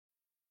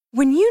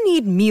When you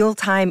need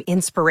mealtime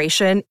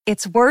inspiration,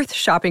 it's worth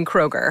shopping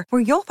Kroger,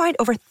 where you'll find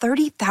over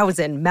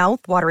 30,000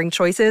 mouth-watering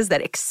choices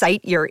that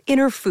excite your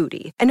inner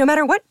foodie. And no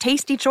matter what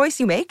tasty choice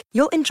you make,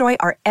 you'll enjoy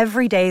our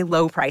everyday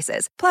low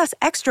prices, plus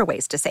extra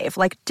ways to save,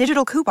 like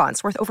digital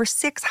coupons worth over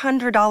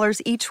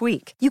 $600 each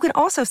week. You can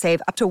also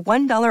save up to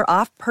 $1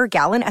 off per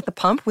gallon at the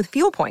pump with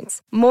fuel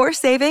points. More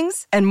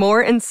savings and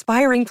more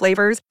inspiring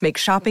flavors make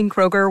shopping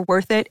Kroger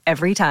worth it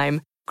every time.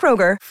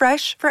 Kroger,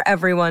 fresh for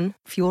everyone.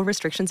 Fuel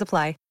restrictions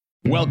apply.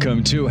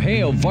 Welcome to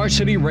Hail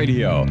Varsity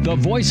Radio, the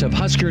voice of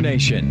Husker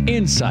Nation.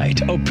 Insight,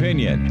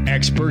 opinion,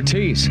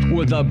 expertise,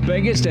 with the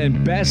biggest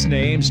and best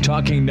names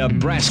talking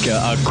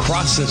Nebraska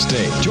across the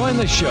state. Join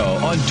the show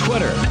on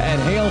Twitter at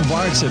Hail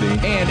Varsity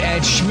and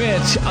at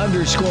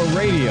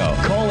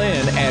Schmitz_radio. Call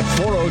in at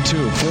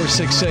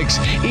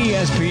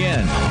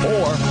 402-466-ESPN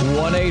or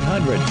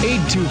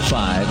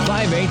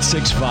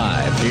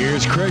 1-800-825-5865.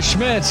 Here's Chris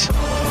Schmitz.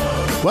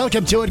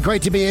 Welcome to it.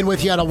 Great to be in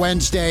with you on a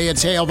Wednesday.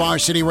 It's Hail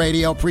Varsity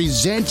Radio,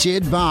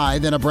 presented by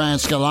the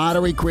Nebraska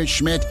Lottery. Chris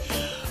Schmidt,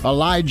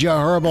 Elijah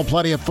Herbal.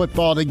 Plenty of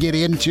football to get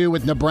into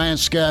with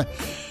Nebraska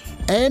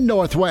and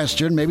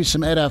Northwestern. Maybe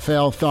some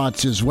NFL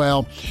thoughts as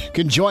well.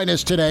 Can join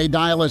us today.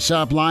 Dial us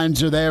up.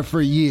 Lines are there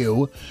for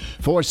you.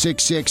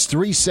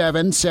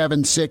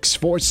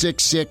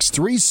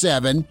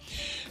 466-3776.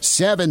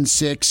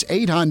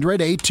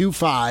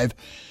 466-3776.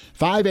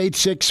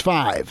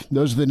 800-825-5865.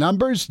 Those are the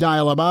numbers.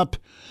 Dial them up.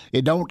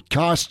 It don't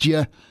cost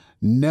you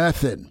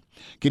nothing.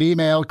 You can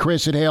email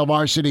Chris at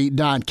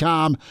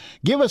HailVarsity.com.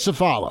 Give us a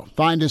follow.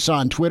 Find us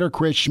on Twitter,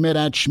 Chris Schmidt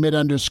at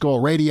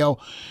Schmidt_radio,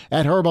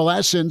 at Herbal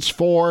Essence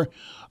for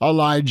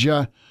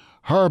Elijah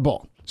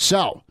Herbal.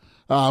 So,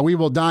 we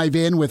will dive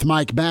in with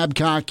Mike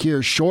Babcock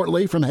here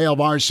shortly from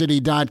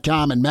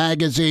HailVarsity.com and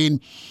magazine.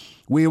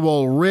 We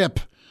will rip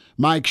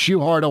Mike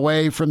Schuhart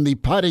away from the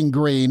putting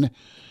green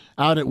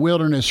out at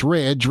Wilderness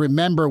Ridge.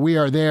 Remember, we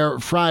are there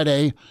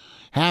Friday.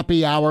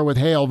 Happy hour with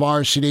Hail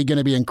Varsity. Going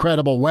to be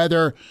incredible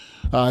weather.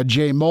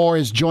 Jay Moore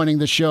is joining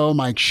the show.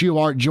 Mike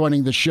Schuhart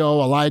joining the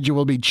show. Elijah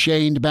will be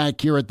chained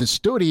back here at the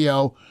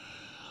studio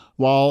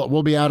while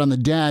we'll be out on the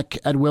deck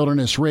at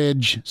Wilderness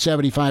Ridge.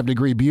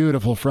 75-degree,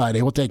 beautiful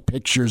Friday. We'll take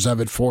pictures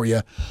of it for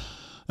you,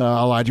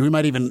 Elijah. We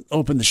might even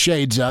open the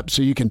shades up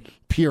so you can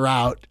peer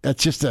out.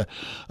 That's just a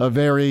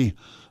very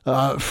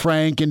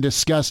frank and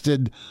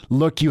disgusted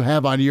look you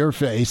have on your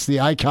face. The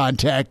eye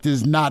contact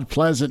is not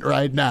pleasant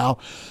right now.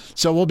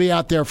 So we'll be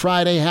out there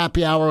Friday,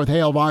 happy hour with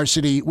Hail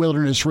Varsity,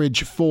 Wilderness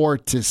Ridge 4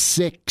 to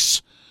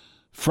 6.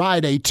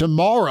 Friday,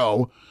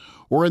 tomorrow,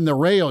 we're in the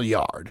rail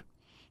yard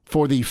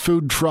for the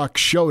food truck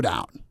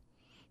showdown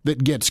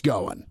that gets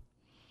going,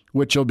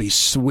 which will be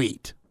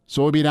sweet.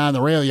 So we'll be down in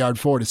the rail yard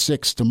 4 to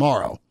 6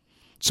 tomorrow.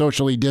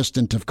 Socially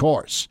distant, of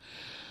course.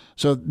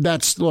 So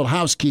that's a little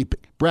housekeeping.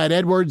 Brad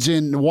Edwards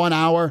in 1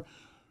 hour.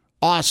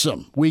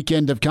 Awesome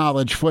weekend of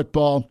college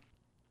football.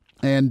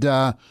 And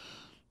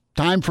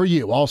time for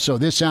you also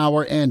this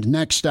hour and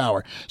next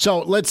hour. So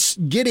let's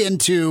get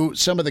into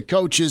some of the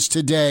coaches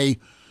today.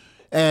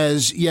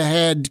 As you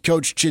had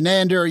Coach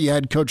Chinander, you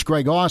had Coach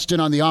Greg Austin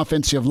on the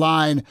offensive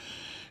line,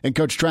 and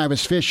Coach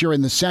Travis Fisher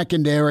in the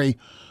secondary.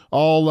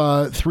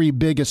 All three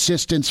big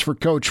assistants for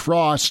Coach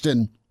Frost,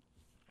 and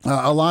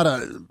a lot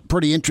of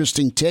pretty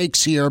interesting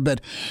takes here.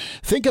 But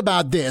think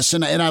about this,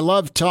 and I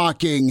love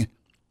talking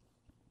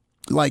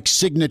like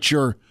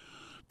signature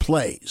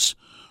plays.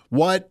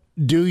 What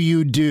do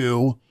you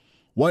do?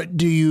 What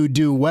do you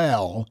do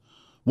well?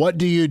 What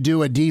do you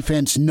do a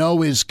defense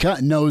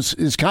knows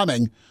is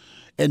coming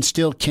and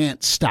still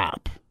can't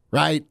stop,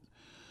 right?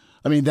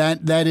 I mean,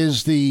 that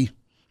is the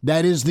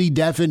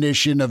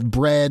definition of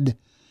bread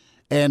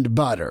and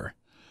butter.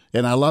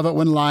 And I love it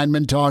when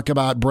linemen talk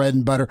about bread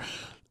and butter.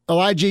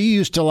 Elijah, you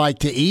used to like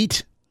to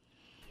eat.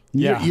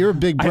 You're a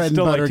big bread and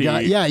butter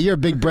guy. Yeah, you're a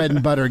big bread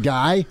and butter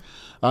guy.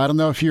 I don't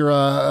know if you're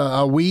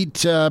a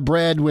wheat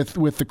bread with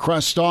the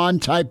crust on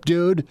type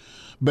dude,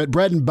 but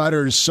bread and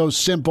butter is so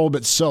simple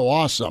but so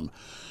awesome.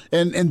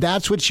 And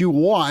that's what you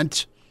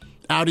want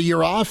out of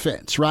your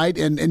offense, right?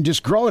 And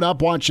just growing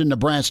up watching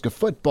Nebraska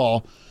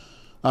football,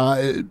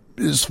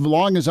 as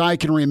long as I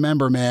can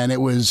remember, man, it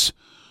was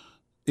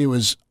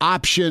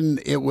option,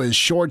 it was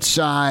short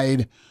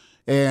side,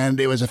 and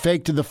it was a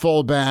fake to the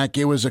fullback.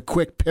 It was a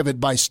quick pivot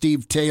by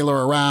Steve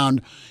Taylor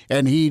around,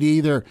 and he'd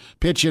either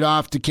pitch it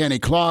off to Kenny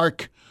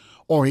Clark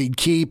or he'd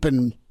keep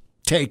and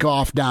take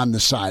off down the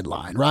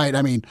sideline, right?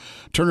 I mean,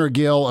 Turner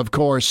Gill, of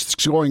course,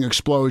 scoring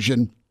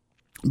explosion.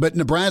 But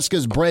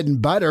Nebraska's bread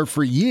and butter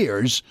for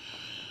years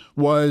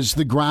was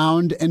the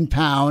ground and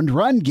pound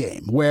run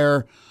game,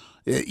 where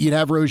you'd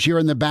have Rozier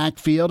in the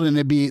backfield and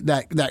it'd be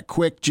that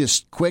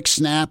quick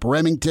snap.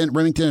 Remington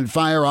would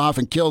fire off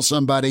and kill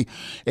somebody,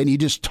 and you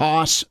just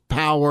toss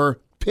power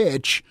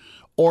pitch,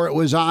 or it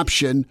was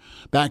option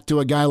back to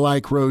a guy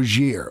like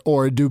Rozier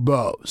or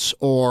Dubose,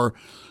 or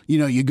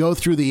you go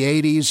through the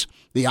 80s,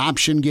 the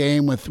option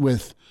game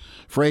with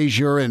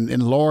Frazier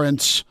and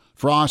Lawrence,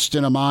 Frost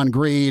and Amon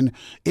Green.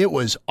 It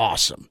was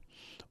awesome.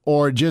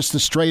 Or just the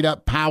straight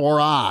up power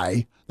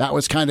eye. That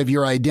was kind of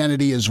your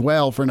identity as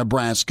well for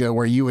Nebraska,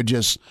 where you would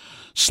just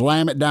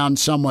slam it down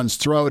someone's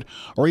throat,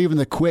 or even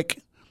the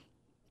quick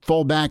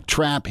fullback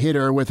trap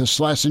hitter with a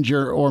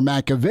Schlesinger or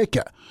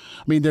Makovica.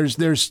 I mean, there's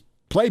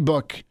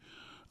playbook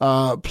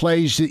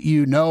plays that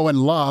you know and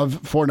love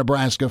for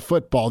Nebraska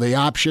football, the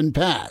option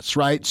pass,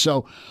 right?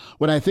 So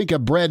when I think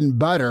of bread and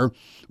butter,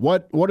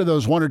 what are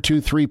those 1 or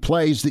 2, 3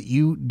 plays that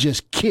you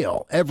just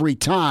kill every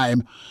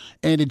time,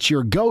 and it's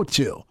your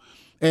go-to?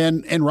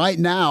 And right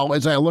now,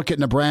 as I look at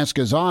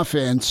Nebraska's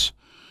offense,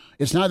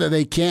 it's not that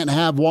they can't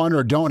have one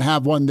or don't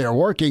have one they're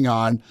working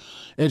on.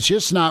 It's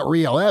just not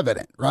real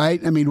evident, right?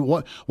 I mean,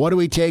 what do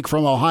we take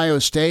from Ohio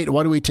State?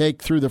 What do we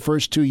take through the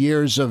first 2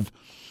 years of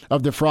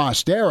the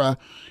Frost era?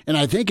 And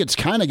I think it's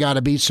kind of got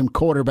to be some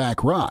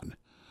quarterback run.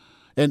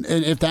 And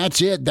if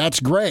that's it,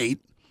 that's great.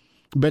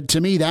 But to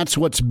me, that's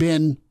what's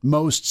been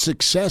most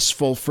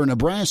successful for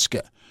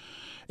Nebraska.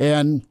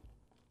 And,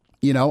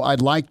 you know,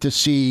 I'd like to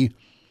see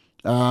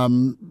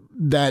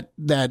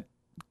that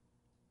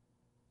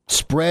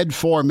spread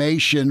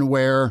formation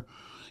where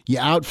you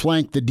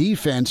outflank the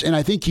defense. And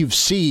I think you've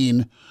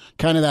seen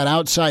kind of that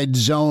outside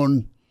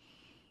zone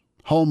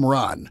home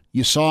run.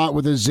 You saw it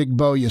with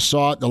Ozigbo. You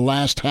saw it the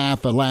last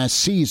half of last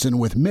season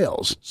with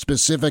Mills,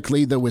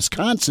 specifically the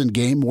Wisconsin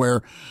game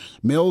where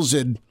Mills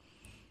would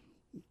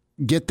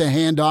get the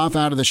handoff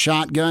out of the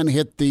shotgun,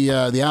 hit the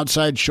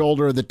outside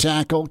shoulder of the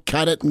tackle,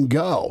 cut it, and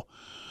go.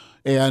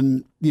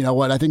 And you know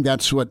what? I think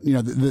that's what, you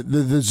know,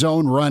 the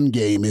zone run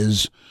game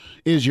is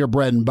your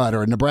bread and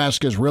butter. And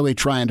Nebraska's really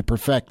trying to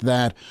perfect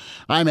that.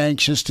 I'm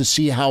anxious to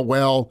see how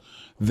well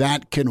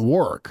that can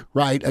work,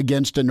 right,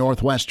 against a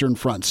Northwestern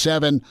front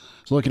seven.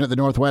 So looking at the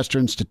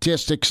Northwestern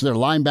statistics, their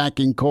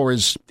linebacking core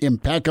is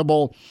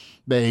impeccable.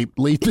 They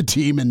lead the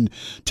team in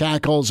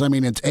tackles. I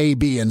mean, it's A,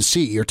 B, and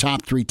C. Your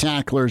top 3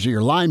 tacklers are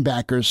your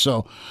linebackers,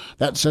 so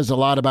that says a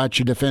lot about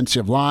your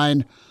defensive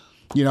line.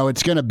 You know,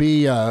 it's going to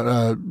be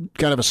a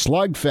kind of a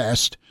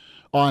slugfest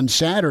on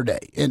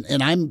Saturday.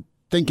 And I'm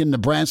thinking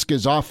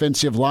Nebraska's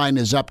offensive line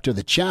is up to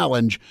the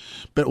challenge,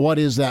 but what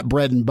is that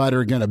bread and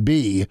butter going to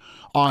be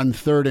on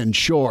 3rd and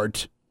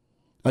short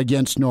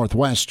against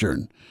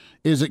Northwestern?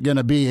 Is it going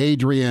to be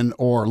Adrian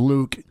or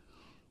Luke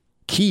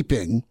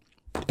keeping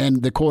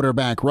and the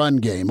quarterback run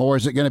game, or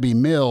is it going to be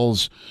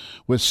Mills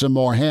with some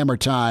more hammer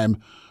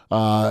time?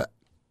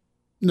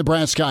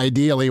 Nebraska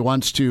ideally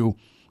wants to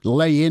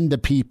lay into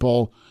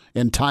people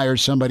and tire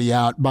somebody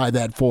out by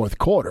that 4th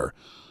quarter.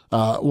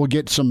 We'll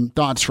get some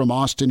thoughts from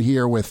Austin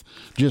here with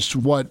just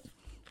what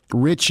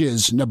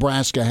riches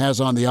Nebraska has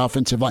on the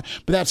offensive line.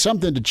 But that's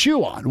something to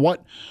chew on.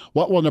 What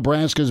will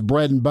Nebraska's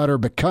bread and butter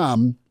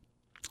become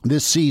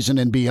this season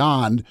and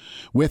beyond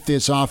with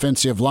this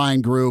offensive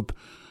line group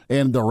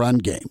and the run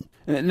game?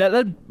 And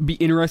that'd be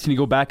interesting to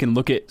go back and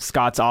look at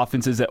Scott's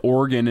offenses at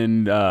Oregon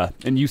and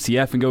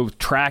UCF and go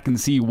track and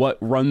see what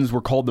runs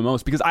were called the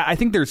most, because I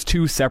think there's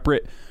 2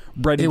 separate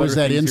bread and butter.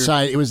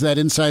 It was that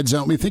inside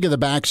zone. I mean, think of the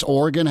backs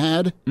Oregon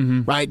had,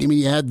 right? I mean,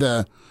 you had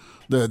the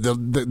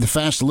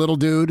fast little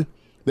dude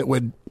that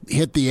would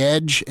hit the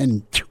edge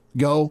and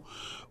go,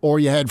 or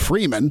you had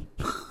Freeman.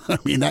 I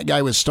mean, that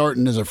guy was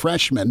starting as a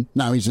freshman.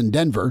 Now he's in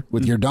Denver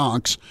with your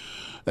Donks,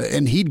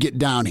 and he'd get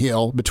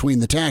downhill between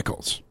the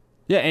tackles.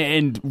 Yeah,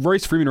 and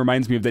Royce Freeman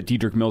reminds me of that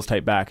Dedrick Mills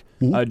type back,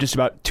 just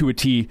about to a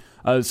T.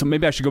 So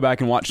maybe I should go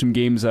back and watch some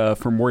games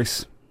from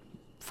Royce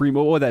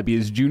Freeman. What would that be,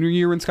 his junior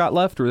year when Scott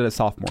left, or was that a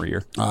sophomore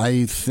year?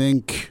 I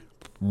think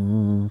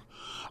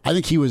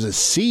he was a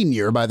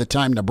senior by the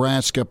time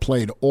Nebraska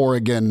played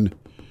Oregon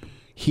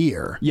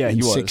here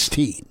in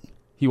 16.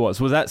 He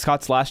was. Was that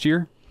Scott's last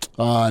year?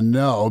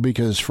 No,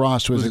 because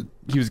Frost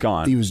he was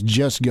gone. He was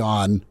just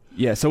gone.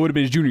 Yeah, so it would have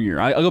been his junior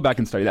year. I'll go back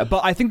and study that.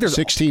 But I think there's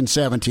 16,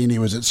 17, he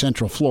was at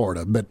Central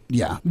Florida, but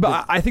yeah.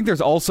 But I think there's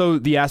also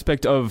the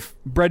aspect of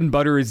bread and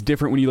butter is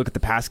different when you look at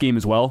the pass game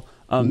as well.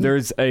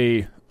 There's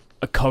a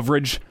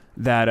coverage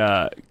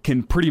that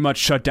can pretty much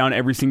shut down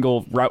every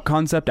single route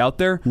concept out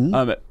there.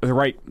 The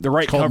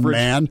right coverage,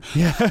 man.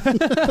 Yeah.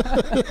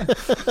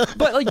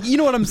 But like, you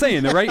know what I'm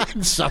saying, right?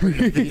 Sorry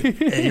to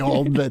be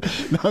a-hole, but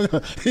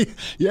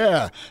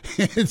yeah,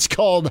 it's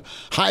called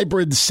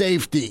hybrid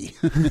safety.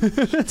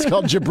 It's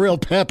called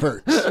Jabril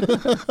Peppers.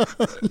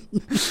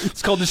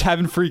 It's called just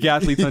having freak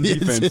athletes on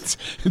defense.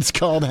 It's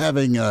called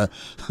having a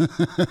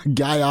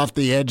guy off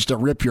the edge to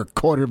rip your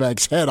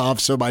quarterback's head off,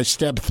 so by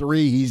step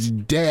 3 he's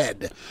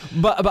dead.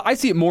 But I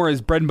see it more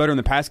as bread and butter in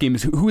the pass game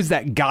is who is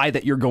that guy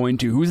that you're going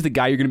to? Who's the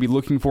guy you're going to be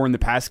looking for in the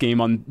pass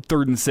game on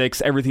 3rd and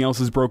 6? Everything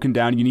else is broken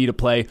down. You need a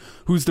play.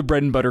 Who's the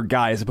bread and butter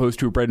guy as opposed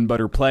to a bread and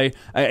butter play?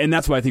 And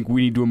that's why I think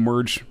we need to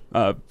emerge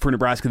for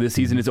Nebraska this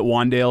season. Is it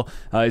Wandale?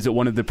 Is it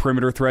one of the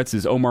perimeter threats?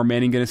 Is Omar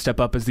Manning going to step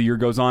up as the year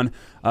goes on?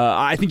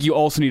 I think you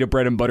also need a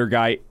bread and butter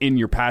guy in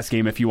your pass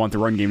game if you want the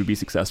run game to be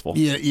successful.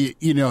 Yeah,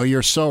 you know,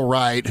 you're so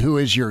right.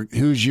 Who's your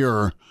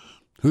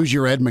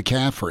Ed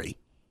McCaffrey?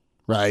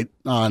 Right,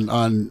 on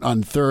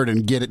 3rd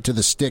and get it to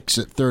the sticks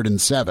at 3rd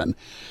and 7.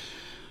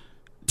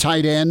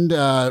 tight end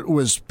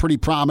was pretty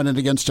prominent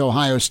against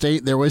Ohio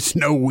State. There was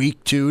no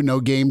week 2,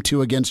 no game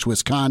 2 against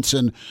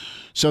Wisconsin.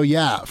 So,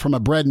 yeah, from a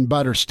bread and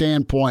butter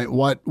standpoint,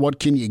 what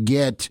can you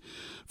get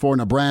for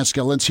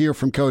Nebraska? Let's hear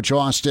from Coach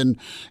Austin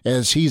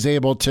as he's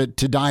able to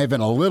dive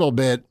in a little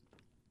bit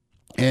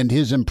and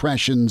his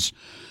impressions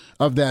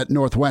of that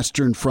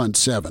Northwestern front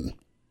seven.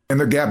 And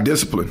they're gap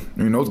disciplined.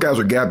 I mean, those guys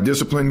are gap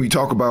disciplined. We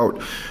talk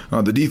about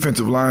the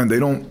defensive line. They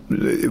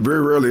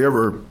very rarely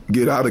ever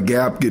get out of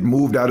gap, get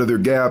moved out of their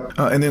gap.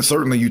 And then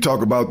certainly you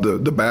talk about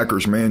the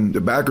backers, man.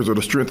 The backers are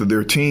the strength of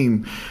their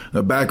team.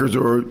 The backers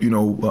are,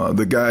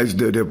 the guys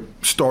that have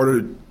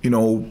started,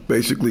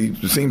 basically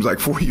it seems like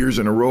 4 years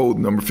in a row.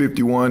 Number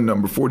 51,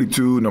 number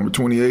 42, number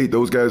 28.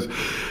 Those guys,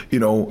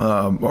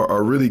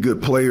 are really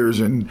good players,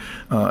 and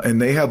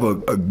they have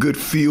a good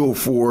feel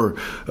for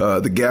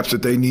the gaps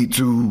that they need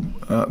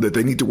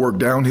to work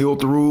downhill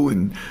through.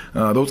 And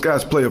those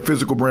guys play a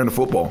physical brand of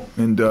football.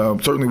 And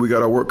certainly we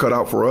got our work cut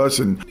out for us.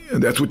 And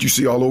that's what you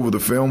see all over the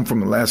film from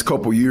the last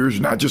couple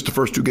years, not just the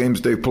first 2 games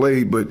they've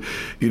played, but,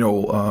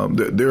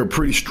 they're a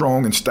pretty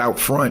strong and stout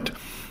front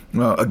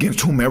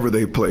against whomever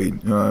they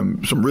played.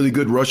 Some really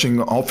good rushing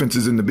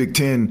offenses in the Big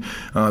Ten.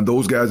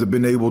 Those guys have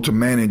been able to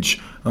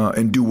manage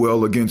and do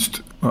well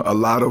against a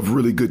lot of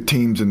really good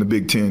teams in the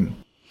Big Ten.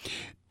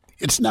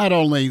 It's not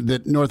only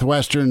that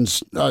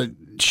Northwestern's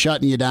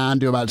shutting you down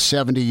to about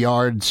 70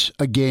 yards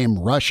a game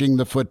rushing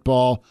the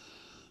football,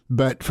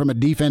 but from a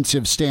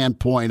defensive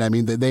standpoint, I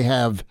mean, they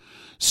have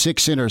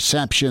 6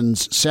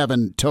 interceptions,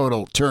 7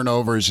 total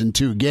turnovers in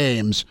 2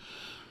 games.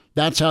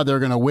 That's how they're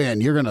going to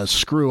win. You're going to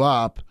screw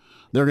up.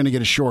 They're going to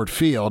get a short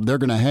field. They're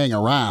going to hang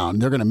around.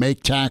 They're going to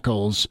make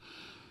tackles.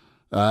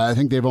 I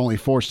think they've only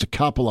forced a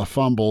couple of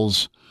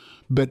fumbles,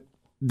 but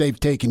they've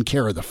taken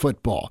care of the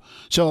football.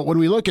 So when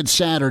we look at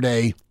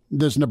Saturday,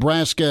 does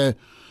Nebraska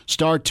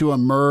start to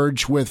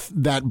emerge with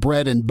that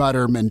bread and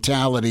butter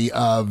mentality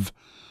of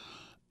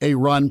a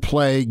run,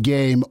 play,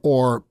 game,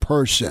 or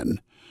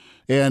person?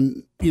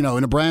 And, in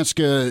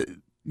Nebraska,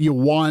 you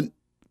want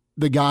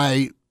the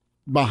guy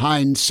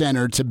behind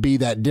center to be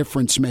that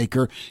difference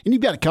maker. And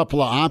you've got a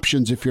couple of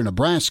options if you're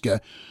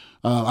Nebraska.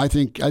 I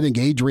think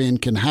Adrian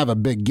can have a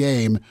big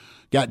game.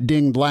 Got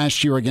dinged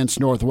last year against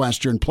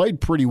Northwestern.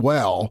 Played pretty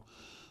well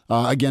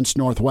against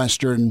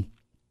Northwestern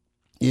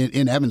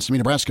in Evanston. I mean,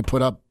 Nebraska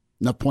put up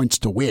enough points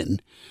to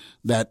win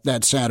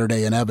that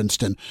Saturday in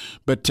Evanston.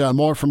 But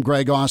more from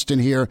Greg Austin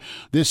here.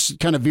 This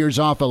kind of veers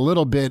off a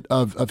little bit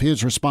of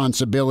his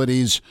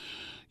responsibilities.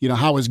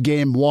 How was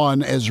game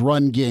 1 as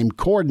run game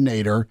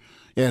coordinator?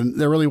 And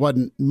there really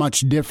wasn't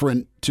much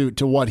different to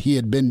what he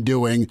had been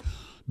doing,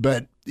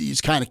 but he's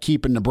kind of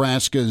keeping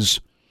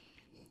Nebraska's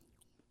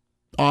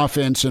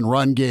offense and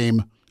run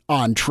game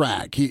on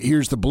track.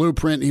 Here's the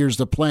blueprint, here's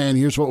the plan,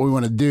 here's what we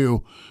want to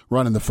do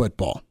running the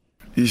football.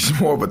 He's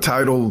more of a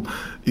title,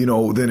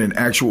 than an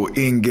actual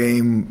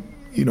in-game,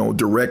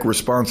 direct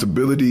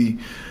responsibility.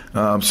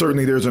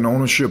 Certainly there's an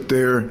ownership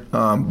there,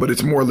 but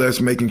it's more or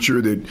less making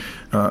sure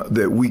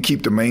that we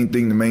keep the main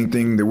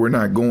thing, that we're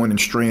not going and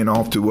straying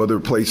off to other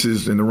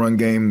places in the run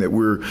game, that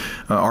we're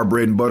our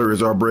bread and butter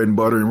is our bread and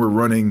butter, and we're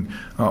running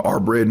our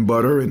bread and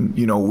butter. And,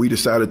 we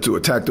decided to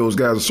attack those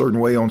guys a certain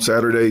way on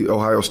Saturday,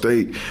 Ohio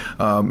State.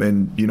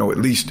 And, at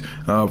least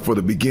for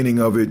the beginning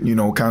of it,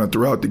 kind of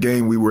throughout the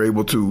game, we were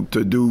able to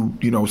do,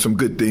 some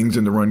good things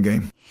in the run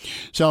game.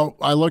 So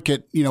I look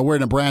at, where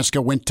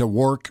Nebraska went to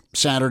work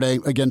Saturday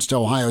against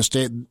Ohio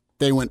State.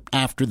 They went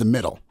after the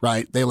middle,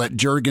 right? They let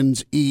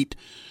Juergens eat.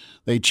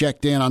 They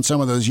checked in on some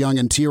of those young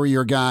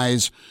interior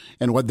guys,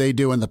 and what they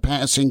do in the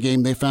passing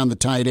game, they found the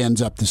tight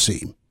ends up the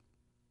seam.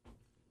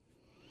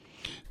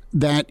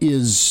 That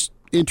is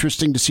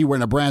interesting to see where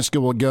Nebraska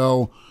will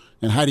go,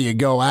 and how do you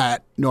go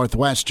at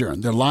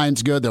Northwestern? Their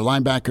line's good. Their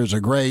linebackers are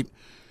great.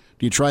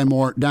 Do you try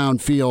more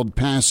downfield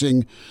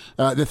passing?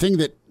 The thing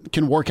that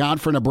can work out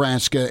for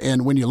Nebraska,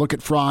 and when you look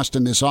at Frost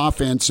and this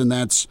offense, and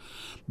that's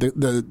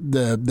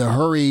the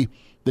hurry,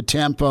 the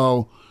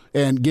tempo,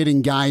 and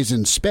getting guys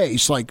in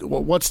space. Like,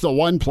 what's the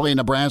one play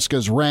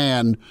Nebraska's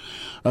ran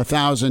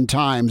 1,000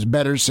 times?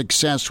 Better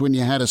success when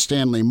you had a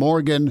Stanley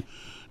Morgan,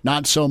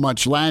 not so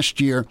much last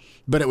year,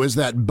 but it was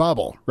that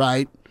bubble,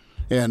 right?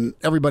 And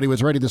everybody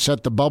was ready to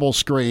set the bubble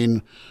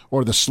screen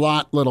or the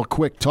slot little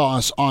quick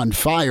toss on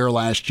fire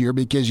last year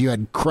because you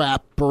had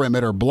crap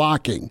perimeter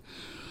blocking.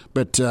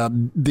 But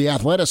the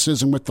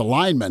athleticism with the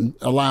linemen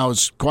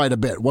allows quite a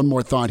bit. One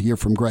more thought here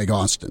from Greg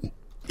Austin.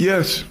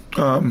 Yes.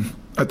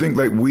 I think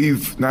we have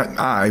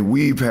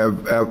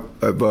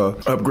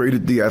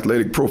upgraded the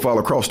athletic profile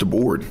across the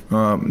board.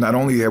 Not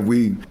only have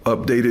we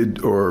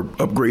updated or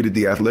upgraded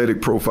the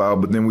athletic profile,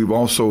 but then we've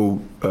also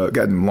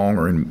gotten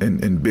longer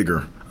and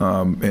bigger.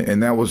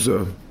 And that was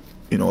a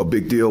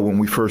big deal when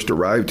we first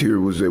arrived here,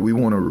 was that we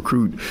want to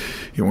recruit.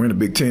 We're in the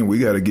Big Ten. We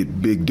got to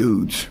get big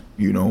dudes.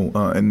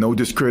 and no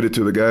discredit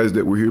to the guys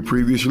that were here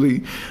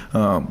previously.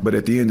 But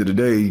at the end of the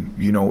day,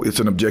 it's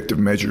an objective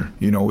measure.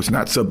 It's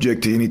not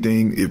subject to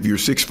anything. If you're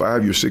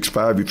 6'5", you're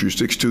 6'5". If you're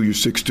 6'2", you're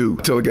 6'2".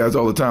 I tell the guys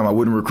all the time, I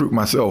wouldn't recruit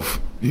myself,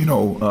 in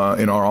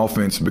our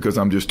offense because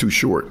I'm just too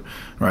short,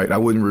 right? I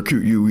wouldn't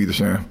recruit you either,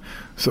 Sam.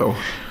 So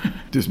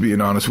just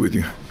being honest with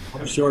you.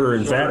 I'm shorter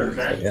and fatter.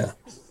 Yeah.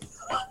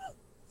 I'm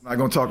not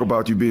going to talk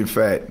about you being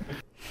fat.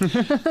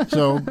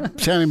 So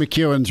Sammy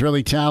McEwen's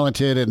really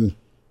talented, and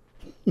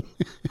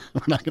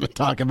we're not going to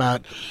talk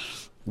about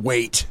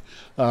weight.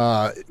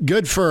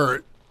 Good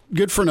for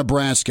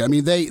Nebraska. I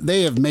mean,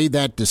 they have made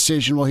that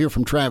decision. We'll hear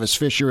from Travis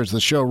Fisher as the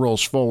show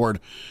rolls forward.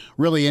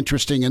 Really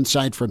interesting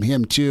insight from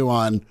him, too,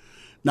 on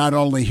not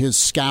only his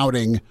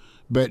scouting,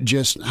 but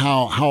just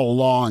how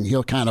long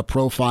he'll kind of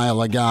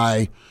profile a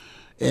guy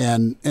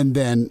and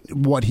then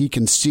what he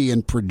can see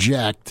and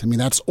project. I mean,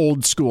 that's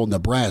old school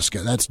Nebraska.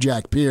 That's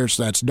Jack Pierce.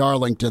 That's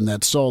Darlington.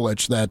 That's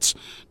Solich. That's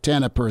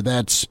Tenneper.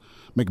 That's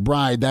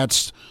McBride.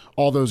 That's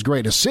all those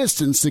great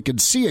assistants that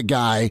could see a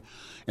guy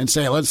and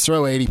say, let's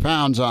throw 80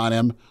 pounds on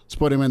him. Let's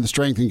put him in the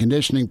strength and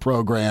conditioning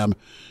program,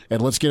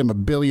 and let's get him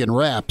 1 billion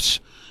reps.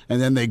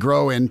 And then they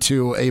grow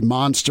into a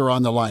monster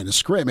on the line of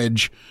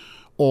scrimmage,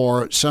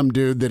 or some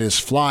dude that is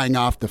flying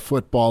off the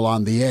football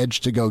on the edge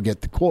to go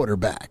get the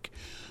quarterback.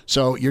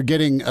 So you're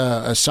getting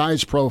a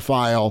size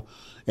profile,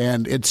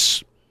 and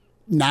it's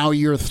now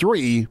year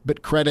 3,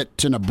 but credit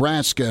to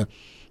Nebraska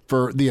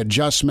for the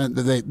adjustment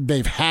that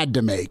they've had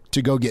to make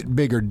to go get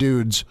bigger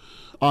dudes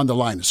on the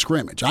line of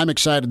scrimmage. I'm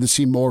excited to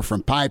see more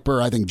from Piper.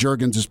 I think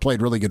Juergens has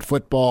played really good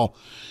football.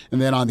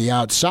 And then on the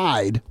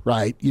outside,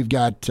 right, you've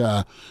got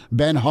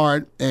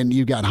Benhart and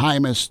you've got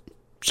Hymas.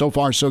 So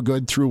far, so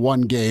good through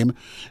one game.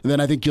 And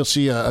then I think you'll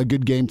see a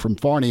good game from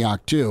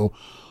Farniok, too,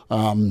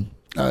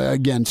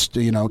 against,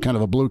 kind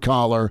of a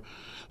blue-collar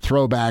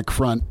throwback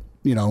front,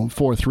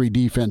 4-3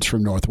 defense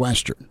from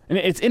Northwestern. And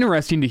it's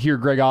interesting to hear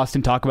Greg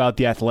Austin talk about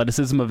the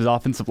athleticism of his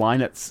offensive line.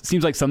 That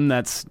seems like something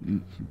that's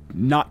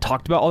not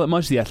talked about all that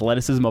much, the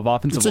athleticism of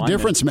offensive line. It's a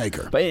difference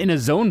maker. But in a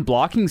zone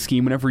blocking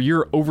scheme, whenever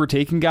you're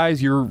overtaking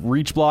guys, you're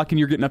reach blocking,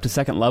 you're getting up to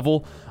second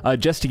level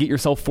just to get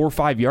yourself 4 or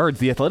 5 yards.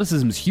 The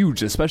athleticism is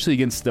huge, especially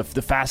against the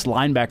fast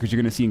linebackers you're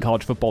going to see in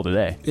college football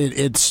today.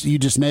 You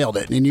just nailed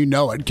it, and you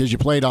know it because you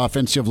played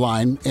offensive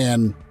line,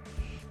 and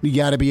you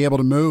got to be able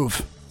to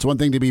move. It's one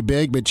thing to be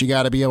big, but you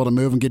got to be able to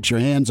move and get your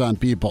hands on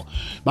people.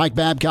 Mike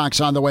Babcock's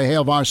on the way.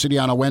 Hail Varsity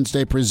on a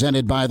Wednesday,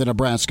 presented by the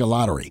Nebraska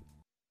Lottery.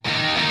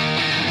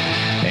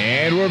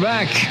 And we're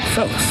back.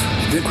 Fellas,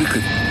 think we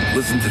could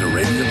listen to the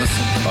radio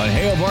on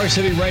Hail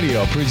Varsity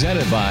Radio,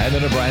 presented by the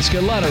Nebraska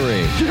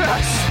Lottery.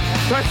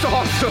 Yes! That's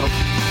awesome!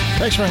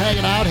 Thanks for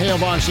hanging out. Hail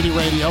Varsity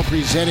Radio,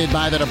 presented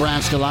by the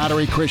Nebraska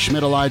Lottery. Chris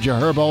Schmidt, Elijah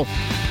Herbo.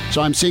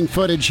 So I'm seeing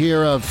footage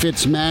here of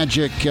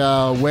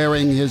Fitzmagic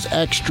wearing his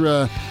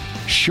extra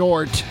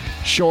short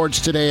shorts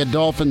today at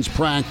Dolphins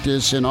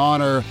practice in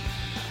honor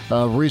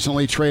of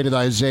recently traded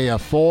Isaiah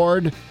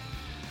Ford.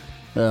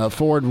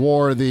 Ford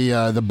wore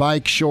the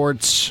bike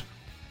shorts.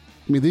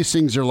 I mean, these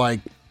things are like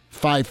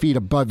 5 feet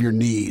above your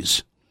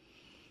knees.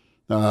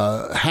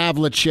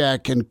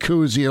 Havlicek and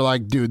Kuzi are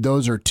like, dude,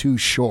 those are too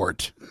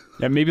short.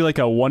 Yeah, maybe like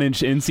a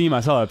 1-inch inseam.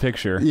 I saw that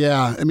picture.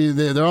 Yeah, I mean,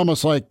 they're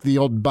almost like the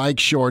old bike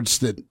shorts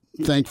that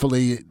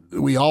thankfully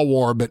we all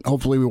wore, but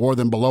hopefully we wore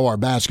them below our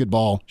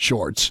basketball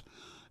shorts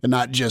and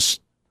not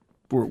just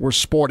we're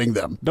sporting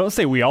them. Don't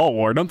say we all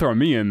wore. Don't throw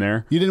me in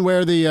there. You didn't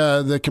wear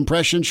the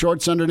compression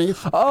shorts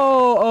underneath?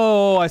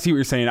 Oh, I see what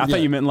you're saying. I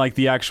thought you meant like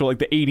the actual like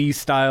the 80s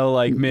style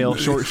like male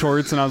short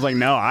shorts, and I was like,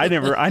 no, I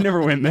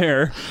never went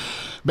there.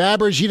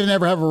 Babbers, you didn't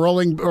ever have a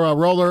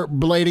roller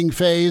blading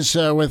phase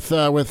with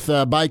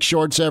bike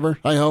shorts ever,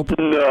 I hope?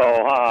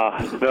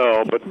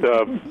 No, but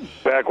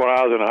back when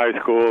I was in high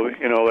school,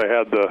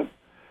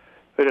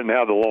 they didn't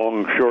have the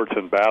long shorts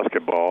in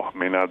basketball. I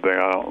mean, I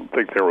don't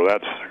think they were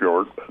that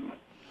short. But.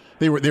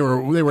 They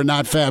were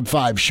not Fab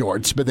Five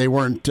shorts, but they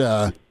weren't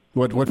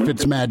what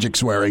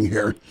Fitzmagic's wearing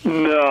here.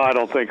 No, I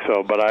don't think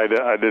so, but I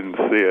didn't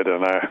see it,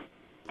 and I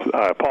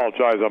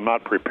apologize. I'm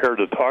not prepared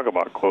to talk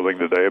about clothing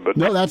today. But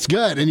no, that's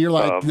good. And you're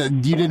like,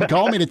 you didn't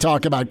call me to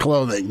talk about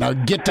clothing. Now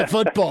get to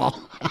football.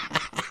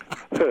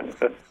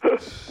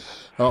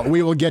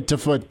 We will get to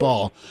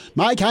football.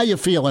 Mike, how you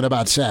feeling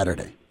about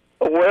Saturday?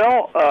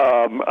 Well,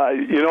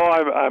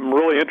 I'm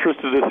really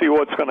interested to see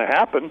what's going to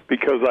happen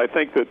because I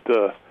think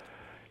that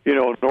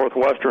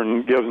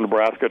Northwestern gives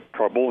Nebraska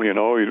trouble. We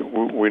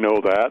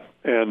know that.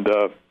 And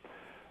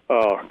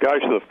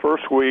the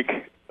first week.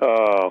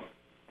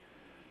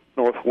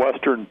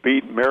 Northwestern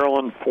beat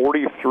Maryland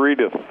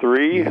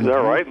 43-3. Is that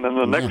right? And then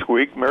the next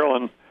week,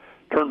 Maryland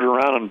turned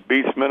around and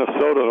beats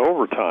Minnesota in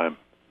overtime.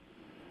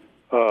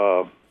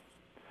 So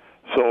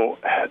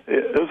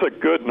it's a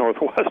good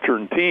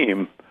Northwestern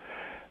team,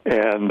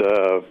 and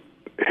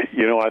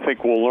I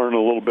think we'll learn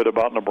a little bit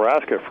about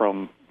Nebraska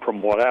from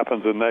what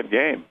happens in that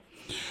game.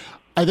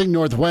 I think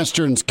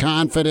Northwestern's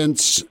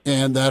confidence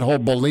and that whole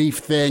belief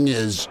thing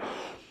is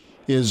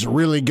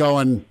really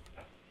going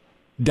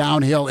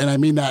downhill, and I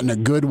mean that in a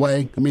good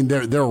way. I mean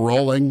they're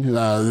rolling.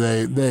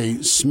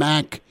 They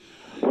smack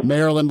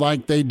Maryland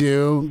like they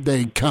do.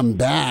 They come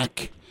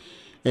back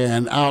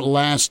and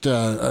outlast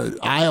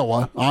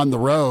Iowa on the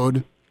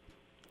road.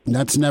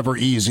 That's never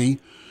easy.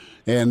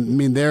 And I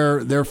mean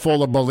they're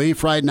full of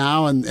belief right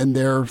now, and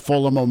they're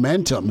full of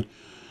momentum.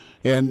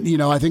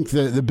 And I think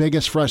the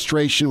biggest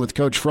frustration with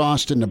Coach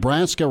Frost in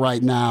Nebraska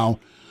right now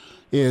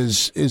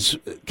is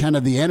kind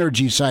of the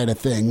energy side of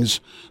things.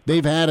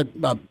 They've had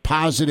a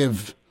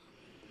positive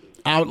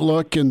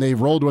outlook, and they've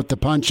rolled with the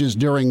punches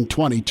during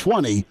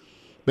 2020.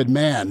 But,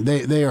 man,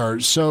 they are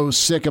so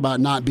sick about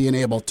not being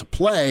able to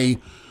play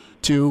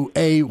to,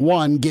 A,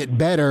 one, get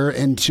better,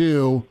 and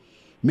two,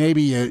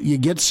 maybe you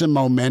get some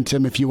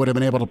momentum if you would have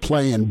been able to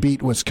play and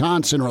beat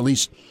Wisconsin, or at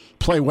least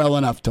play well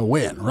enough to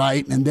win,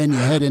 right? And then you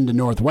head into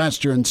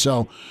Northwestern.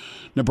 So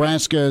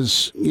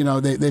Nebraska's,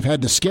 they've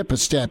had to skip a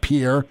step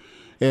here,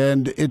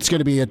 and it's going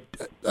to be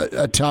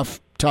a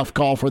tough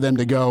call for them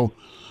to go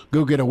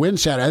get a win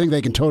Saturday. I think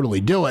they can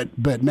totally do it,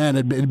 but, man,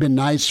 it'd been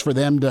nice for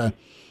them to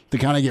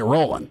kind of get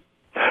rolling.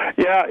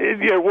 Yeah,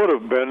 it would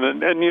have been.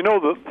 And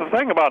the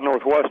thing about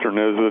Northwestern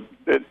is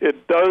that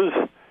it does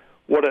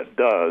what it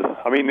does.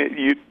 I mean,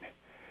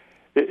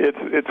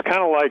 it's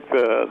kind of like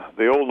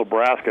the old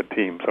Nebraska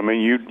teams. I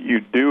mean, you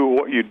do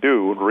what you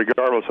do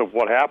regardless of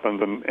what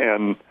happens.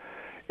 And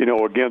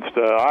against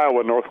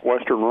Iowa,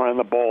 Northwestern ran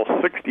the ball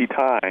 60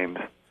 times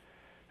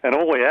and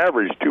only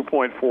averaged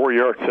 2.4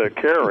 yards a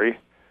carry,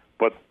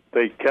 but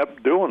they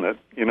kept doing it.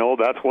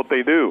 That's what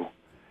they do.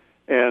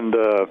 And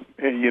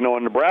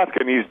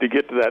Nebraska needs to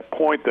get to that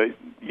point that,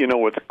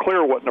 it's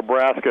clear what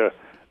Nebraska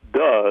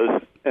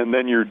does, and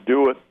then you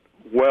do it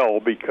well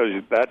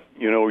because that,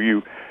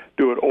 you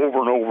do it over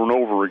and over and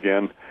over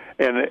again.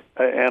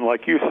 And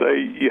like you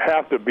say, you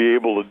have to be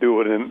able to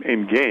do it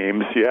in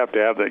games. You have to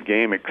have that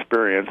game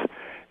experience.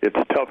 It's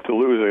tough to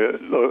lose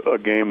a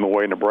game the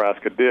way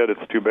Nebraska did.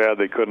 It's too bad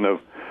they couldn't have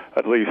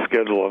at least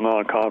scheduled a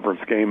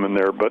non-conference game in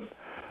there. But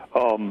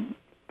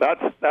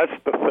that's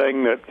the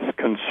thing that's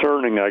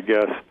concerning, I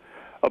guess,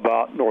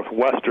 about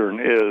Northwestern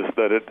is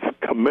that it's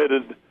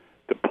committed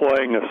to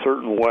playing a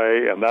certain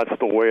way, and that's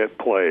the way it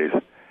plays.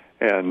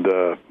 And,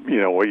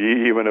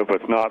 even if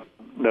it's not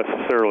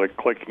necessarily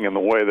clicking in the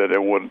way that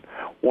it would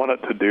want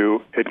it to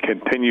do, it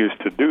continues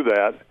to do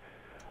that.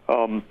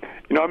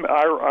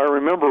 I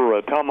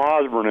remember Tom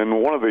Osborne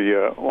in one of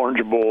the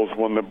Orange Bowls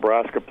when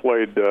Nebraska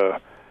played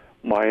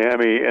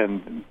Miami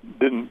and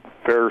didn't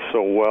fare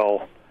so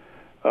well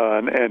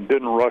and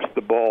didn't rush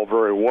the ball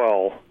very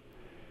well.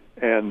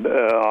 And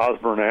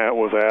Osborne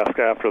was asked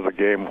after the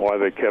game why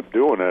they kept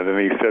doing it, and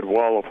he said,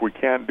 well, if we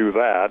can't do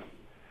that,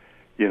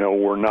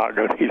 we're not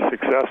going to be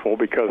successful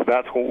because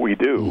that's what we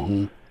do.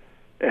 Mm-hmm.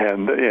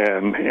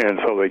 And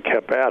so they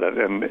kept at it,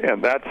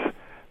 and that's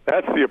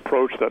the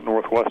approach that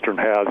Northwestern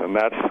has, and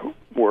that's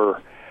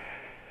where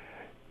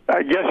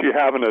I guess you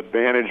have an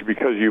advantage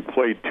because you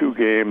played two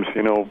games.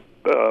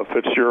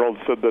 Fitzgerald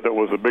said that it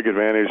was a big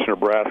advantage to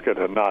Nebraska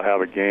to not have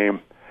a game,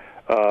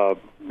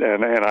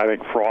 and I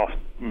think Frost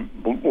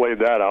laid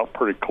that out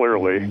pretty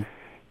clearly. Mm-hmm.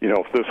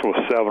 If this was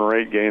 7 or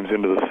 8 games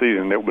into the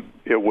season,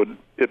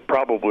 it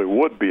probably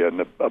would be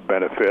a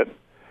benefit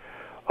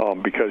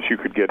because you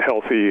could get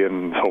healthy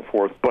and so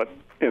forth. But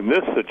in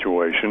this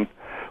situation,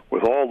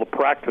 with all the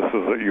practices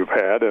that you've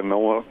had, and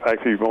the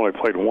fact that you've only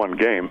played one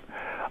game,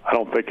 I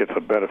don't think it's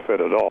a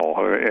benefit at all.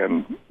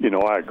 And,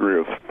 I agree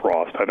with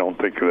Frost. I don't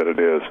think that it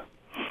is.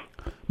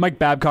 Mike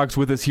Babcock's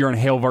with us here on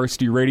Hail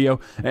Varsity Radio.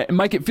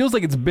 Mike, it feels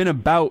like it's been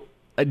about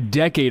a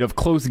decade of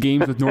close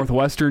games with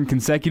Northwestern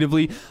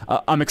consecutively.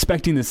 I'm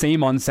expecting the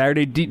same on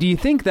Saturday. Do you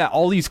think that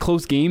all these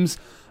close games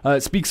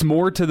speaks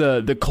more to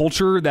the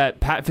culture that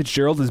Pat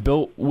Fitzgerald has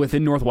built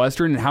within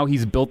Northwestern and how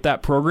he's built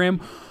that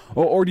program?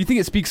 Or do you think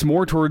it speaks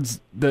more towards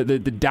the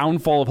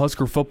downfall of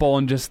Husker football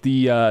and just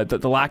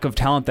the lack of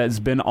talent that has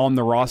been on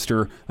the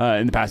roster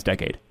in the past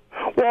decade?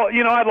 Well,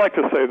 I'd like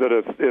to say that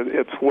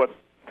it's what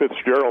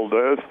Fitzgerald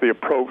does, the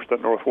approach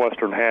that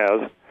Northwestern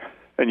has.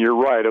 And you're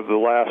right, of the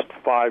last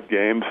 5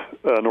 games,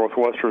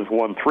 Northwestern's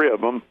won 3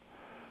 of them,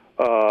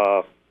 2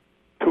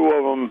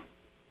 of them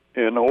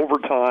in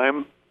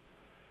overtime,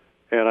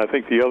 and I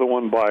think the other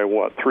one by,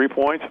 3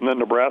 points, and then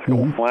Nebraska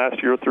won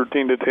last year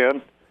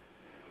 13-10.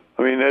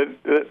 I mean,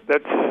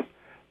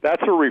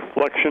 that's a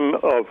reflection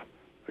of,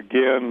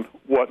 again,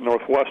 what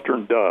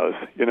Northwestern does,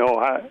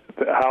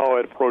 how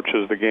it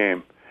approaches the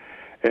game.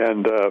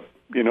 And,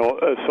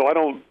 so I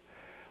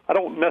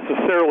don't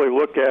necessarily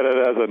look at it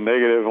as a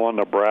negative on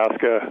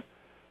Nebraska,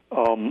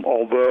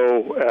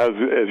 although, as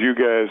you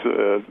guys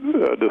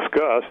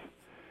discussed,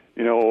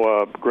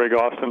 Greg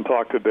Austin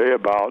talked today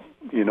about,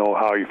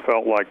 how he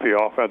felt like the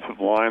offensive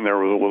line, there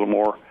was a little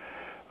more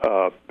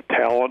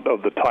talent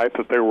of the type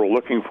that they were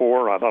looking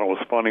for. I thought it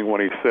was funny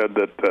when he said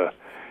that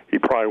he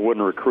probably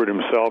wouldn't recruit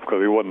himself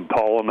because he wasn't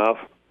tall enough,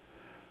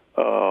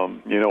 at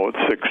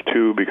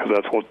 6'2", because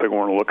that's what they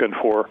weren't looking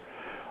for.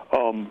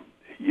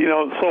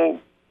 So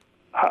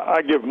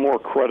I give more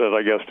credit,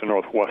 I guess, to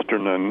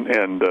Northwestern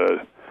and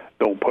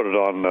don't put it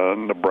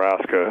on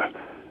Nebraska.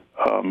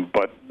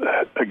 But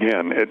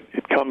again,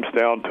 it comes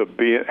down to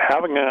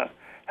having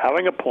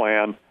a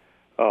plan,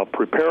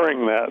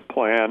 preparing that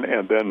plan,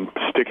 and then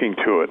sticking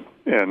to it.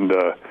 And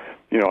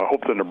I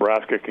hope that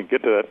Nebraska can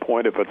get to that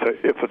point. If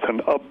it's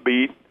an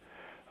upbeat,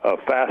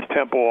 fast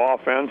tempo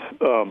offense,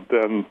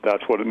 then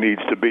that's what it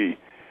needs to be.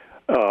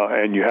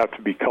 And you have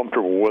to be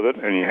comfortable with it,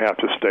 and you have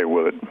to stay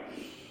with it.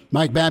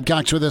 Mike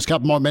Babcock's with us. A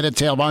couple more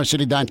minutes.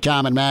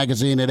 HailVarsity.com and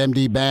magazine at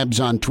MD Babs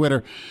on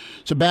Twitter.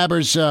 So,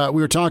 Babbers,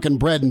 we were talking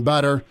bread and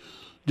butter,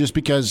 just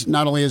because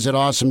not only is it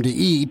awesome to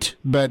eat,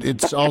 but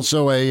it's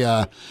also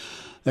a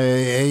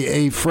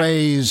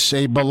phrase,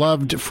 a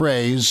beloved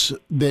phrase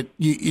that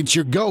it's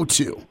your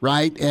go-to,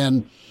 right?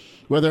 And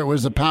whether it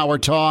was the power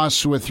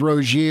toss with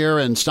Rozier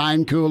and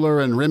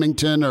Steinkuhler and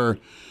Remington, or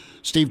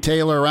Steve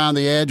Taylor around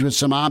the edge with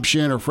some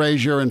option, or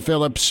Frazier and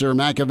Phillips or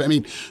McAvey. I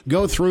mean,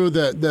 go through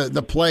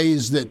the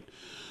plays that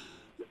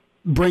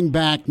bring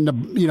back,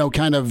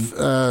 kind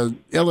of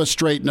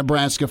illustrate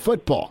Nebraska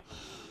football.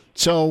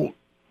 So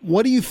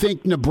what do you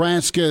think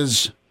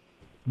Nebraska's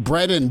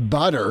bread and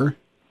butter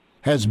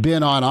has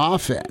been on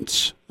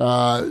offense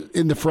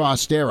in the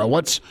Frost era?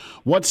 What's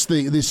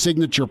the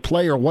signature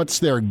play, or what's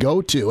their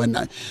go-to?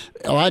 And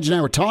Elijah and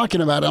I were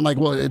talking about it. I'm like,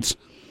 well, it's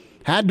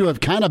had to have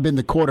kind of been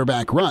the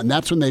quarterback run.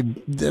 That's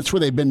where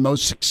they've been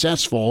most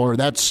successful, or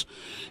that's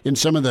in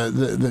some of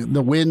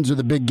the wins of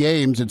the big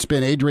games. It's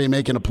been Adrian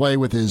making a play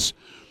with his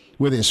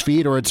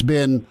feet, or it's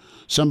been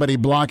somebody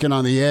blocking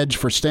on the edge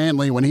for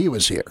Stanley when he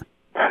was here.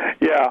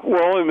 Yeah,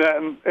 well,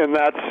 and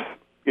that's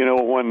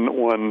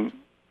when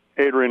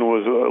Adrian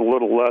was a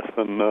little less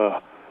than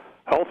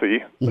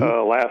healthy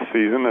last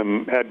season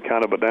and had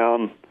kind of a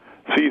down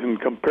season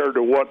compared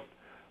to what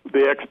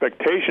the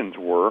expectations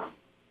were.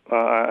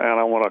 And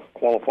I want to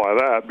qualify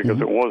that because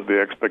it was the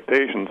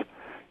expectations.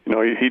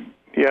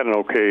 He had an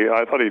okay.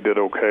 I thought he did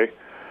okay,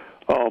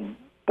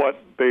 but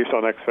based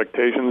on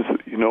expectations,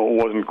 it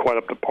wasn't quite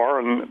up to par,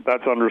 and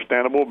that's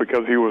understandable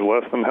because he was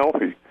less than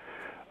healthy,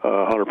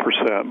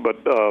 100%. But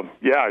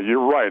yeah,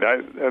 you're right.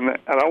 And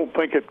I don't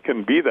think it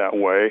can be that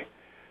way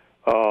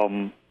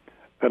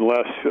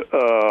unless,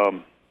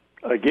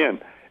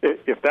 again,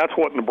 if that's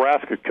what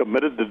Nebraska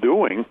committed to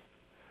doing.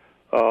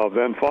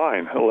 Then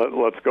fine,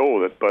 let's go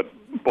with it.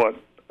 But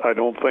I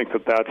don't think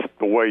that that's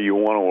the way you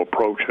want to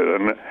approach it.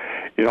 And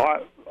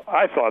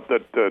I thought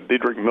that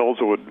Dedrick Mills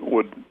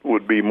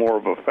would be more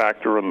of a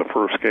factor in the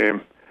first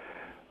game,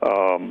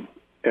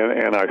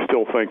 and I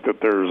still think that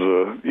there's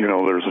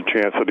a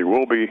chance that he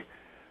will be.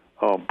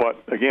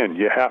 But again,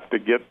 you have to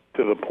get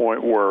to the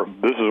point where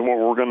this is what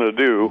we're going to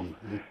do,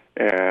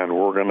 and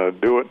we're going to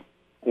do it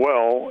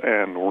well,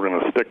 and we're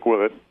going to stick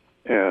with it,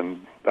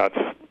 and that's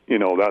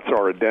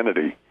our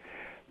identity.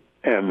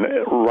 And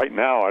right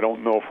now, I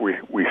don't know if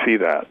we see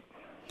that.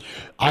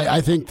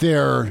 I think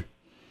they're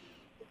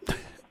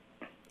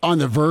on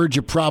the verge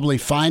of probably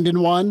finding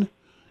one.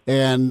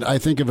 And I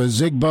think of a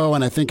Zigbo,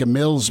 and I think of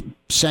Mills'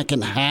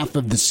 second half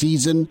of the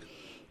season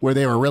where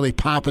they were really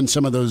popping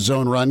some of those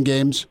zone run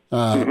games,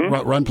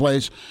 run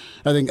plays.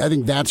 I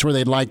think that's where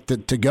they'd like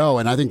to go.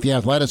 And I think the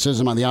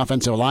athleticism on the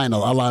offensive line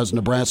allows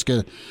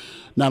Nebraska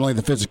not only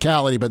the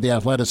physicality, but the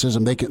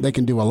athleticism. They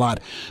can do a lot.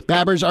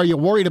 Babbers, are you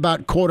worried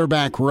about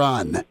quarterback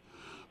run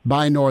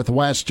by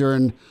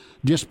Northwestern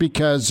just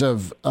because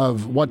of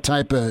what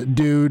type of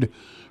dude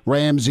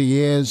Ramsey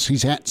is?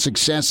 He's had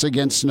success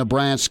against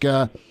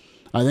Nebraska.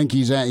 I think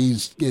he's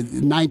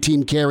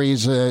 19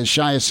 carries,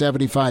 shy of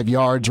 75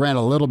 yards, ran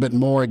a little bit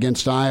more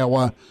against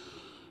Iowa,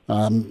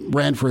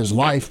 ran for his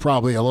life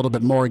probably a little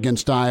bit more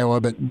against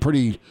Iowa, but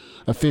pretty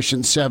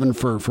efficient 7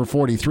 for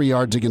 43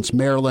 yards against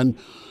Maryland.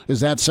 Is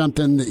that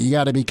something that you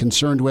got to be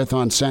concerned with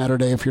on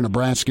Saturday if you're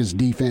Nebraska's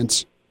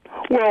defense?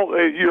 Well,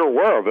 you're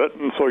aware of it,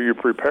 and so you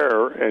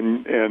prepare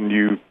and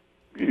you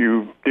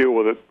deal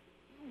with it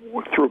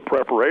through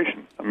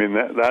preparation. I mean,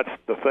 that's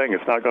the thing.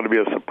 It's not going to be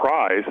a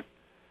surprise.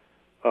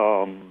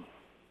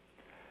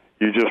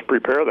 You just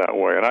prepare that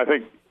way. And I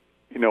think,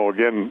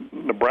 again,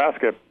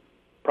 Nebraska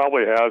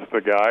probably has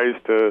the guys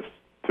to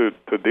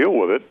deal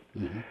with it.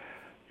 Mm-hmm.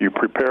 You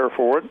prepare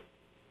for it,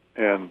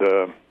 and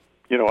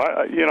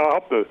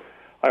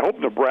I hope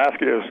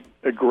Nebraska is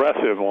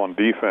aggressive on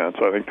defense.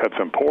 I think that's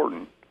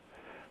important.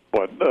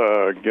 But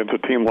against a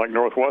team like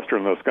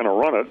Northwestern that's going to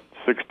run it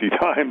 60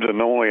 times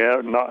and only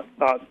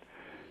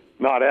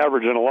not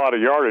averaging a lot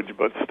of yardage,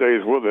 but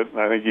stays with it. And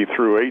I think he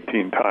threw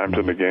 18 times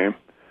in the game.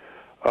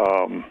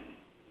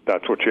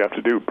 That's what you have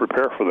to do,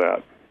 prepare for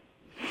that.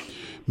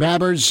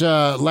 Babbers,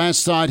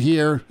 last thought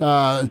here.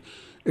 Are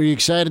you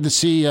excited to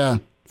see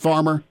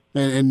Farmer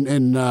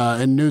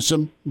and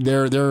Newsom?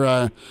 They're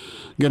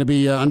going to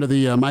be under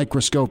the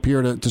microscope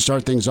here to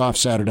start things off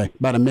Saturday.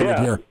 About a minute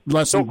here.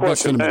 Less than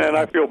a minute. And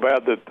I feel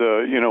bad that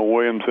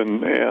Williams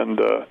and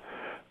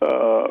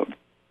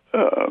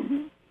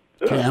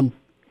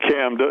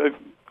Cam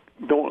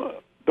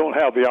don't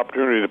have the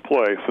opportunity to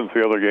play since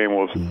the other game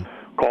was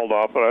called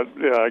off. But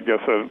I guess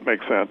it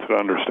makes sense to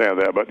understand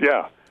that. But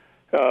yeah,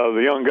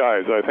 the young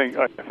guys, I think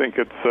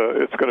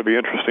it's going to be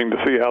interesting to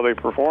see how they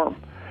perform.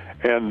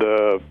 And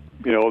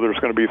there's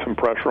going to be some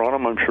pressure on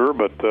them, I'm sure,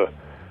 but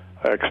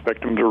I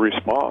expect them to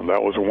respond.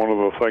 That was one of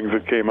the things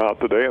that came out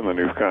today in the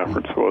news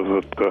conference,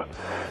 was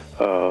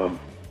that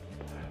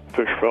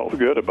Fish felt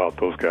good about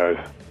those guys.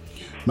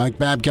 Mike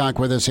Babcock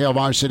with us,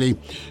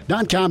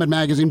 HailVarsity.com and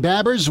magazine.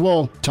 Babbers,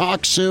 we'll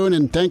talk soon,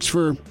 and thanks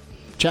for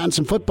chatting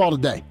some football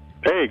today.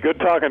 Hey, good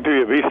talking to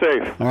you. Be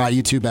safe. All right,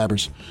 you too,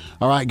 Babbers.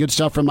 All right, good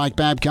stuff from Mike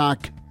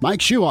Babcock. Mike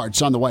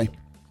Schuhart's on the way.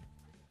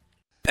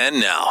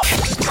 And now,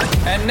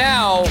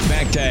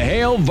 back to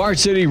Hail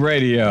Varsity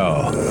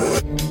Radio.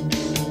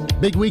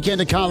 Big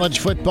weekend of college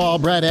football.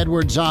 Brad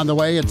Edwards on the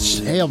way. It's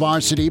Hail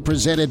Varsity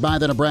presented by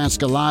the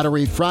Nebraska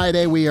Lottery.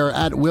 Friday, we are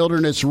at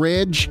Wilderness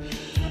Ridge.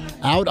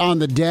 Out on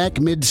the deck,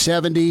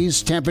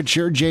 mid-70s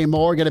temperature. Jay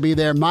Moore going to be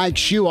there. Mike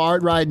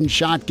Schuhart riding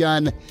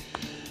shotgun.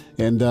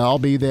 And I'll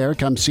be there.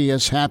 Come see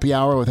us. Happy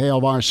hour with Hail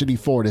Varsity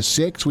 4 to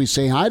 6. We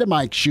say hi to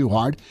Mike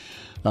Schuhart.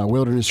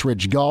 Wilderness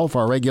Ridge Golf,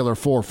 our regular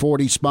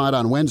 440 spot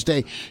on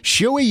Wednesday.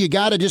 Shuey, you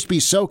got to just be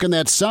soaking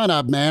that sun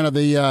up, man.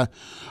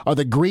 Are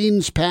the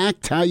greens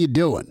packed? How you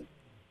doing?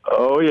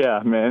 Oh,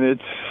 yeah, man.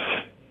 It's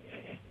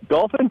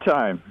golfing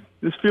time.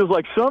 This feels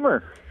like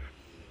summer.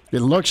 It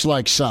looks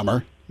like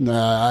summer.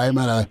 I'm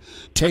going to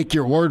take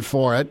your word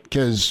for it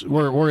because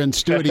we're in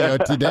studio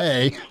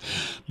today.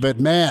 But,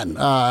 man,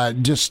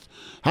 just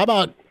how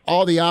about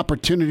all the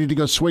opportunity to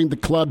go swing the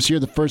clubs here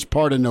the first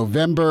part of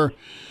November?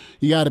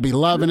 You got to be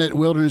loving it.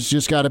 Wilderness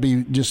just got to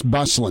be just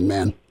bustling,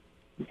 man.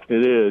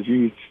 It is.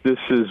 This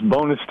is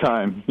bonus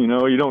time. You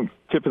don't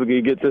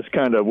typically get this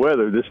kind of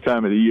weather this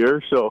time of the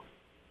year. So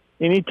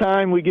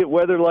anytime we get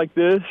weather like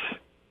this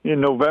in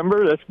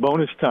November, that's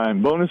bonus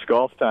time, bonus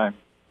golf time.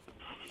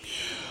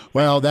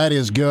 Well, that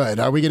is good.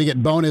 Are we going to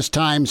get bonus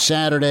time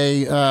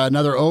Saturday,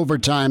 another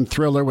overtime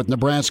thriller with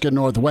Nebraska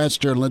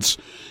Northwestern? Let's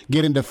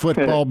get into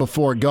football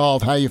before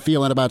golf. How you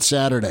feeling about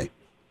Saturday?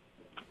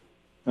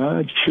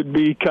 It should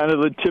be kind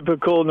of the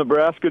typical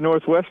Nebraska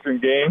Northwestern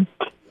game.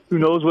 Who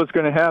knows what's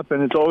going to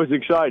happen? It's always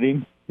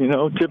exciting.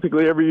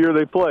 Typically every year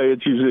they play,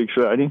 it's usually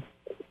exciting.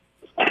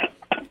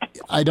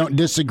 I don't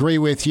disagree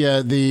with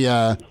you.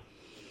 The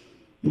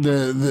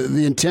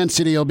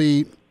intensity will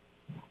be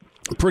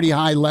pretty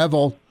high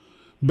level.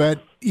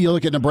 But you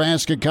look at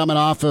Nebraska coming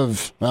off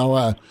of,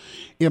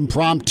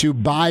 impromptu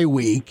bye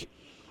week.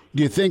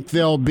 Do you think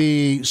they'll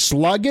be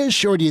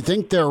sluggish, or do you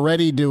think they're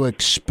ready to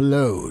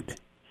explode?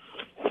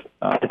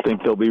 I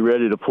think they'll be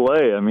ready to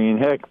play. I mean,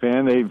 heck,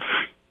 man, they've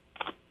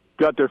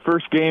got their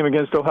first game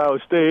against Ohio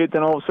State,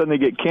 then all of a sudden they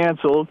get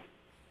canceled.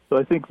 So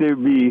I think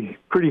they'd be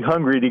pretty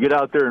hungry to get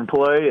out there and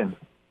play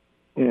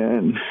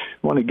and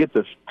want to get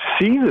the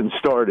season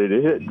started.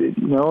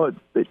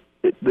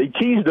 They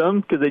teased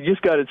them because they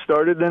just got it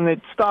started, then it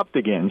stopped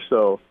again.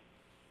 So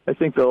I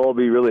think they'll all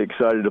be really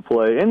excited to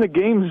play. And the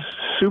game's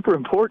super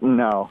important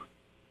now.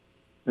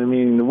 I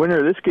mean, the winner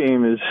of this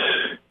game is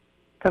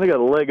kind of got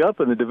a leg up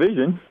in the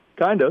division,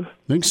 kind of.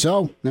 Think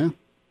so, yeah.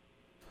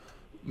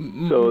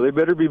 So they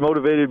better be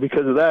motivated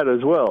because of that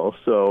as well.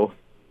 So,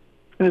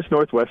 and it's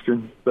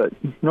Northwestern. But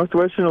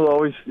Northwestern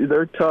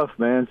they're tough,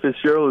 man.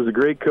 Fitzgerald is a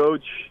great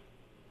coach.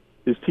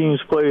 His teams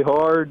play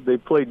hard. They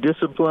play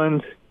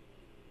disciplined.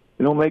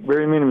 They don't make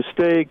very many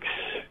mistakes,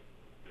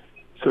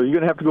 so you're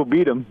going to have to go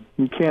beat them.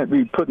 You can't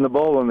be putting the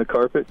ball on the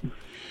carpet.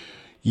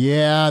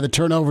 Yeah, the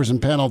turnovers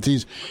and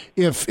penalties.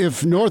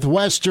 If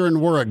Northwestern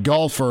were a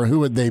golfer, who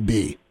would they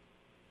be?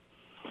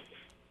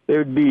 They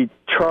would be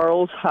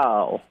Charles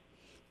Howell.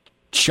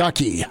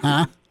 Chucky,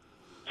 huh?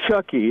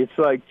 Chucky. It's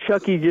like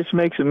Chucky just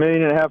makes $1.5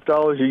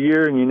 million a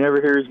year, and you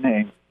never hear his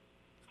name.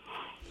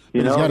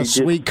 He's got a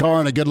sweet car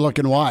and a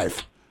good-looking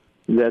wife.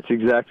 That's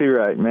exactly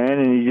right, man.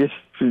 And he just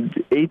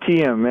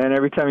ATM, man.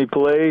 Every time he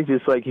plays,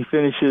 it's like he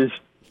finishes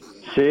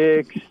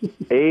 6th,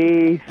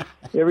 8th.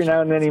 Every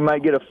now and then he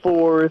might get a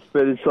 4th,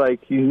 but it's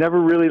like he's never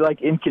really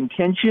like in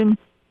contention,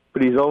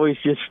 but he's always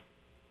just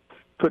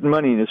putting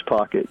money in his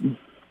pocket.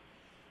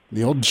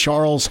 The old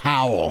Charles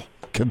Howell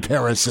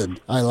comparison.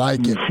 I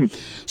like it.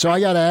 So I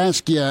got to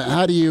ask you,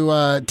 how do you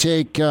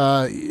take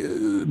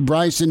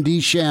Bryson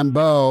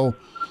DeChambeau,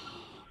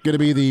 going to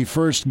be the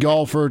first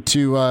golfer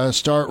to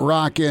start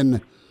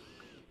rocking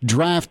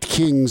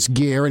DraftKings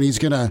gear, and he's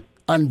going to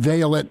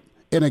unveil it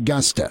in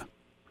Augusta?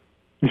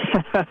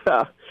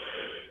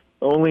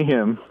 Only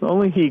him.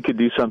 Only he could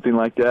do something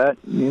like that.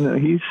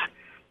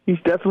 He's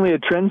definitely a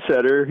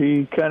trendsetter.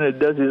 He kind of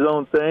does his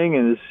own thing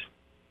and is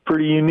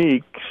pretty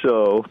unique.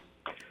 So,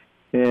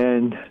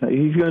 and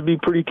he's going to be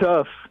pretty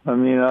tough. I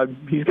mean,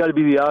 he's got to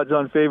be the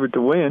odds-on favorite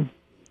to win.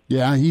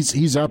 Yeah,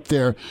 he's up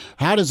there.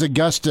 How does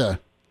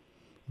Augusta?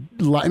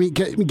 I mean,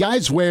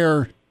 guys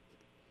wear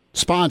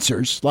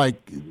sponsors. Like,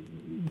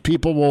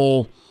 people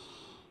will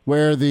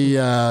wear the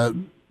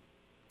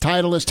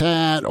Titleist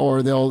hat,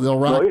 or they'll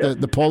rock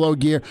the polo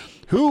gear.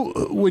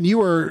 Who, when you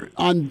were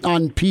on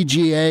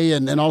PGA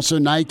and also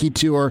Nike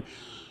Tour,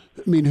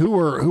 I mean, who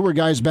were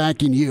guys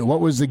backing you?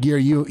 What was the gear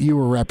you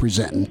were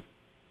representing?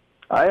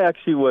 I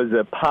actually was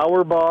a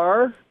Power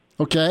Bar.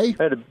 Okay.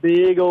 I had a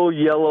big old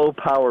yellow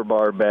Power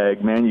Bar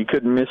bag, man. You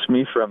couldn't miss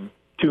me from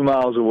 2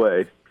 miles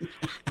away.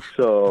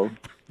 So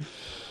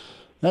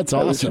That's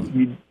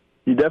awesome.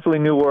 You definitely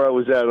knew where I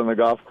was at on the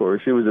golf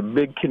course. It was a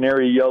big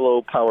canary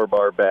yellow power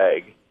bar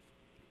bag.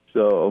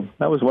 So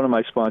that was one of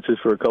my sponsors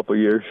for a couple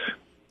of years.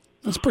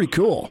 That's pretty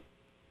cool.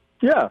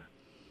 Yeah.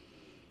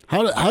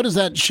 How does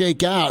that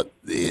shake out?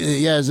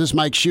 Yeah, is this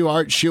Mike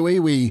Schuart,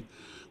 Shuey?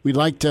 We'd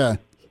like to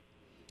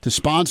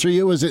sponsor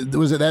you. Was it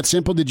that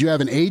simple? Did you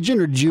have an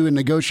agent, or did you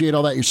negotiate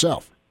all that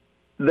yourself?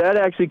 That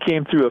actually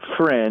came through a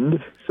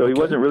friend. So he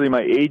wasn't really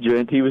my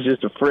agent. He was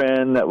just a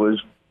friend that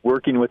was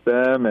working with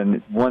them,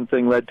 and one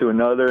thing led to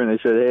another, and they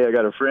said, hey, I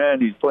got a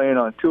friend. He's playing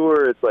on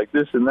tour. It's like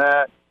this and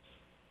that.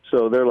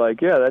 So they're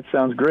like, yeah, that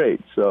sounds great.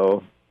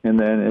 So, and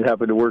then it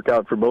happened to work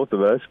out for both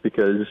of us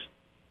because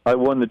I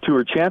won the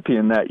tour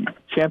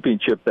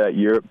championship that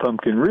year at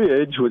Pumpkin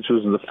Ridge, which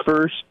was the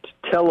first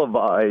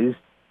televised,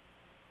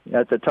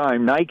 at the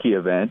time, Nike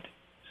event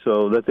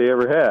so that they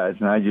ever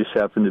had. And I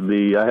happened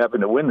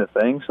to win the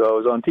thing, so I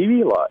was on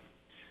TV a lot.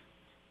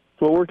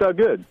 So it worked out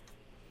good.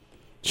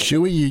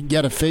 Shuey, you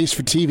got a face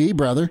for TV,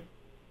 brother.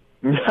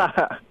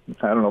 I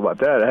don't know about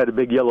that. I had a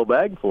big yellow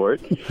bag for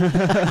it.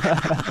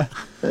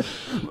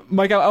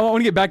 Mike, I want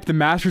to get back to the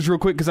Masters real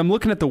quick because I'm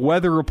looking at the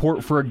weather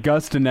report for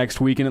Augusta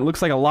next week, and it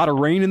looks like a lot of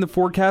rain in the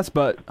forecast,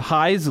 but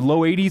highs, low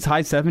 80s,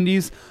 high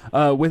 70s.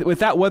 With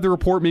that weather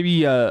report,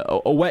 maybe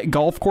a wet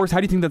golf course, how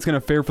do you think that's going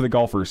to fare for the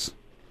golfers?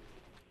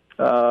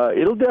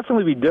 It'll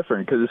definitely be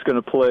different because it's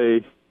going to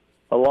play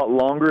a lot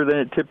longer than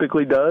it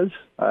typically does.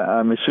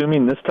 I'm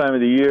assuming this time of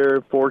the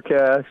year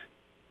forecast,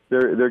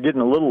 they're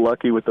getting a little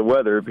lucky with the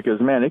weather because,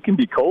 man, it can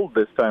be cold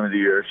this time of the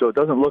year. So it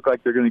doesn't look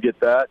like they're going to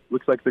get that.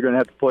 Looks like they're going to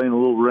have to play in a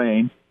little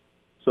rain.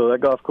 So that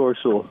golf course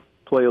will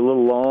play a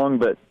little long,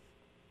 but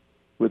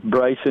with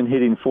Bryson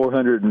hitting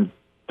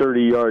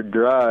 430-yard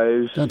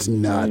drives. That's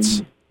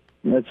nuts.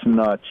 That's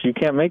nuts. You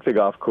can't make the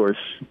golf course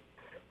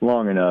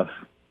long enough.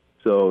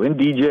 So in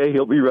DJ,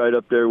 he'll be right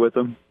up there with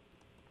them.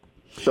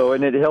 So,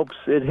 and it helps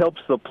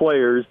the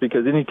players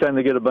because anytime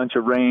they get a bunch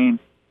of rain,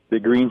 the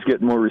greens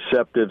get more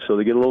receptive, so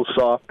they get a little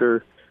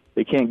softer.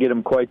 They can't get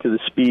them quite to the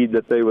speed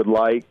that they would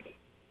like,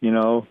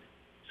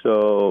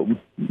 So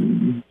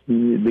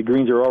the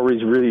greens are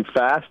always really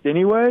fast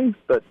anyway,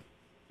 but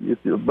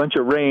if a bunch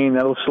of rain,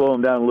 that'll slow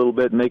them down a little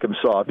bit and make them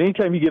soft.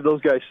 Anytime you give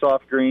those guys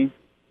soft greens,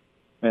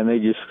 and they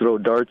just throw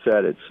darts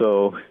at it,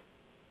 so...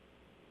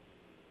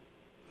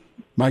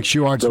 Mike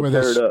Schuart's with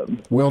us.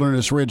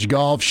 Wilderness Ridge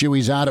Golf.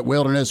 Shuey's out at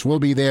Wilderness. We'll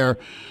be there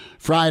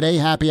Friday.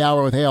 Happy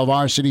hour with Hail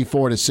Varsity,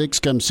 4 to 6.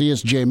 Come see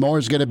us. Jay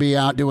Moore's going to be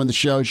out doing the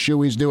show.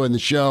 Shuey's doing the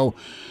show.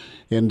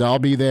 And I'll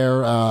be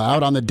there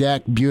out on the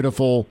deck.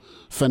 Beautiful,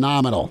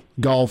 phenomenal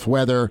golf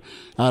weather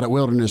out at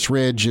Wilderness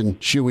Ridge. And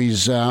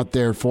Shuey's out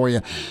there for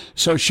you.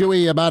 So,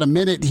 Shuey, about a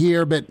minute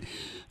here, but...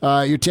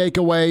 your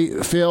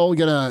takeaway, Phil,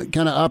 going to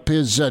kind of up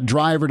his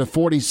driver to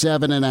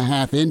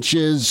 47.5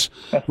 inches.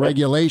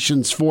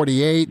 Regulations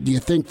 48. Do you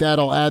think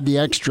that'll add the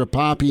extra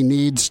pop he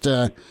needs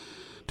to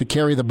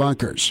carry the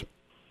bunkers?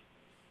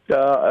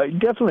 It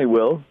definitely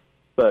will,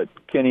 but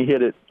can he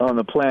hit it on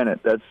the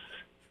planet? That's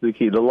the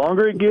key. The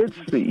longer it gets,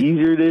 the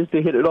easier it is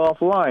to hit it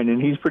offline,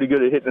 and he's pretty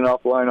good at hitting it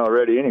offline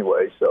already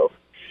anyway, so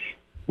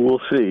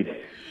we'll see.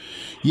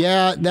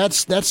 Yeah,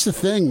 that's the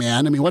thing,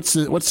 man. I mean, what's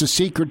the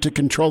secret to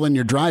controlling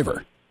your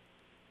driver?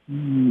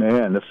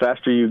 Man, the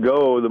faster you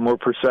go, the more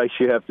precise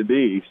you have to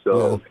be.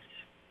 So,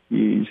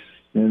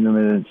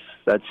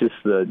 that's just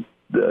the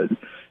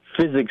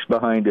physics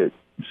behind it.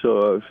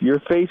 So if your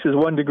face is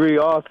 1 degree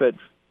off at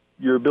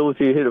your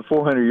ability to hit it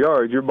 400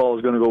 yards, your ball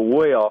is going to go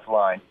way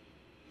offline.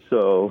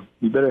 So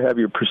you better have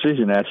your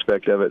precision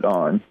aspect of it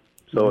on.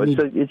 So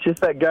it's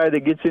just that guy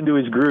that gets into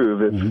his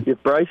groove.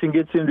 If Bryson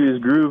gets into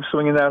his groove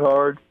swinging that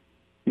hard,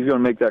 he's going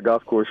to make that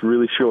golf course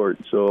really short.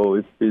 So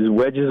if his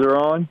wedges are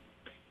on,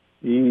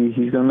 he's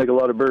going to make a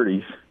lot of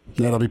birdies.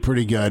 That'll be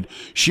pretty good.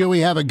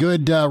 Shuey, have a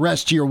good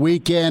rest of your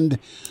weekend.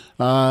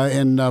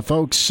 And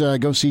folks,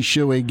 go see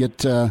Shuey.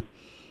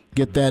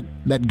 Get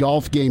that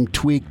golf game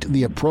tweaked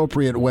the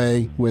appropriate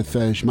way with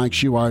Mike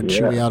Schuart,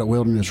 Shuey out at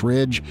Wilderness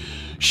Ridge.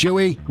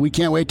 Shuey, we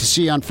can't wait to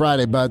see you on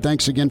Friday, bud.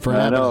 Thanks again for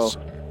having us.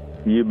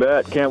 You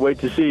bet. Can't wait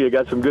to see you.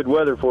 Got some good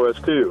weather for us,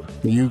 too.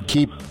 You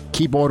keep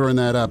ordering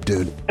that up,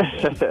 dude.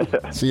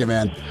 See you,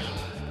 man.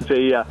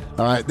 See ya.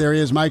 All right, there he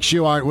is, Mike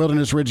Schuart,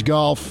 Wilderness Ridge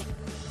Golf.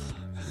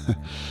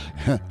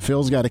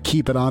 Phil's got to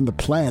keep it on the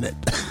planet.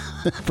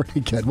 Pretty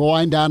good. We'll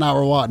wind down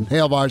hour one.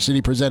 Hail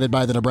Varsity, presented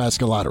by the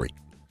Nebraska Lottery.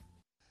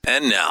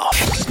 And now,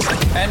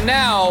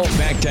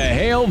 back to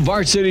Hail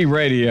Varsity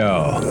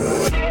Radio.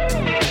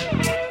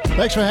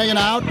 Thanks for hanging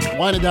out.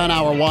 Winding down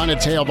hour one.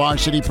 It's Hail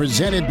Varsity,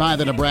 presented by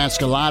the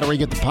Nebraska Lottery.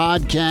 Get the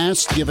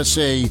podcast. Give us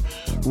a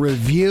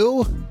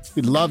review.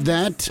 We'd love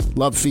that.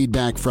 Love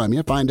feedback from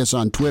you. Find us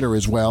on Twitter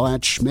as well,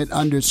 at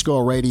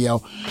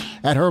Schmidt_radio.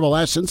 At Herbal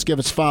Essence. Give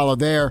us a follow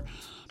there.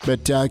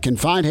 But can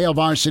find Hail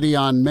Varsity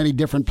on many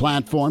different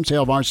platforms.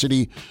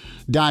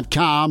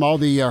 HailVarsity.com. All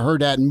the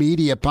Hurrdat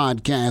Media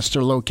podcasts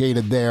are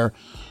located there.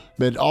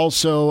 But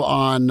also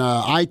on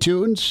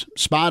iTunes,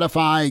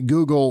 Spotify,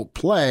 Google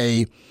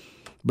Play.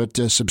 But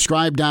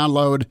subscribe,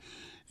 download,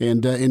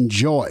 and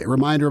enjoy.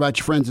 Reminder about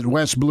your friends at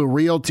West Blue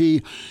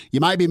Realty. You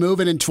might be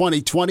moving in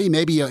 2020.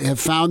 Maybe you have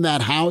found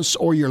that house,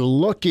 or you're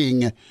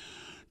looking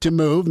to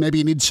move. Maybe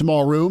you need some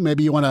more room.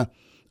 Maybe you want to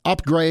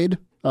upgrade.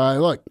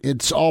 Look,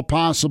 it's all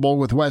possible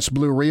with West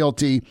Blue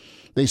Realty.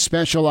 They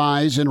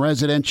specialize in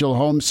residential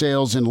home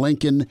sales in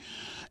Lincoln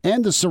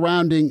and the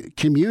surrounding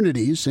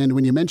communities. And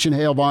when you mention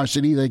Hail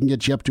Varsity, they can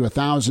get you up to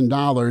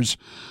 $1,000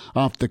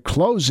 off the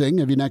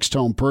closing of your next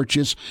home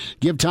purchase.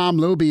 Give Tom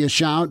Luby a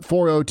shout,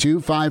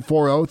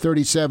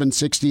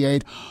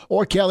 402-540-3768,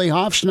 or Kelly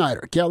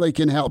Hofschneider. Kelly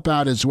can help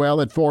out as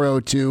well at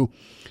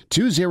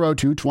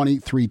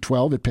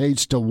 402-202-2312. It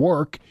pays to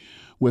work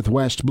with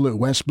West Blue,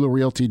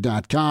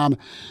 westbluerealty.com.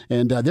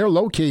 And they're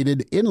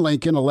located in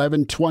Lincoln,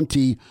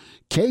 1120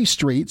 K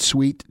Street,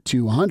 Suite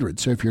 200.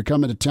 So if you're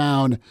coming to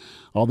town,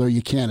 although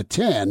you can't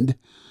attend,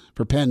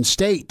 for Penn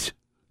State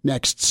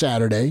next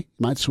Saturday, you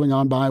might swing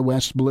on by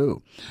West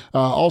Blue.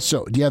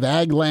 Also, do you have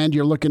ag land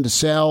you're looking to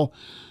sell?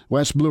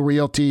 West Blue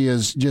Realty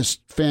is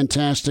just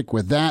fantastic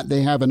with that.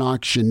 They have an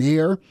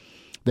auctioneer.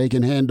 They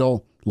can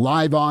handle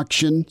live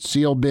auction,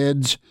 seal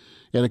bids,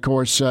 and, of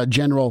course,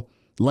 general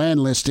land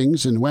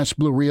listings. And West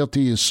Blue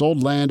Realty has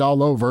sold land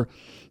all over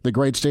the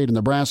great state of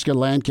Nebraska,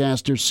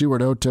 Lancaster,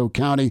 Seward, Otoe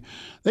County.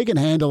 They can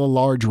handle a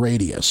large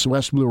radius.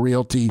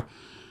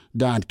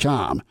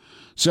 westbluerealty.com.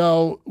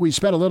 So we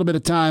spent a little bit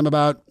of time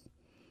about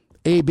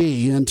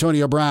AB,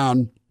 Antonio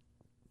Brown,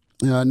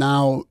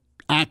 now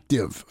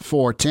active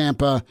for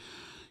Tampa.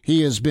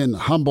 He has been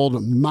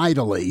humbled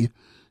mightily,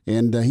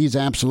 and he's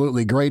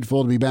absolutely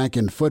grateful to be back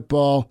in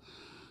football.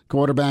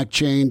 Quarterback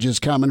change is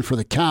coming for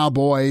the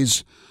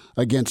Cowboys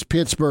against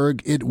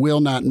Pittsburgh. It will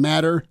not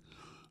matter.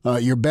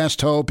 Your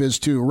best hope is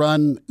to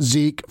run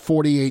Zeke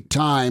 48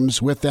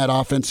 times with that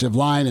offensive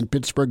line, and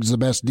Pittsburgh's the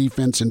best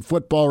defense in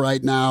football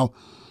right now.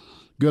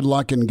 Good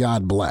luck and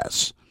God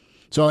bless.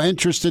 So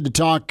interested to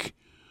talk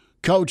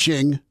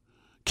coaching,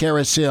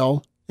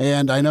 Carousel,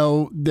 and I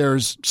know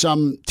there's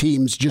some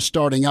teams just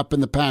starting up in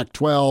the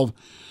Pac-12,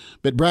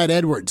 but Brad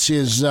Edwards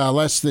is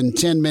less than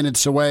 10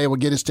 minutes away. We'll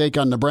get his take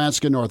on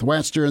Nebraska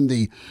Northwestern,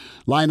 the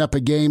lineup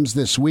of games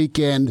this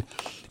weekend.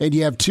 And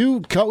you have two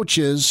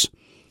coaches.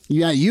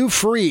 Yeah, Hugh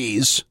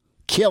Freeze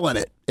killing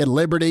it at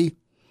Liberty.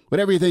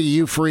 Whatever you think of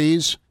Hugh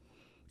Freeze,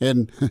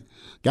 and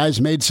guys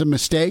made some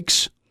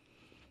mistakes.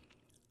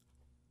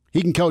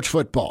 He can coach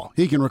football.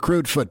 He can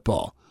recruit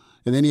football.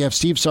 And then you have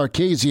Steve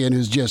Sarkisian,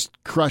 who's just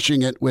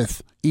crushing it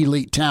with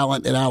elite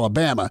talent at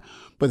Alabama.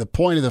 But the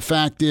point of the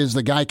fact is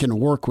the guy can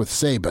work with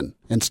Saban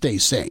and stay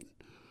sane.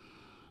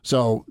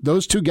 So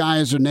those two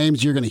guys are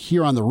names you're going to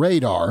hear on the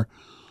radar.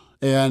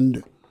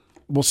 And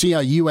we'll see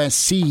how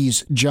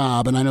USC's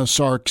job, and I know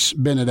Sark's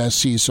been at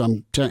SC, so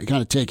I'm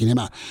kind of taking him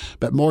out.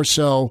 But more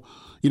so,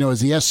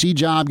 is the SC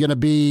job going to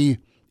be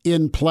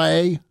in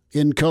play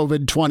in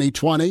COVID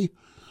 2020?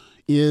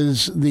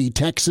 Is the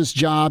Texas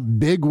job,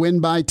 big win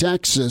by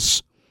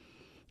Texas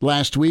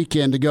last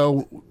weekend to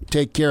go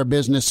take care of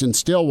business in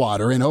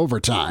Stillwater in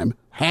overtime.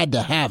 Had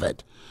to have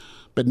it.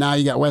 But now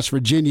you got West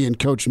Virginia and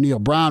Coach Neil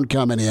Brown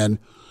coming in.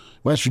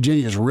 West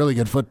Virginia is a really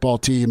good football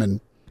team, and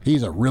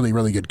he's a really,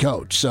 really good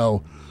coach.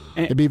 So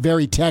it'd be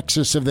very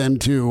Texas of them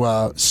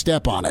to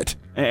step on it.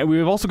 And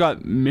we've also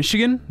got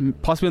Michigan,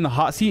 possibly in the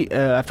hot seat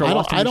after a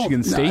loss to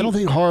Michigan State. I don't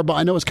think Harbaugh,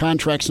 I know his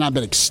contract's not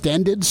been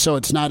extended, so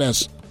it's not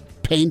as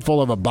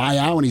painful of a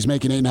buyout when he's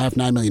making $8.5,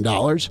 $9 million.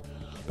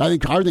 I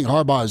think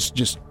Harbaugh is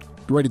just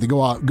ready to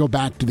go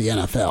back to the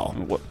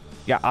NFL.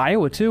 Yeah,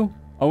 Iowa too.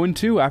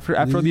 0-2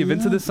 after the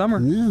events of this summer.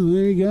 Yeah,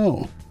 there you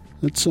go.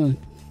 That's a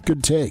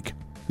good take.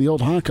 The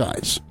old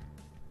Hawkeyes.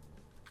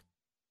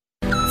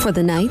 For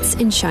the knights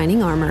in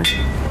shining armor,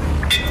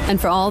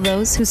 and for all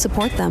those who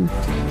support them,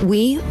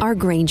 we are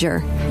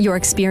Grainger, your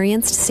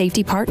experienced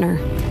safety partner,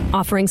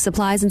 offering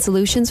supplies and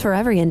solutions for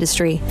every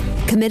industry,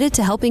 committed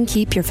to helping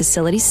keep your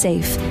facilities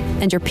safe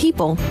and your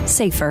people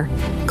safer.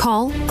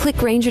 Call, click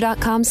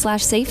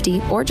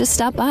Grainger.com/safety, or just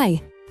stop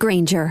by.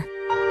 Grainger,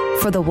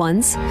 for the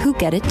ones who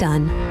get it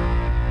done.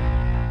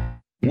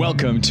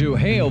 Welcome to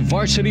Hail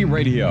Varsity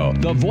Radio,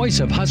 the voice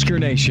of Husker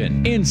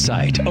Nation.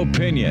 Insight,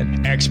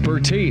 opinion,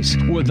 expertise,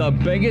 with the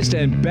biggest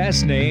and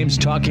best names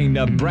talking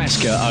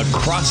Nebraska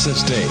across the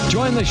state.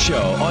 Join the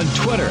show on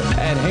Twitter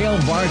at Hail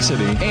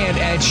Varsity and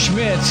at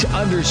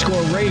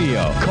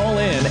Schmitz_radio. Call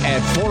in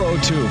at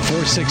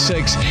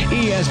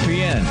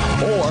 402-466-ESPN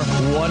or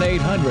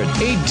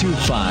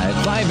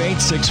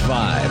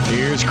 1-800-825-5865.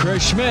 Here's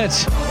Chris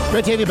Schmitz.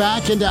 Great to have you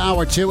back into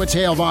Hour 2. It's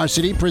Hail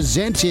Varsity,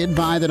 presented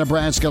by the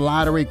Nebraska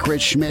Lottery.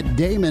 Chris Schmidt.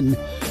 Damon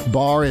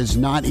Barr is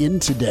not in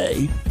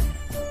today.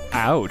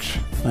 Ouch.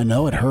 I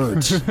know it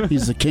hurts.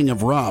 He's the king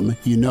of rum.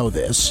 You know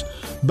this.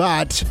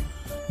 But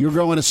you're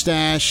growing a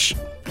stash.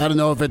 I don't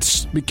know if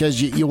it's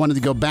because you wanted to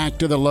go back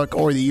to the look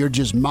or that you're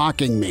just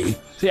mocking me.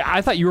 See,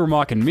 I thought you were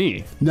mocking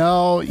me.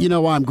 No, you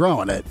know why I'm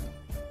growing it.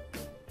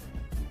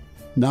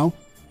 No?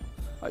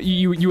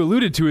 You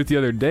alluded to it the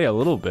other day a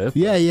little bit.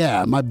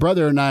 Yeah. My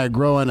brother and I are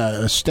growing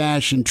a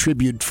stash in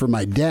tribute for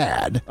my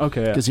dad.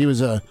 Okay. Because he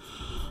was a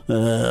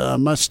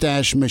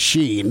mustache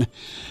machine.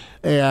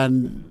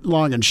 And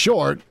long and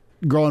short,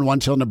 growing one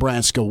till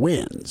Nebraska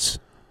wins.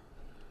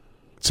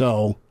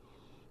 So,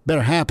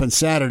 better happen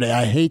Saturday.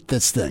 I hate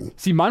this thing.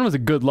 See, mine was a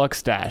good luck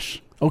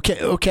stash.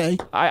 Okay.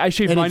 I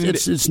shaved mine.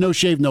 It's No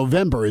Shave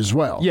November as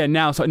well. Yeah,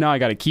 now I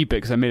got to keep it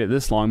because I made it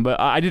this long. But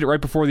I did it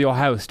right before the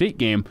Ohio State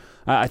game.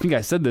 I think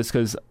I said this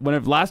because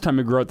last time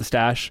I grew out the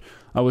stash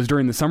was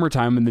during the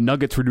summertime, and the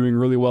Nuggets were doing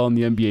really well in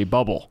the NBA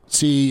bubble.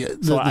 See,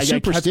 the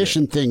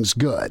superstition thing's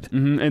good.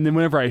 Mm-hmm. And then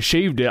whenever I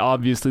shaved it,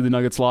 obviously the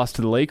Nuggets lost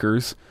to the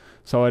Lakers.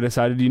 So I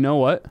decided, you know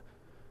what?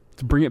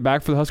 To bring it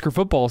back for the Husker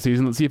football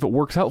season. Let's see if it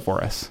works out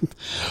for us.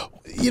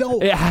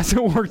 It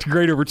hasn't worked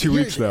great over 2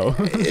 weeks, though.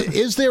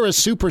 Is there a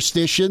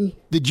superstition?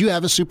 Did you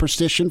have a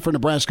superstition for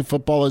Nebraska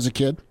football as a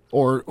kid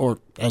or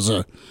as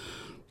a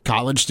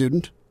college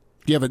student?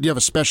 Do you have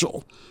a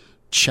special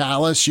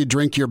chalice you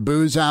drink your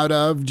booze out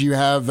of? Do you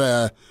have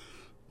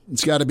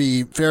it's got to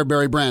be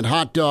Fairbury brand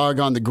hot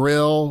dog on the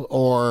grill,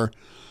 or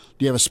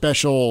do you have a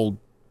special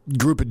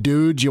group of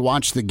dudes you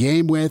watch the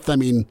game with? I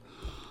mean,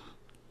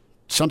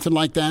 something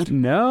like that?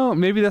 No,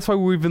 maybe that's why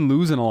we've been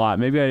losing a lot.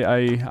 Maybe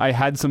I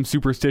had some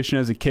superstition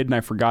as a kid and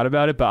I forgot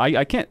about it, but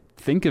I can't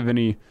think of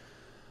any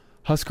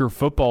Husker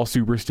football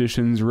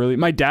superstitions, really.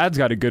 My dad's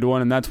got a good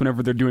one, and that's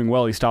whenever they're doing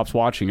well, he stops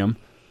watching them.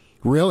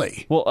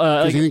 Really? Well,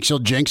 because he thinks he'll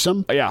jinx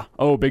them? Yeah.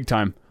 Oh, big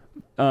time.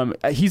 My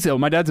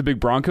dad's a big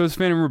Broncos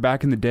fan. I remember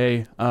back in the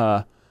day,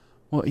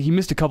 he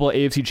missed a couple of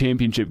AFC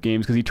Championship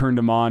games because he turned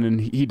them on and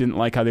he didn't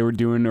like how they were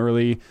doing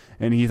early,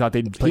 and he thought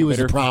they'd play better. He was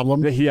the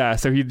problem. Yeah,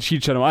 so he'd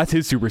shut them off. That's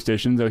his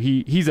superstition. So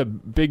he's a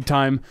big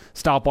time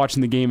stop watching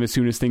the game as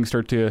soon as things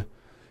start to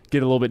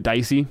get a little bit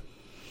dicey.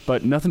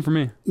 But nothing for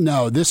me.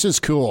 No, this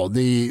is cool.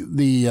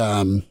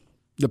 The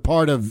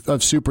part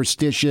of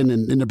superstition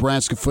in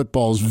Nebraska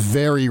football is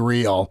very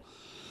real.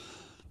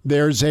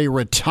 There's a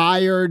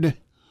retired,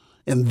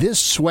 and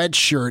this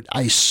sweatshirt,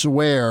 I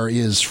swear,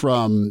 is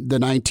from the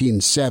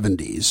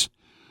 1970s.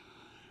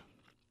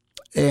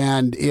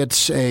 And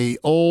it's a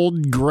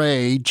old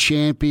gray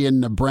Champion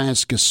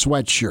Nebraska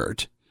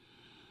sweatshirt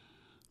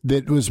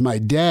that was my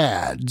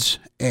dad's,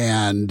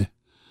 and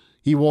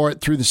he wore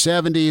it through the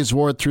 70s,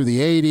 wore it through the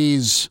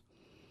 80s.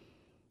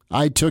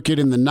 I took it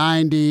in the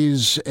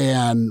 90s,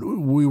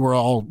 and we were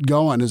all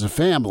going as a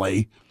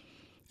family,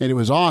 and it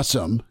was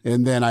awesome.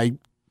 And then I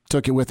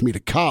took it with me to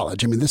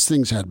college. I mean, this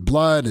thing's had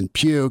blood and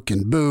puke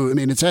and boo. I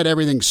mean, it's had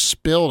everything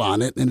spilled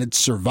on it, and it's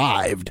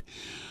survived.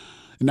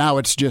 Now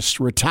it's just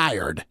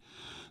retired.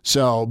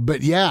 So,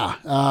 but yeah,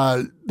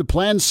 the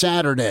plan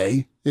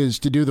Saturday is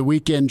to do the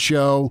weekend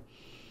show,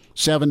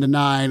 7 to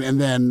 9, and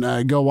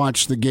then go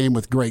watch the game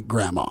with great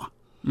grandma.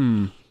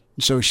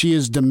 So she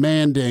is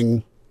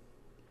demanding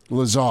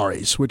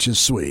Lazari's, which is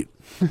sweet.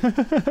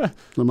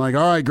 I'm like,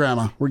 all right,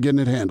 grandma, we're getting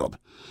it handled.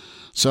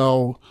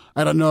 So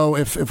I don't know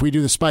if we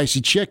do the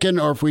spicy chicken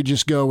or if we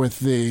just go with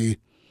the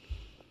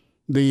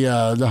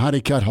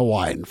honey cut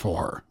Hawaiian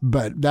for her,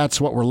 but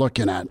that's what we're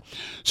looking at.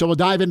 So we'll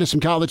dive into some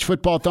college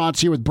football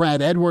thoughts here with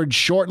Brad Edwards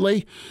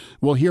shortly.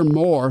 We'll hear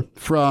more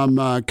from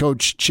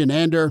Coach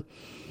Chinander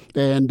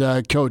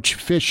and Coach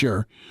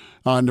Fisher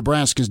on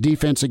Nebraska's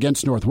defense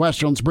against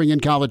Northwestern. Let's bring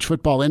in college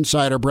football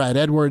insider Brad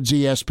Edwards,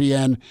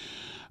 ESPN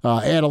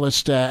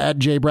analyst at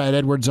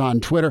JBradEdwards on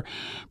Twitter.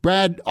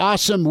 Brad,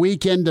 awesome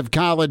weekend of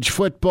college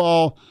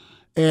football.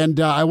 And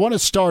I want to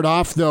start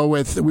off, though,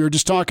 with, we were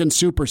just talking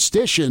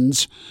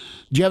superstitions.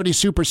 Do you have any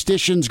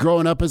superstitions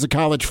growing up as a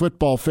college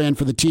football fan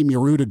for the team you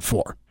rooted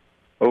for?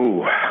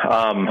 Oh,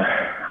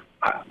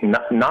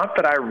 not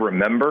that I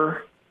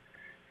remember.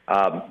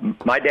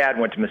 My dad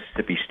went to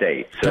Mississippi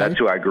State, so that's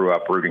who I grew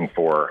up rooting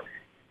for.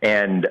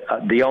 And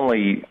the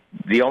only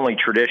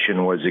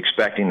tradition was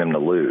expecting them to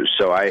lose.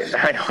 So I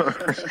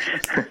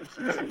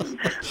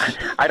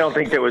don't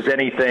think there was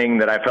anything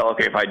that I felt,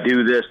 okay, if I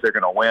do this, they're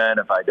going to win.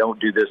 If I don't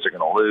do this, they're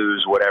going to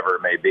lose. Whatever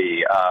it may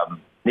be.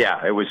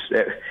 It was.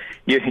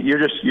 You're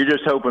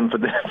just hoping for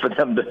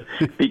them to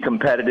be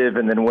competitive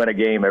and then win a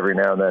game every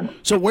now and then.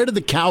 So where did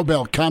the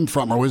cowbell come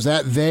from, or was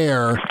that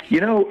there?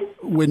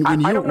 When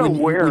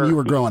you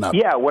were growing up.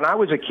 Yeah, when I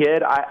was a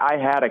kid, I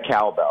had a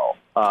cowbell.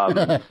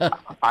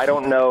 I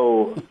don't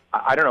know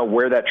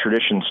where that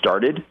tradition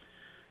started,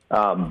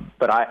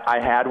 but I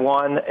had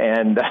one,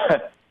 and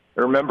I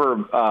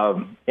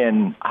remember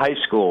in high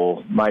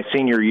school, my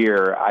senior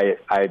year,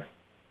 I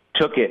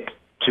took it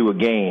to a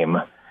game,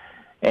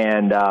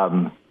 and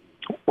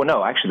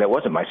actually that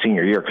wasn't my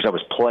senior year because I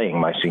was playing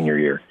my senior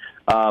year.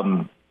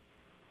 I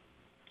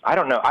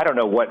don't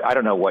know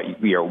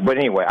what year, but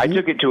anyway, I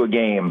took it to a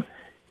game,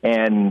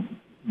 and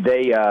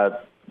they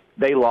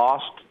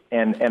lost.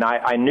 And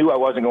I knew I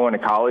wasn't going to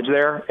college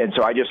there, and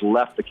so I just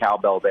left the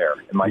cowbell there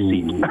in my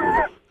seat.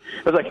 I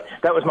was like,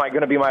 that was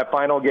going to be my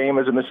final game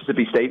as a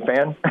Mississippi State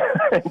fan.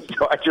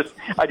 So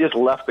I just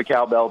left the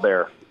cowbell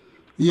there.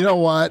 You know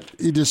what?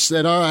 You just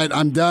said, all right,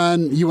 I'm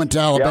done. You went to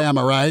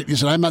Alabama, right? You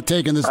said, I'm not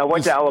taking this. I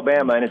went to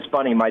Alabama, and it's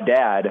funny. My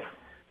dad,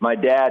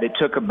 it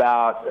took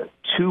about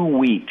 2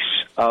 weeks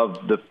of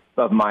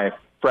my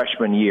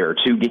freshman year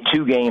to get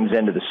 2 games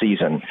into the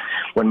season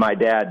when my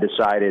dad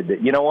decided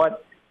that, you know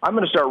what? I'm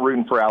going to start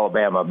rooting for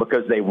Alabama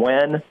because they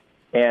win,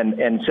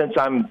 And since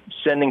I'm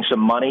sending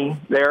some money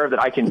there,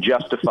 that I can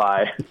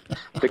justify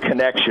the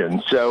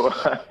connection. So,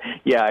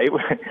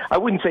 I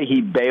wouldn't say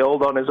he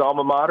bailed on his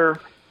alma mater,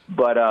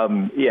 but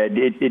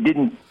it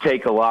didn't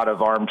take a lot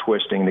of arm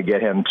twisting to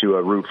get him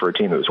to root for a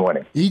team that was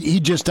winning. He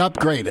just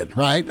upgraded,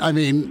 right? I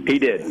mean, he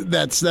did.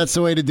 That's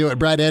the way to do it.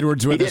 Brad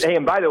Edwards with us. Hey,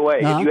 and by the way,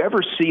 if you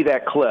ever see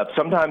that clip,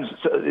 sometimes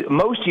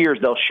most years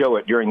they'll show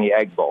it during the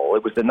Egg Bowl.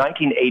 It was the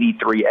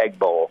 1983 Egg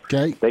Bowl.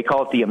 Okay. They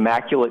call it the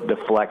Immaculate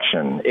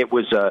Deflection. It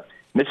was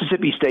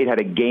Mississippi State had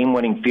a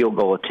game-winning field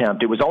goal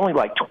attempt. It was only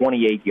like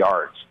 28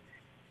 yards,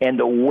 and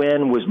the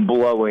wind was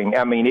blowing.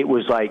 I mean, it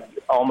was like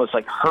almost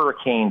like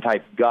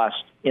hurricane-type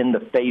gust in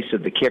the face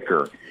of the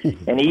kicker.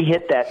 And he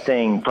hit that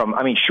thing from,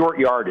 short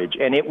yardage,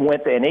 and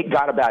it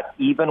got about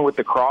even with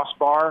the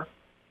crossbar,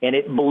 and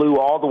it blew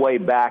all the way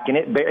back, and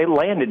it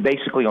landed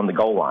basically on the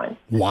goal line.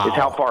 Wow. Is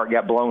how far it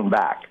got blown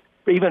back.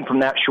 Even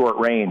from that short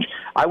range.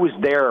 I was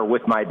there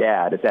with my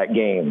dad at that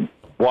game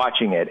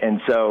watching it,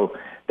 and so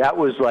that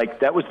was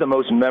the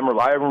most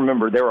memorable. I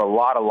remember there were a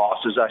lot of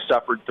losses I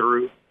suffered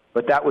through,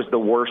 but that was the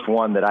worst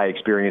one that I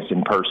experienced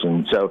in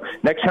person. So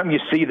next time you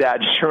see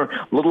that, just remember,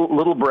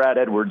 little Brad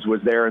Edwards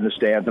was there in the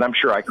stands, and I'm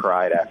sure I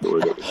cried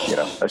afterward.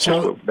 That's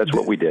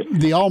what we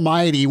did. The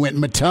Almighty went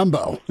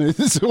Matumbo. This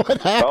is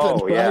what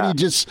happened. Oh, yeah. Right? He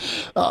just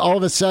all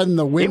of a sudden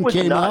the wind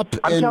came up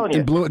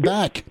and blew it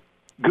back.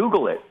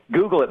 Google it,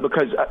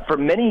 because for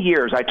many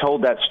years I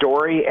told that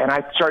story, and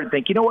I started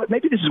thinking, you know what,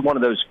 maybe this is one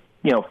of those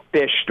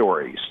fish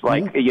stories,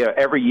 like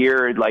every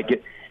year, like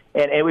it.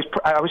 And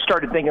I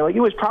started thinking, like, it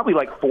was probably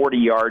like 40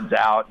 yards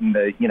out, and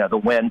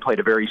the wind played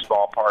a very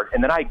small part.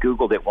 And then I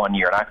Googled it one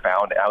year, and I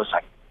found it. I was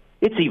like,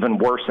 it's even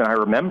worse than I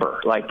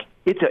remember. Like,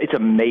 it's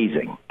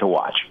amazing to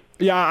watch.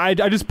 Yeah, I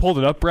just pulled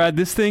it up, Brad.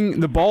 This thing,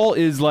 the ball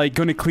is like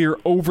going to clear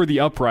over the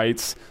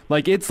uprights.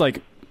 Like, it's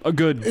like a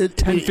good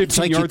 10,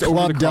 15 yards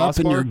over the crossbar. Up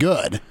and you're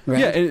good. Right?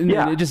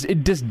 Yeah, and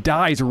it just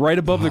dies right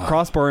above the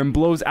crossbar and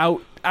blows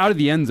out of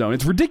the end zone.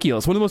 It's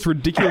ridiculous. One of the most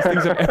ridiculous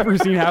things I've ever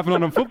seen happen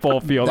on a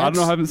football field. I don't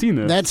know. I haven't seen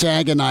this. That's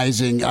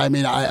agonizing. I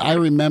mean, I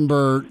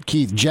remember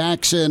Keith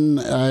Jackson.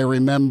 I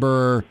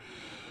remember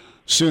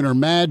Sooner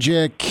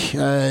Magic.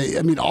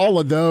 All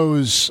of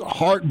those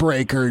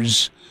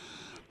heartbreakers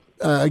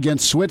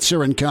against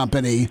Switzer and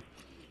company,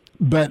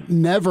 but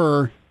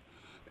never.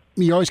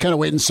 You're always kind of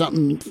waiting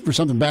for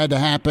something bad to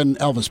happen.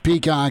 Elvis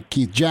Peacock,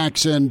 Keith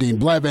Jackson, Dean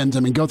Blevins.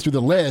 Go through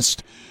the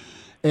list.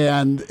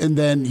 And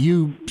then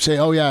you say,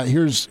 oh, yeah,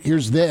 here's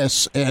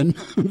this, and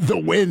the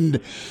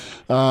wind,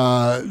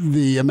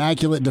 the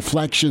Immaculate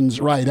Deflection's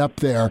right up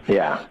there.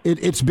 Yeah.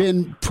 It's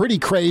been pretty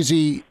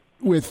crazy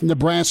with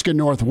Nebraska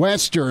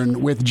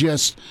Northwestern,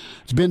 it's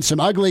been some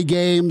ugly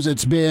games.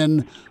 It's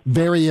been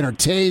very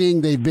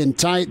entertaining. They've been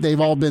tight.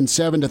 They've all been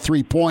 7 to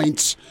 3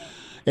 points.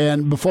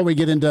 And before we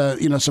get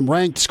into some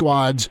ranked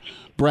squads,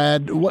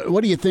 Brad,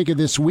 what do you think of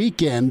this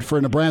weekend for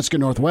Nebraska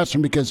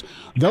Northwestern? Because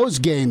those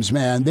games,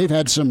 man, they've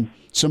had some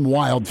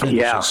wild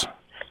finishes.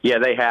 Yeah,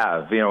 they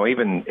have.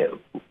 Even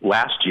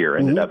last year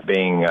ended up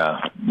being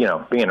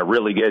being a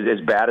really good.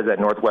 As bad as that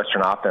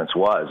Northwestern offense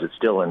was, it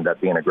still ended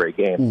up being a great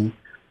game.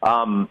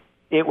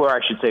 It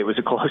was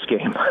a close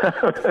game.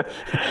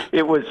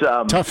 It was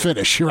tough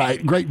finish. You're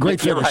right. Great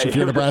finish right. if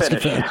you're a Nebraska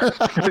fan.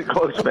 It was a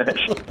close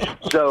finish.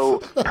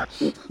 So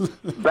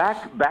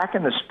back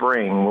in the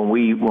spring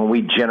when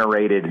we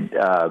generated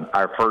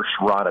our first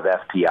run of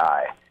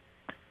FPI,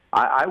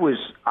 I was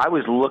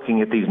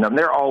looking at these numbers.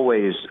 There are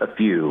always a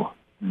few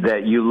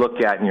that you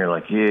look at and you're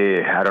like,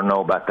 yeah, I don't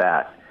know about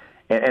that.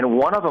 And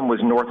one of them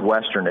was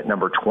Northwestern at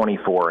number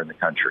 24 in the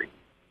country.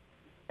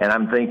 And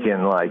I'm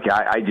thinking, like,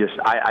 I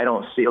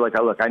don't see, like,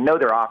 I know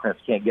their offense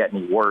can't get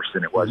any worse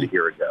than it was a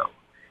year ago.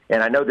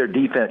 And I know their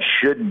defense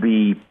should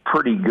be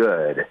pretty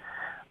good.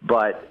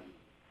 But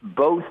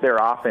both their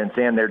offense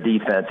and their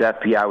defense,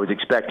 FPI was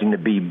expecting to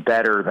be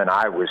better than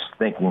I was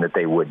thinking that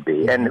they would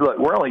be. And, look,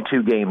 we're only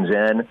 2 games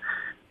in,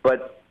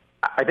 but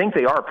I think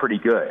they are pretty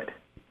good.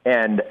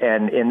 And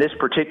in this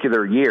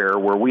particular year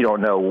where we don't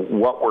know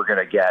what we're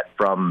going to get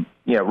from,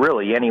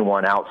 really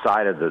anyone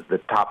outside of the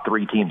top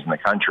 3 teams in the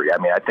country,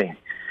 I think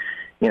 –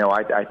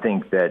 I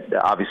think that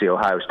obviously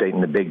Ohio State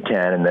in the Big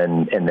Ten, and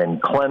then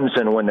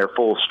Clemson when they're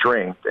full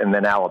strength, and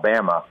then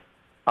Alabama.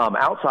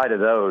 Outside of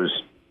those,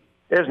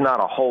 there's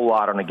not a whole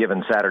lot on a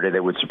given Saturday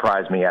that would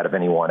surprise me out of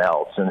anyone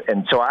else.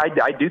 And so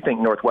I do think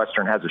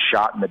Northwestern has a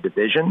shot in the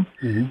division,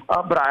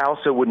 but I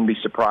also wouldn't be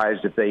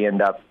surprised if they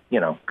end up,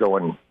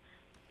 going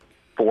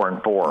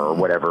 4-4 or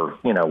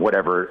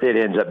whatever it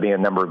ends up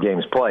being number of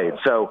games played.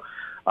 So,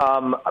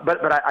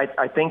 but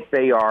I think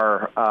they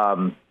are.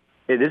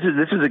 This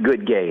is a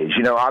good gauge.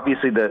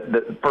 Obviously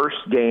the first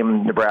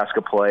game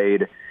Nebraska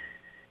played,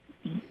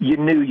 you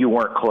knew you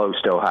weren't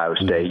close to Ohio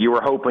State. You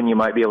were hoping you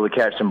might be able to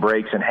catch some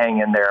breaks and hang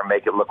in there and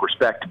make it look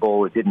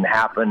respectable. It didn't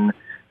happen.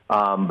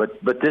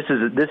 But this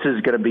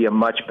is going to be a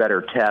much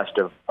better test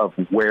of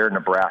where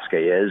Nebraska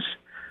is.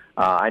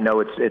 I know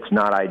it's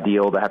not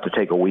ideal to have to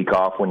take a week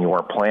off when you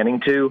weren't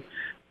planning to,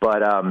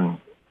 but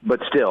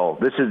still,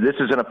 this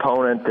is an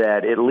opponent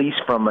that, at least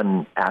from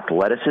an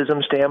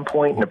athleticism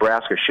standpoint,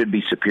 Nebraska should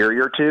be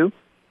superior to.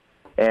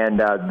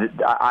 And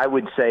I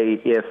would say,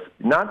 if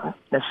not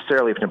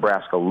necessarily if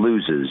Nebraska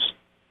loses,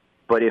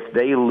 but if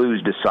they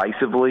lose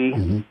decisively,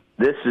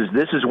 this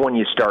is when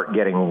you start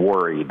getting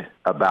worried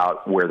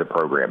about where the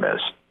program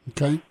is.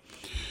 Okay.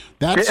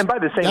 And by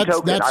the same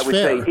token, I would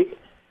fair. say,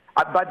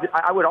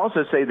 I would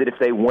also say that if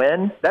they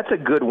win, that's a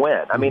good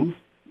win. I mean,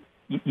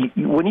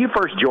 when you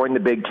first joined the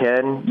Big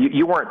Ten,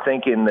 you weren't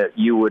thinking that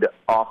you would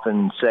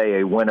often say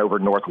a win over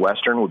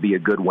Northwestern would be a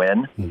good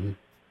win.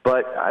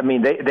 But, I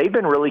mean, they've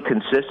been really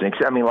consistent.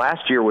 I mean,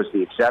 last year was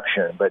the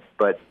exception,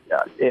 but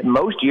in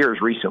most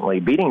years recently,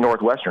 beating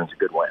Northwestern is a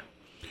good win.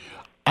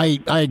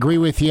 I agree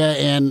with you,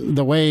 and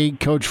the way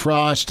Coach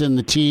Frost and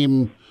the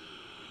team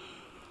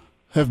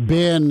have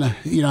been,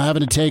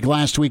 having to take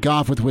last week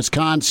off with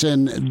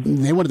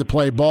Wisconsin, they wanted to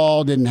play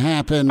ball, didn't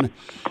happen,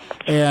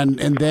 and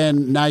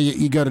then now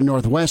you go to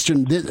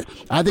Northwestern.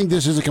 I think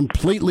this is a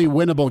completely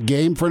winnable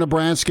game for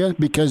Nebraska,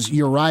 because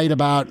you're right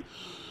about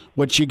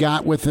what you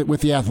got with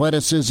the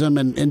athleticism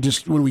and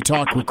just when we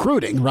talk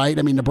recruiting, right?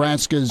 I mean,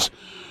 Nebraska's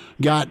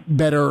got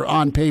better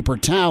on-paper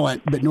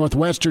talent, but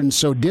Northwestern's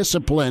so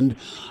disciplined,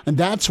 and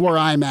that's where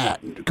I'm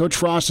at. Coach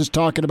Frost is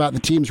talking about the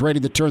team's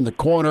ready to turn the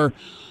corner,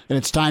 and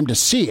it's time to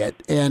see it.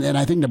 And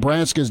I think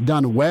Nebraska's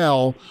done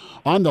well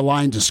on the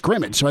lines of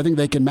scrimmage, so I think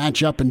they can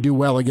match up and do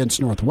well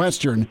against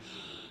Northwestern.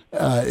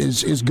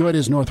 As good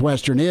as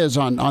Northwestern is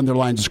on their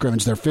lines of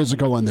scrimmage. They're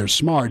physical and they're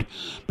smart.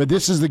 But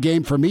this is the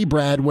game for me,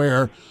 Brad,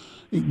 where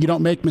you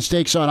don't make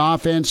mistakes on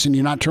offense and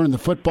you're not turning the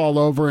football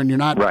over and you're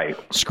not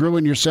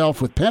screwing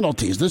yourself with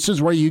penalties. This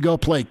is where you go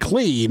play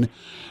clean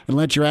and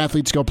let your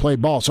athletes go play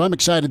ball. So I'm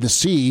excited to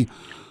see,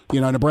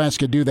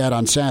 Nebraska do that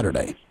on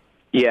Saturday.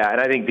 Yeah, and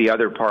I think the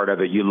other part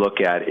of it you look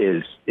at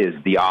is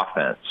the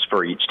offense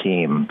for each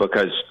team,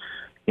 because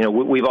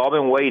we've all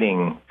been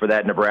waiting for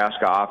that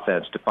Nebraska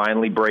offense to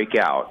finally break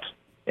out,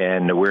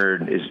 and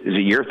is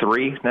it year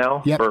 3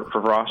 now for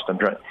Frost? I'm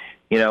trying.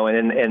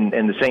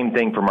 And the same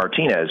thing for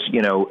Martinez,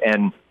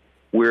 and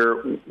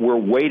we're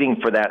waiting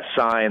for that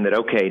sign that,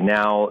 okay,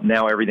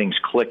 now everything's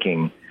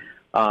clicking.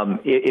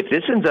 If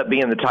this ends up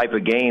being the type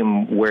of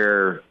game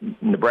where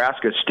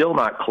Nebraska's still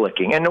not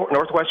clicking, and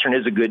Northwestern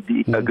is a good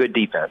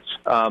defense,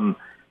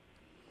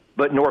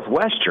 but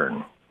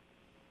Northwestern,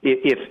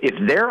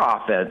 if their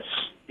offense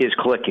is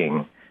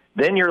clicking,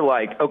 then you're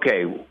like,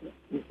 okay,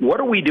 what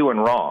are we doing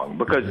wrong?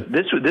 Because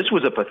this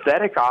was a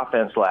pathetic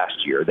offense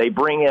last year. They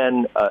bring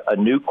in a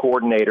new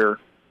coordinator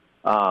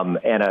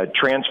and a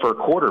transfer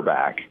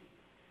quarterback,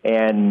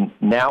 and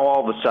now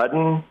all of a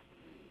sudden,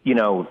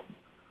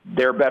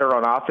 they're better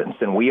on offense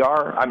than we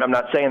are. I'm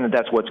not saying that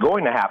that's what's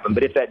going to happen,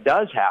 but if that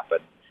does happen,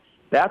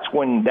 that's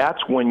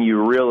when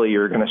you really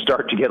are going to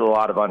start to get a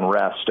lot of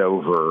unrest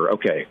over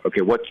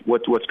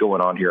what's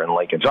going on here in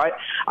Lincoln. So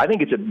I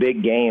think it's a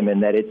big game, in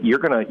that you're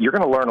going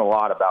to learn a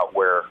lot about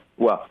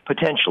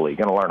potentially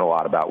going to learn a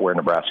lot about where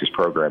Nebraska's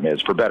program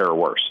is, for better or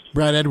worse.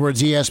 Brad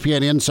Edwards,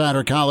 ESPN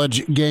Insider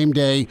College Game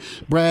Day.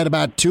 Brad,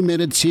 about 2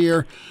 minutes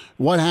here.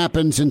 What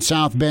happens in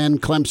South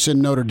Bend,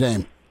 Clemson, Notre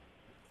Dame?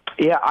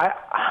 Yeah, I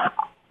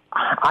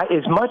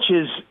as much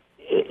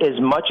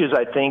as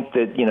I think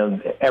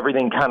that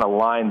everything kind of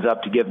lines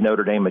up to give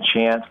Notre Dame a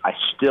chance, I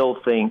still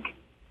think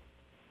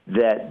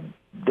that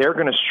they're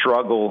going to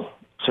struggle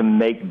to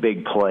make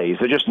big plays.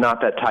 They're just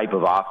not that type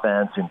of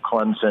offense. And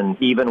Clemson,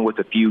 even with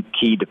a few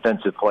key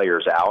defensive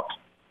players out,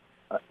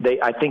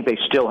 I think they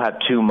still have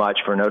too much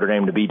for Notre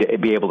Dame to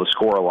be able to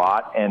score a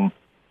lot. And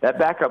that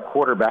backup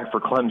quarterback for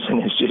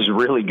Clemson is just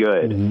really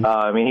good.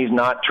 He's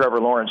not Trevor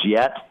Lawrence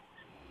yet,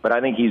 but I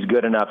think he's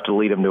good enough to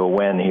lead them to a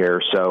win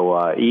here.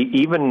 So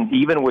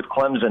even with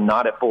Clemson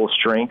not at full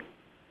strength,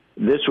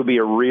 this would be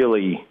a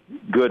really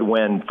good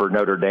win for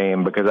Notre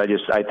Dame, because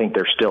I think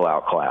they're still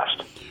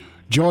outclassed.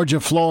 Georgia,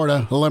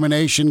 Florida,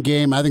 elimination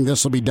game. I think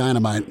this will be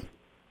dynamite.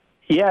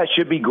 Yeah, it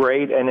should be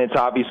great, and it's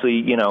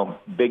obviously,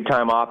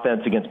 big-time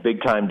offense against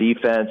big-time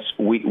defense.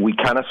 We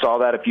kind of saw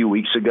that a few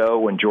weeks ago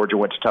when Georgia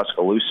went to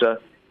Tuscaloosa.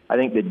 I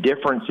think the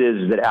difference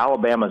is that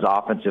Alabama's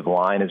offensive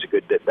line is a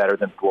good bit better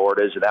than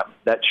Florida's.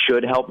 That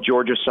should help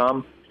Georgia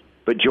some.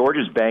 But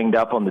Georgia's banged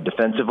up on the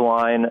defensive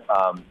line.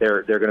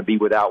 They're going to be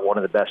without one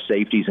of the best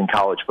safeties in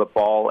college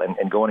football,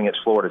 and going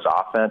against Florida's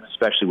offense,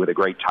 especially with a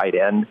great tight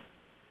end,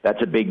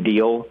 that's a big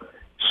deal.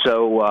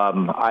 So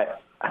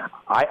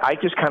I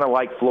just kind of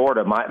like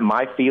Florida.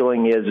 My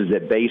feeling is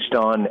that based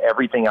on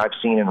everything I've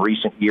seen in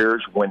recent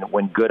years,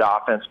 when good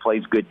offense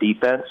plays good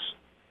defense,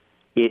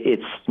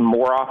 it's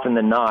more often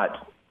than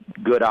not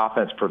good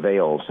offense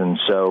prevails. And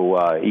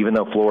so even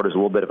though Florida's a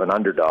little bit of an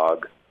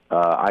underdog,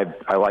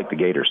 I like the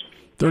Gators.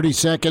 30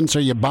 seconds. Are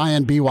you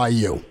buying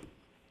BYU?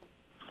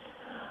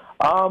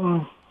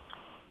 I'm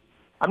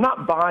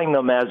not buying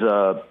them as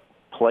a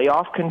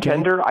playoff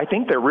contender. I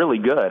think they're really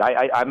good.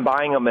 I'm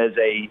buying them as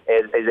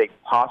a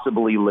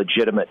possibly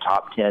legitimate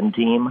top 10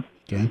 team.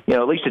 Okay.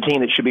 At least a team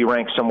that should be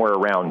ranked somewhere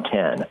around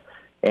 10.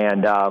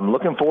 And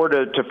looking forward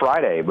to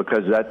Friday,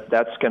 because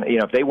that's going to,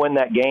 if they win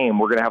that game,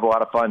 we're going to have a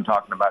lot of fun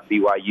talking about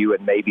BYU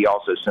and maybe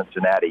also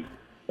Cincinnati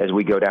as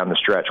we go down the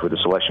stretch with the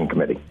selection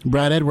committee.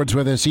 Brad Edwards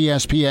with us,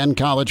 ESPN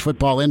College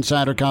Football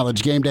Insider,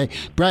 College Game Day.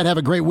 Brad, have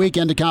a great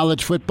weekend of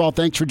college football.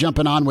 Thanks for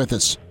jumping on with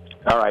us.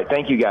 All right.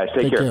 Thank you, guys.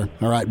 Take care.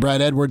 All right.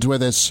 Brad Edwards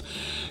with us.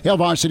 Hail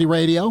Varsity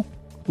Radio.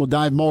 We'll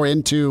dive more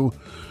into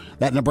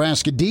that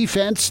Nebraska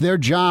defense, their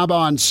job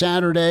on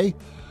Saturday.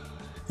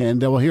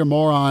 And we'll hear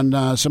more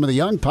on some of the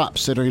young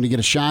pups that are going to get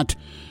a shot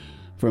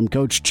from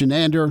Coach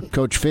Chinander,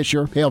 Coach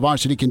Fisher. Hail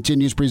Varsity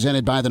continues,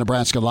 presented by the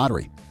Nebraska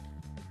Lottery.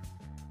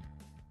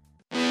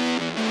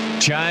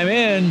 Chime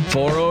in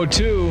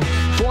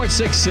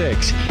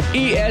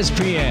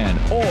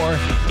 402-466-ESPN or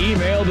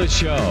email the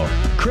show,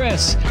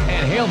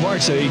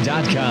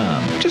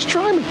 Chris@HailVarsity.com. Just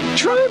try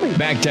me.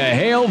 Back to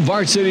Hail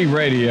Varsity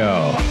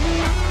Radio.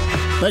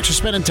 Thanks for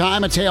spending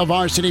time. It's Hail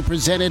Varsity,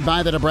 presented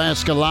by the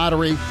Nebraska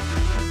Lottery.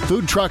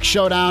 Food truck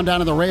showdown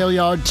down in the rail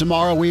yard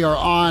tomorrow. We are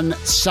on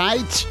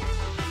site.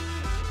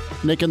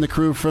 Nick and the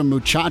crew from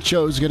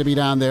Muchachos going to be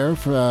down there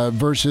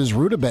versus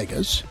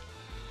Rutabagas.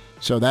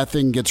 So that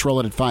thing gets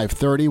rolling at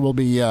 5:30. We'll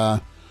be, I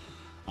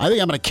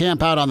think I'm going to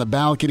camp out on the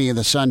balcony in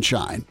the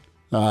sunshine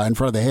in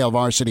front of the Hail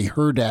Varsity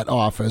Hurrdat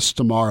office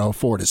tomorrow,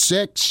 4 to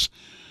 6.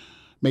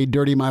 May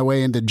dirty my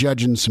way into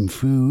judging some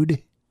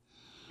food.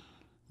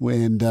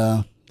 And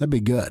that'd be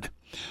good.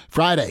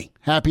 Friday,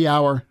 happy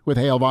hour with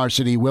Hail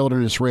Varsity,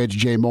 Wilderness Ridge,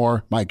 Jay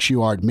Moore, Mike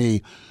Schuard,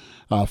 me.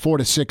 4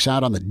 to 6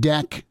 out on the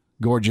deck.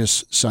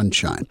 Gorgeous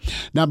sunshine.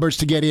 Numbers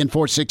to get in,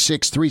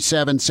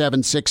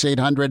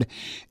 466-377-6800,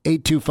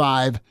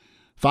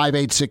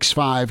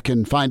 825-5865.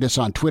 Can find us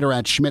on Twitter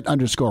at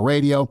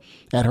Schmidt_radio,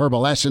 at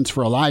Herbal Essence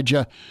for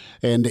Elijah,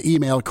 and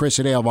email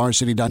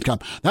Chris@HailVarsity.com.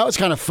 That was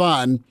kind of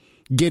fun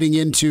getting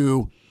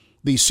into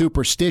the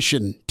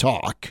superstition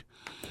talk.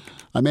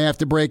 I may have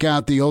to break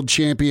out the old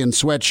champion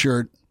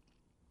sweatshirt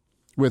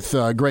with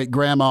great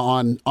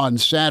grandma on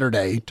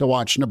Saturday to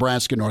watch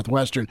Nebraska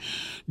Northwestern,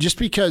 just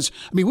because,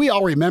 we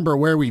all remember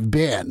where we've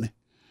been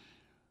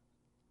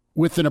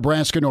with the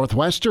Nebraska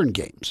Northwestern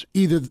games.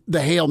 Either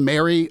the Hail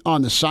Mary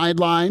on the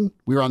sideline,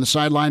 we were on the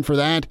sideline for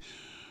that,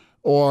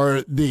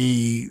 or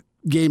the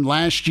game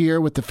last year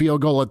with the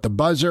field goal at the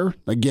buzzer,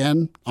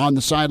 again, on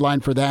the sideline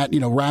for that,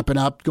 wrapping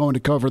up, going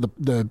to cover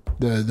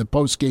the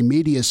post-game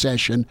media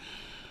session.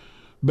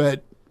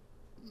 But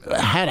I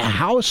had a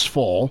house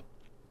full.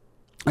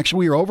 Actually,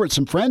 we were over at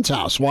some friend's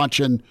house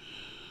watching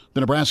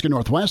the Nebraska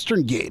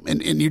Northwestern game,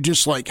 and you're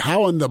just like,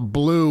 how in the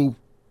blue,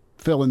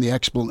 fill in the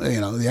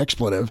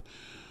expletive,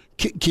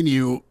 can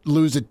you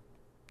lose a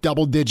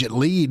double-digit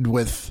lead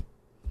with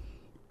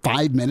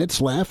 5 minutes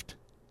left?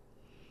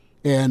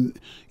 And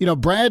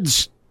Brad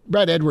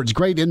Edwards,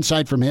 great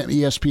insight from him,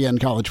 ESPN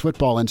College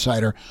Football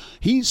Insider.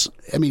 He's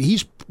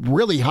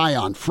really high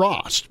on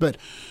Frost, but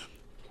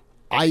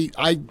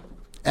I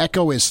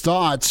echo his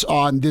thoughts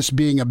on this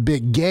being a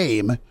big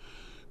game,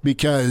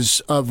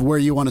 because of where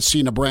you want to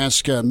see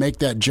Nebraska make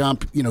that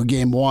jump,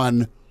 game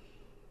one,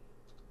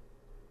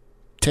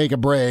 take a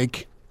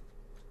break,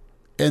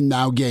 and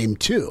now game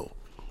two.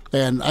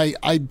 And I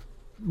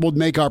will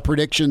make our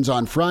predictions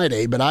on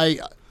Friday, but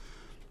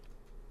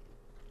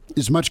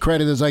as much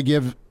credit as I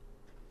give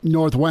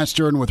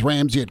Northwestern with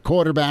Ramsey at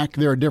quarterback,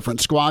 they're a different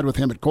squad with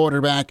him at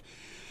quarterback,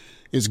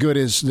 as good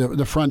as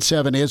the front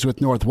seven is with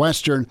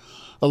Northwestern.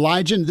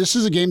 Elijah, this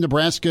is a game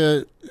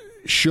Nebraska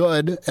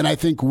should, and I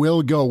think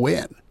will go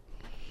win.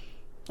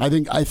 I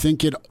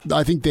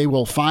think they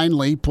will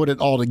finally put it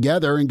all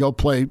together and go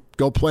play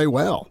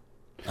well.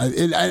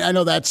 I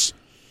know that's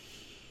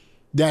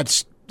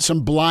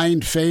some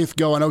blind faith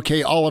going,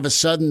 okay, all of a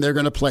sudden they're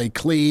going to play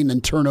clean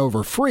and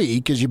turnover free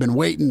because you've been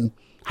waiting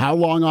how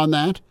long on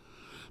that?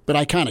 But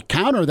I kind of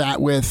counter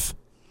that with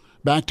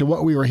back to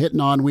what we were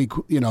hitting on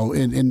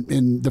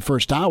in the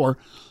first hour,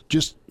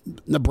 just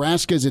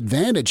Nebraska's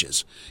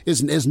advantages.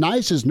 As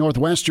nice as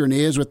Northwestern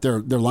is with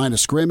their line of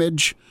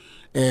scrimmage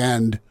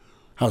and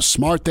how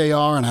smart they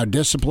are and how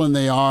disciplined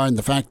they are and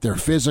the fact they're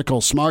physical,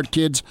 smart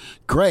kids,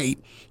 great.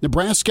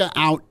 Nebraska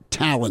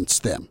out-talents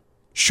them,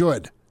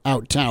 should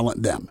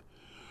out-talent them.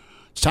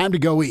 It's time to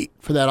go eat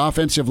for that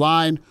offensive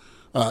line.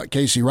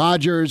 Casey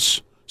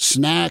Rogers,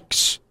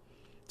 Snacks,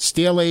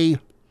 Stilly,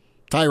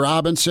 Ty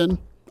Robinson.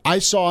 I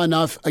saw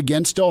enough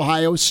against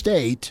Ohio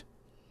State,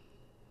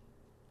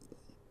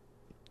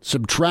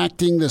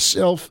 subtracting the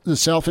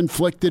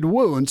self-inflicted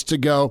wounds, to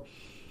go,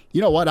 you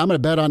know what, I'm going to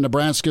bet on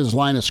Nebraska's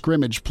line of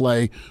scrimmage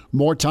play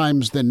more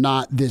times than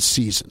not this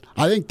season.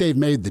 I think they've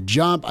made the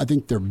jump. I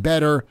think they're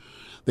better.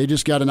 They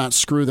just got to not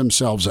screw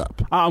themselves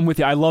up. I'm with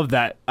you. I love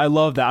that. I'm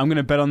going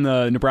to bet on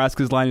the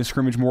Nebraska's line of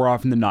scrimmage more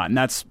often than not, and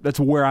that's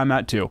where I'm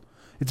at too.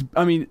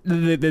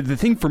 The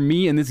thing for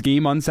me in this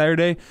game on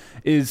Saturday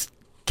is,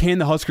 can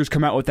the Huskers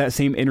come out with that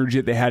same energy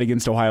that they had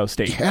against Ohio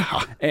State?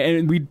 Yeah.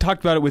 And we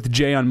talked about it with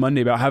Jay on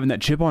Monday about having that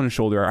chip on his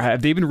shoulder.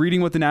 Have they been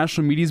reading what the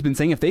national media's been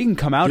saying? If they can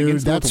come out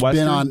against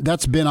Northwestern,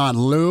 that's been on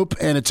loop,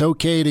 and it's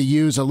okay to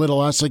use a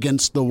little us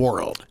against the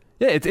world.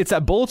 Yeah, it's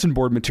that bulletin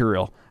board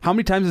material. How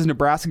many times has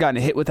Nebraska gotten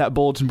hit with that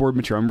bulletin board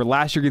material? I remember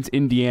last year against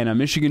Indiana,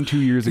 Michigan 2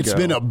 years ago. It's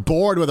been a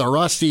board with a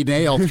rusty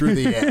nail through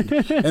the end,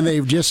 and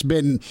they've just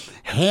been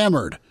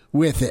hammered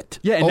with it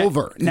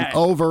over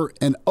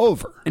and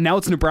over. And now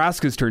it's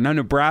Nebraska's turn. Now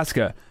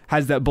Nebraska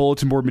has that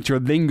bulletin board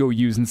material they can go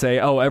use and say,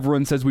 oh,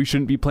 everyone says we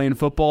shouldn't be playing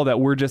football, that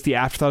we're just the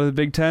afterthought of the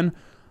Big Ten.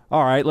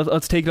 All right,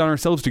 let's take it on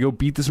ourselves to go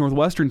beat this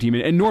Northwestern team.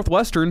 And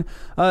Northwestern,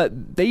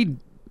 they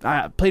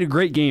played a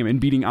great game in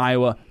beating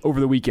Iowa over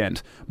the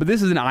weekend. But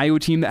this is an Iowa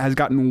team that has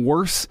gotten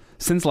worse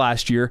since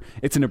last year.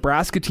 It's a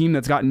Nebraska team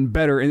that's gotten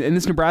better. And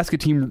this Nebraska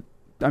team,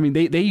 I mean,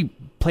 they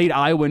played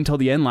Iowa until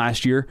the end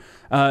last year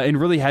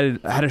and really had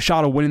a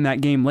shot of winning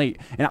that game late.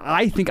 And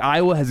I think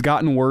Iowa has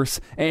gotten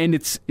worse, and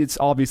it's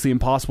obviously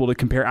impossible to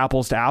compare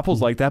apples to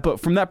apples like that. But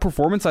from that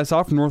performance I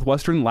saw from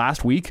Northwestern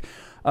last week,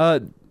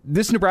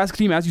 this Nebraska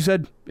team, as you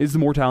said, is the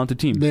more talented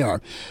team. They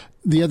are.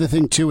 The other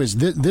thing, too, is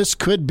this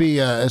could be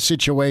a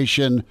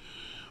situation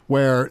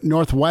where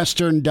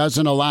Northwestern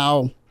doesn't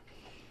allow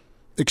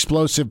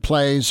explosive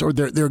plays, or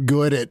they're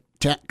good at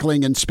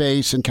tackling in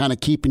space and kind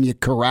of keeping you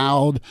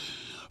corralled.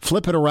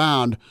 Flip it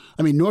around.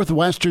 I mean,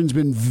 Northwestern's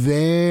been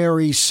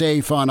very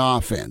safe on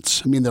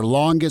offense. I mean, their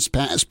longest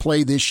pass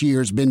play this year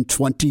has been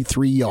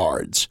 23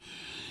 yards.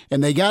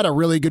 And they got a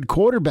really good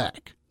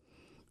quarterback.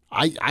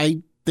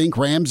 I think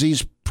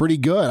Ramsey's pretty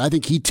good. I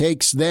think he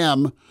takes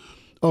them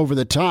over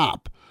the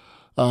top.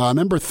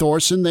 Remember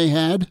Thorson they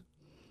had?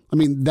 I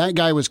mean, that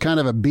guy was kind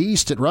of a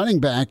beast at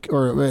running back,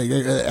 or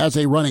as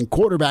a running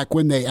quarterback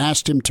when they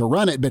asked him to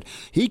run it, but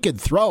he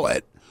could throw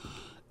it.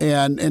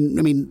 And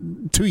I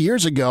mean, 2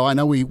 years ago, I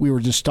know we were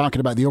just talking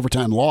about the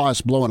overtime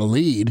loss, blowing a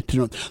lead.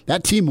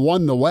 That team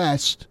won the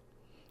West,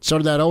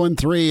 started that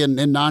 0-3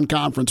 in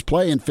non-conference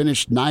play and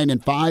finished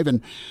 9-5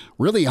 and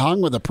really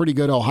hung with a pretty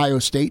good Ohio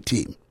State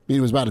team. I mean,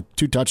 it was about a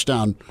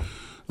 2-touchdown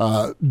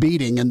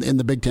beating in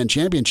the Big Ten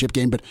championship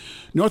game. But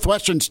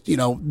Northwestern's,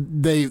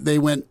 they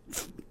went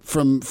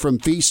from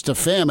feast to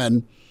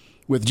famine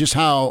with just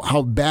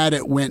how bad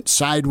it went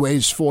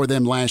sideways for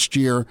them last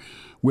year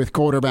with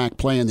quarterback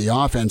play in the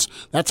offense.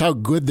 That's how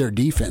good their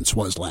defense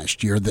was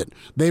last year, that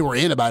they were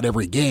in about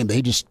every game.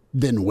 They just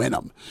didn't win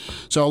them.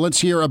 So let's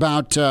hear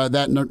about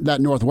that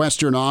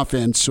Northwestern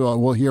offense.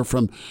 We'll hear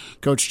from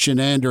Coach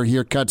Chinander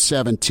here, Cut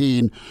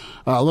 17,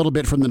 a little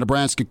bit from the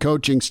Nebraska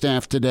coaching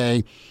staff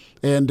today.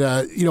 And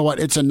you know what?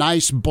 It's a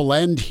nice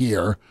blend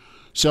here.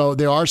 So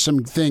there are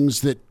some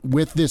things that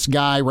with this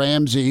guy,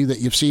 Ramsey, that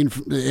you've seen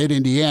in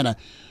Indiana,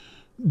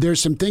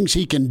 there's some things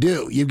he can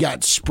do. You've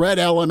got spread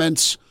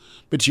elements,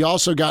 but you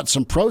also got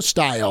some pro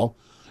style,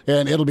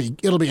 and it'll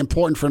be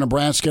important for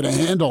Nebraska to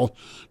handle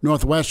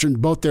Northwestern,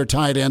 both their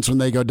tight ends, when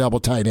they go double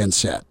tight end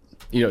set.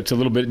 It's a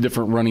little bit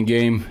different running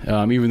game.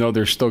 Even though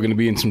they're still going to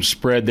be in some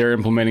spread, they're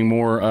implementing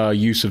more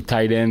use of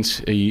tight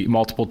ends,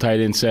 multiple tight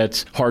end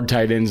sets, hard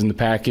tight ends in the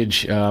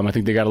package. I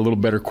think they got a little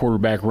better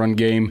quarterback run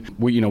game.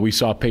 We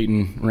saw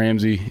Peyton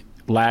Ramsey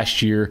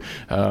last year,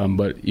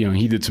 but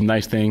he did some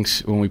nice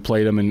things when we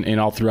played him and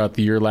all throughout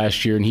the year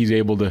last year, and he's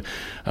able to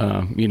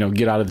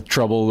get out of the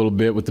trouble a little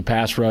bit with the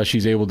pass rush.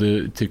 He's able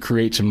to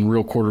create some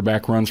real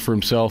quarterback runs for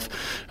himself.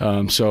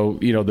 So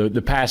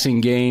the passing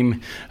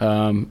game,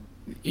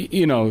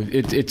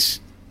 it's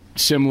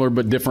similar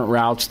but different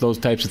routes, those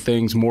types of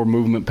things, more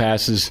movement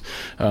passes.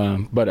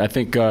 But I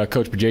think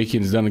Coach Bajakian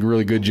has done a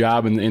really good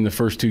job in the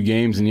first two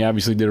games, and he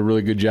obviously did a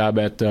really good job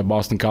at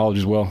Boston College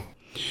as well.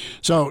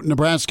 So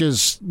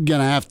Nebraska's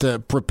going to have to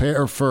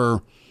prepare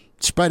for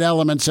spread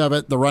elements of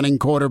it, the running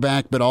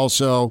quarterback, but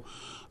also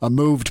a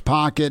moved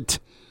pocket.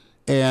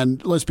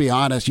 And let's be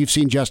honest, you've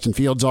seen Justin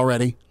Fields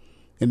already.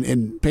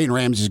 And Peyton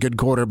Ramsey's a good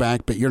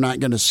quarterback, but you're not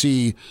going to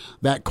see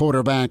that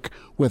quarterback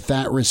with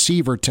that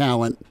receiver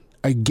talent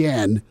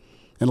again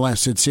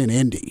unless it's in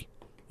Indy.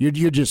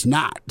 You're just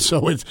not.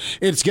 So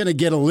it's going to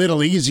get a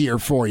little easier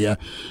for you.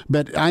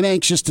 But I'm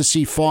anxious to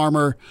see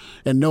Farmer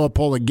and Noah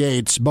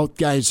Pola-Gates. Both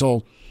guys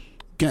will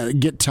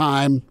get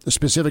time,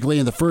 specifically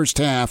in the first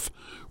half,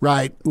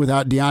 right,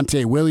 without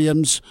Deontay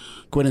Williams.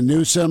 Quinton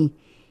Newsome,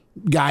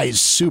 guy's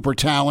super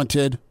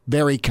talented,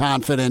 very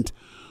confident,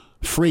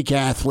 freak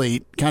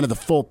athlete, kind of the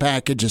full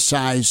package of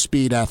size,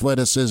 speed,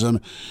 athleticism,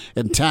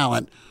 and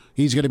talent.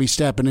 He's going to be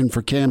stepping in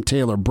for Cam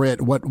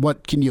Taylor-Britt.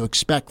 What can you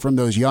expect from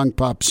those young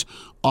pups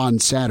on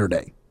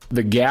Saturday?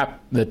 The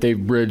gap that they've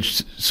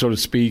bridged, so to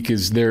speak,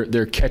 is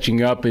they're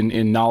catching up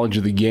in knowledge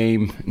of the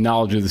game,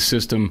 knowledge of the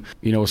system.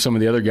 With some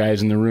of the other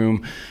guys in the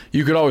room,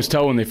 you could always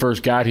tell when they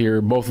first got here.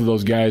 Both of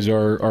those guys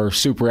are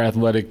super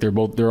athletic.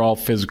 They're all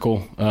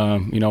physical.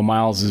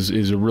 Miles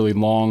is a really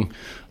long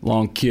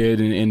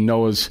kid, and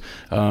Noah's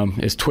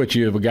as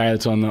twitchy of a guy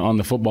that's on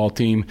the football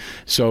team.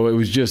 So it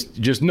was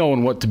just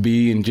knowing what to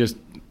be and just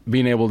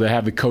being able to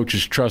have the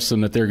coaches trust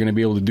them that they're going to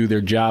be able to do their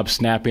job,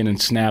 snap in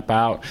and snap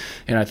out.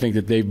 And I think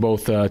that they've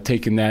both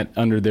taken that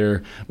under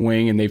their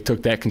wing, and they've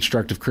took that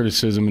constructive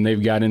criticism, and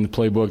they've got in the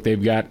playbook.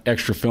 They've got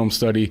extra film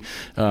study.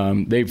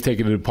 They've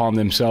taken it upon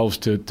themselves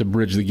to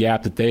bridge the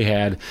gap that they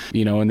had,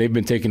 and they've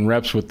been taking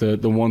reps with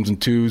the ones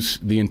and twos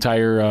the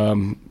entire,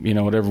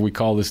 whatever we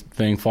call this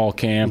thing, fall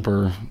camp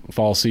or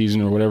fall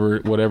season or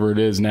whatever it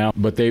is now.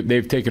 But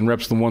they've taken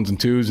reps with the ones and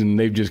twos, and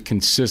they've just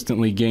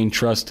consistently gained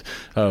trust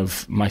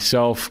of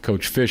myself,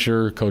 Coach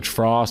Fisher, Coach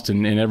Frost,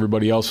 and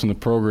everybody else in the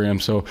program.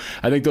 So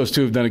I think those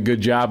two have done a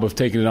good job of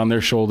taking it on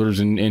their shoulders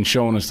and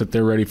showing us that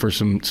they're ready for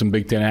some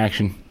Big Ten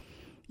action.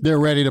 They're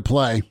ready to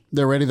play.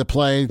 They're ready to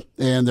play,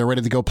 and they're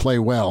ready to go play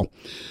well.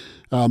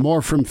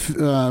 More from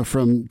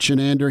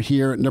Chinander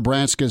here.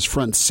 Nebraska's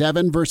front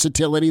seven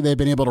versatility. They've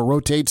been able to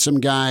rotate some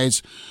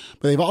guys,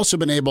 but they've also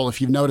been able,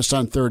 if you've noticed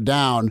on third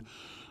down,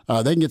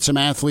 they can get some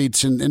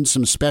athletes in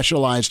some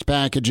specialized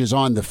packages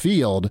on the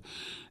field,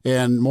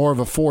 and more of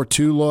a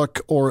 4-2 look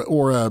or a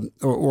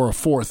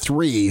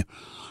 4-3,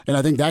 and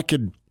I think that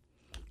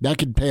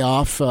could pay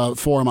off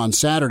for them on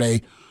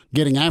Saturday,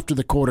 getting after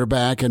the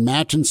quarterback and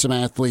matching some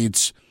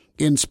athletes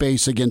in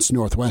space against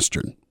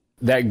Northwestern.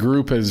 That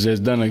group has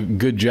done a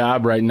good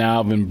job right now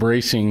of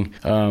embracing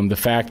the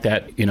fact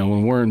that,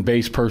 when we're in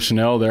base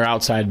personnel, they're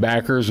outside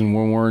backers, and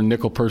when we're in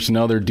nickel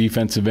personnel, they're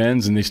defensive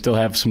ends, and they still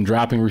have some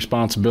dropping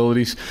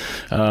responsibilities.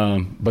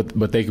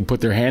 But they can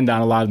put their hand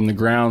down a lot in the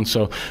ground.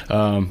 So,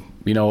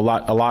 a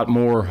lot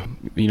more,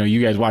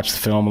 you guys watch the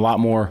film, a lot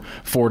more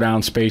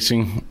 4-down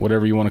spacing,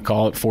 whatever you want to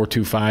call it,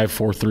 4-2-5,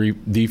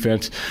 4-3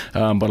 defense,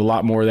 but a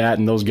lot more of that,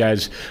 and those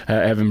guys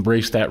have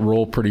embraced that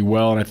role pretty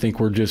well, and I think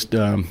we're just,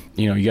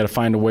 you got to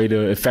find a way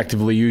to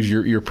effectively use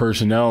your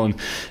personnel, and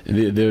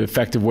the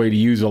effective way to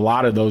use a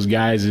lot of those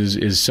guys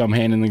is some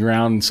hand in the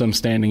ground and some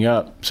standing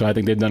up. So I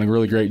think they've done a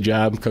really great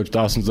job. Coach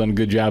Dawson's done a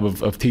good job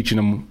of teaching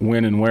them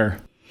when and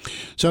where.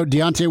 So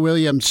Deontay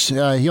Williams,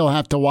 he'll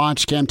have to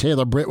watch. Cam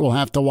Taylor-Britt will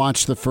have to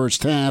watch the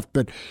first half.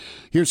 But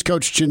here's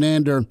Coach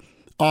Chinander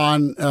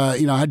on, how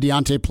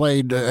Deontay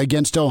played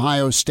against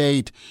Ohio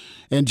State,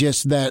 and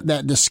just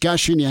that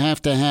discussion you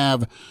have to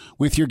have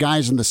with your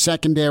guys in the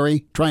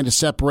secondary, trying to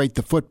separate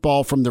the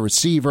football from the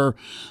receiver,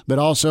 but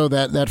also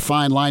that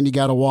fine line you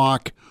got to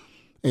walk,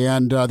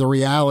 and the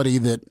reality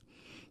that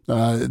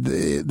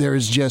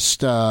there's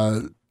just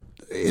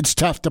it's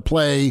tough to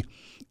play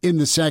in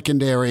the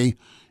secondary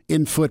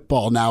in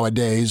football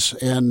nowadays,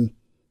 and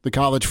the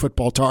college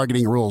football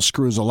targeting rule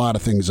screws a lot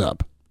of things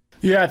up.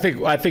 Yeah, I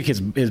think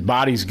his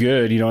body's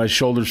good. His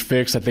shoulder's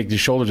fixed. I think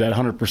his shoulder's at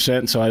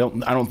 100%. So I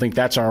don't think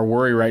that's our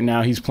worry right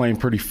now. He's playing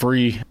pretty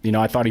free.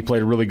 I thought he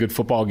played a really good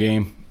football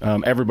game.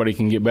 Everybody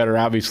can get better.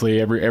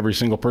 Obviously, every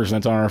single person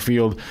that's on our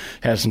field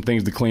has some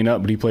things to clean up.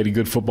 But he played a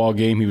good football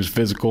game. He was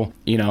physical.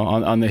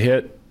 On the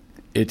hit,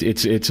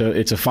 it's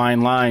a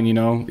fine line.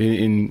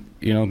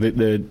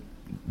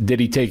 Did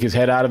he take his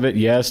head out of it?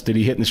 Yes. Did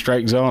he hit in the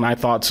strike zone? I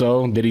thought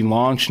so. Did he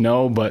launch?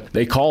 No, but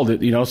they called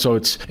it, so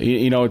it's,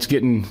 it's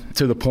getting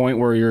to the point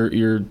where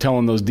you're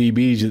telling those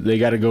DBs that they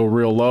got to go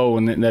real low,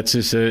 and that's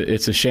just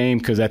it's a shame,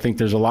 because I think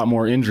there's a lot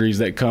more injuries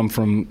that come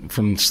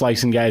from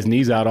slicing guys'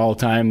 knees out all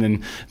the time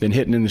than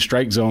hitting in the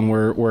strike zone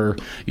where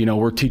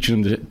we're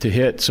teaching them to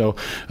hit. So,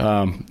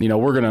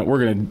 we're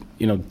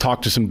gonna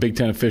talk to some Big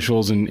Ten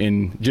officials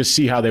and just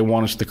see how they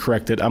want us to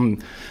correct it. I'm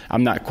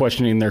not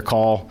questioning their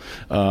call.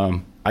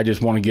 I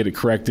just want to get it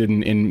corrected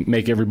and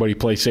make everybody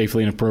play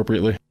safely and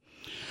appropriately.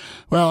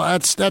 Well,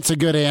 that's a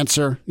good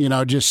answer.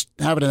 Just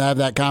having to have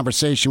that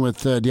conversation with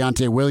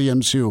Deontay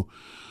Williams, who,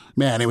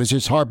 man, it was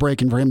just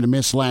heartbreaking for him to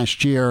miss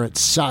last year. It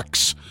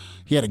sucks.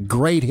 He had a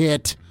great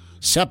hit,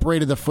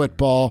 separated the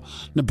football.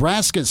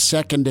 Nebraska's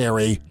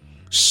secondary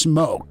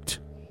smoked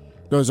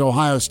those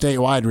Ohio State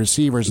wide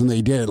receivers, and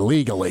they did it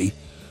legally,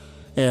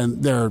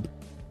 and they're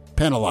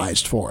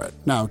penalized for it.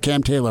 Now,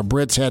 Cam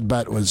Taylor-Britt's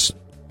headbutt was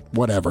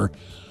whatever,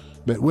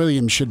 but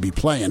Williams should be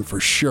playing for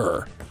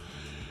sure.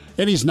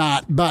 And he's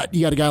not, but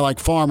you got a guy like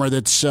Farmer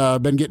that's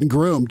been getting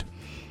groomed.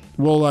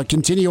 We'll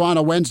continue on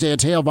a Wednesday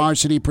at Hail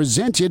Varsity,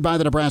 presented by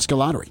the Nebraska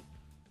Lottery.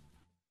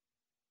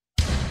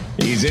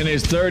 He's in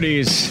his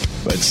 30s,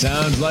 but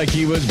sounds like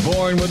he was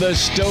born with a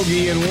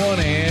stogie in one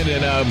hand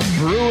and a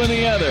brew in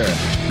the other.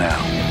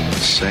 Now,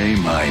 say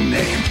my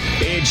name.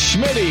 It's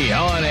Schmitty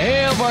on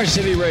Hail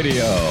Varsity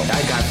Radio.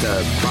 I got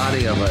the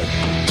body of a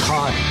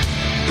taut,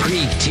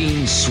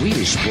 preteen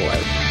Swedish boy.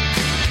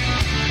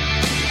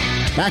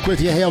 Back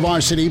with you, Hail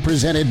Varsity,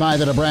 presented by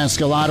the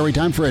Nebraska Lottery.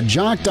 Time for a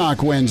Jock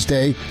Doc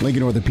Wednesday.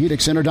 Lincoln Orthopedic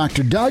Center,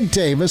 Dr. Doug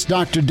Davis.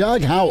 Dr.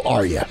 Doug, how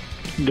are you?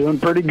 Doing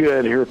pretty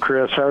good here,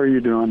 Chris. How are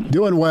you doing?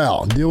 Doing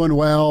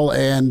well,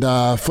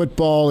 and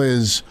football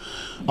is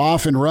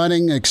off and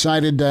running.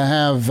 Excited to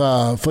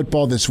have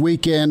football this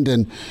weekend,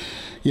 and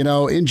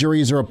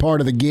injuries are a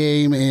part of the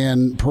game,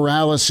 and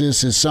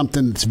paralysis is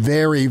something that's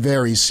very,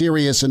 very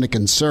serious and a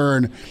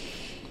concern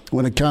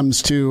when it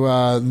comes to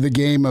the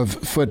game of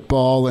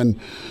football. And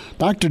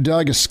Dr.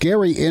 Doug, a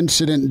scary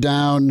incident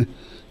down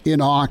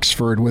in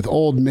Oxford with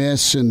Ole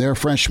Miss and their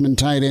freshman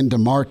tight end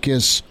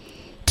DeMarcus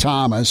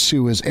Thomas,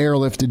 who was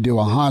airlifted to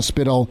a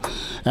hospital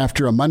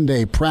after a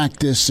Monday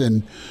practice,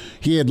 and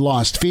he had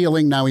lost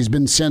feeling. Now he's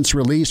been since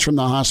released from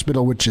the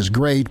hospital, which is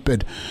great.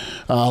 But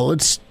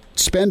let's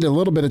spend a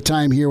little bit of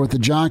time here with the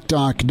Jock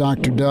Doc,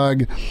 Dr.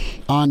 Doug,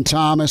 on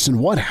Thomas and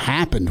what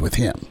happened with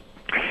him.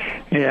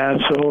 Yeah,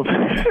 so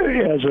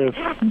as a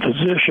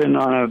physician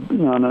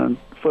on a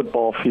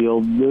football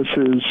field, this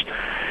is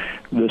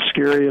the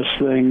scariest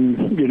thing,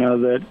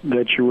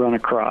 that you run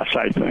across,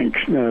 I think,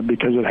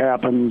 because it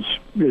happens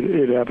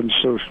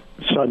so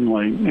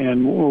suddenly.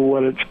 And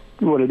what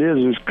it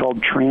is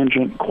called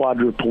transient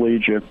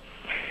quadriplegia.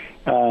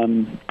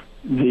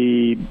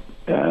 The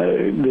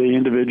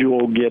individual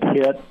will get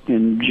hit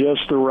in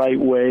just the right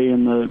way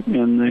in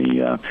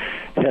the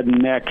head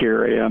and neck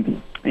area,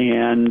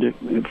 and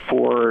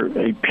for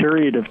a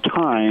period of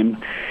time,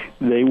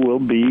 they will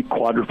be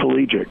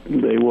quadriplegic.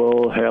 They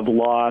will have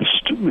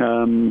lost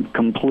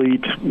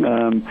complete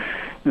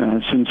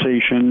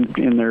sensation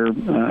in their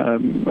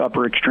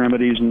upper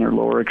extremities and their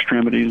lower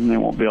extremities, and they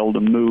won't be able to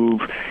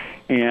move.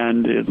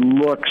 And it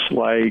looks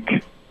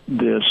like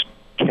this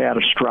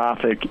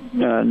catastrophic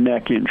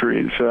neck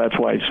injury. So that's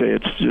why I say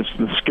it's just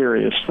the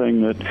scariest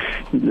thing that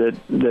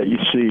you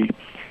see.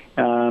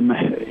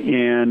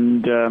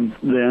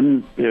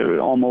 Then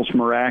almost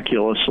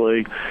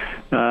miraculously,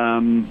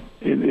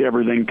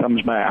 everything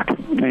comes back.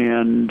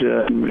 And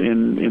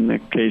in the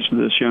case of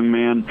this young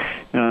man,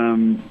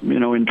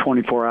 in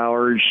 24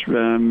 hours,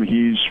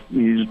 he's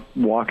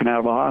walking out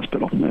of a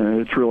hospital.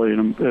 It's really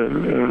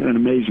an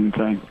amazing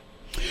thing.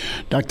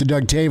 Dr.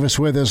 Doug Tavis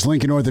with us,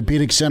 Lincoln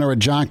Orthopedic Center at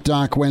Jock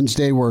Doc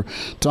Wednesday. We're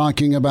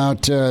talking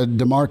about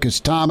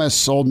DeMarcus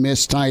Thomas, Ole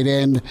Miss tight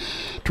end,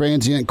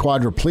 transient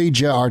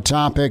quadriplegia, our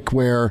topic,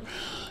 where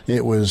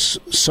it was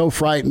so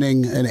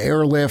frightening, an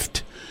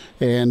airlift,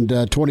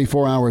 and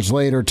 24 hours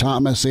later,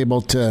 Thomas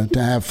able to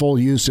have full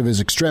use of his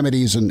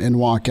extremities and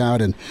walk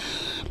out. And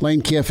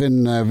Lane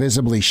Kiffin,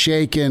 visibly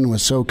shaken,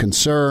 was so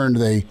concerned.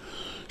 They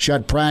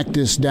shut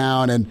practice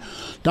down. And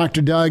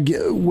Dr. Doug,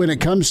 when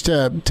it comes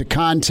to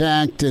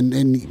contact,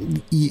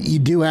 and you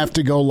do have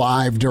to go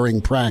live during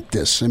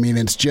practice. I mean,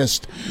 it's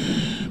just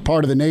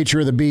part of the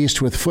nature of the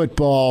beast with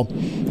football,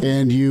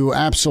 and you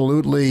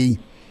absolutely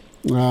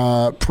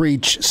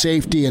preach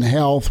safety and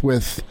health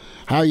with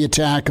how you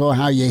tackle,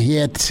 how you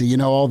hit,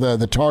 all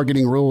the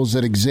targeting rules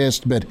that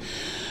exist. But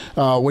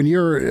when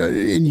you're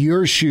in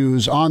your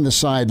shoes on the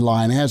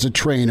sideline as a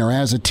trainer,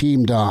 as a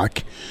team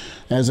doc,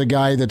 as a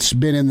guy that's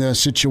been in the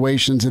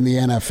situations in the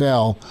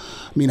NFL,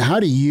 I mean,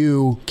 how do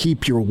you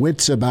keep your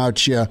wits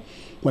about you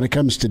when it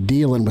comes to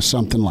dealing with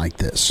something like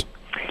this?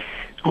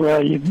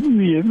 Well,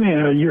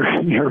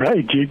 you're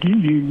right.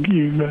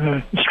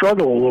 You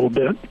struggle a little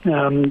bit.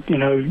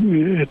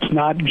 It's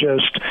not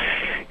just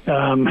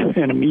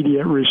an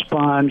immediate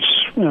response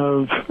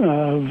of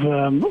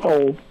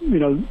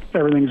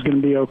everything's going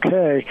to be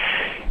okay.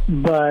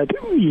 But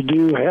you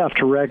do have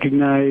to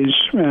recognize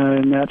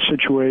in that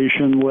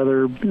situation,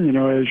 whether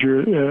as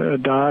you're a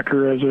doc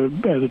or as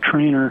a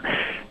trainer,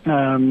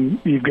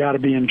 you've got to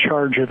be in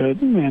charge of it.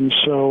 And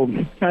so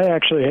I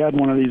actually had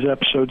one of these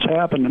episodes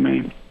happen to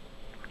me.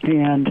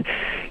 And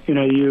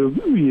you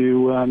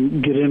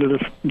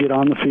get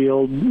on the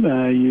field,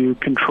 you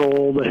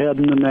control the head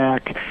and the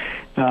neck.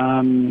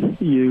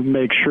 You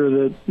make sure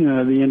that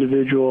the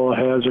individual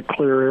has a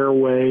clear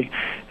airway,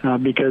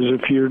 because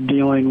if you're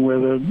dealing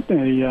with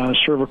a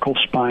cervical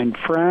spine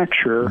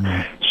fracture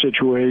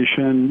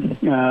situation,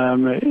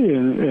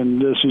 and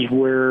this is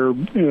where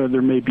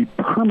there may be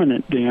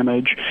permanent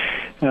damage,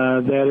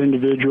 that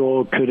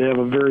individual could have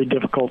a very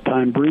difficult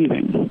time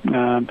breathing.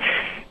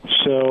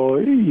 So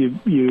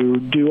you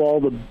do all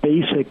the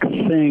basic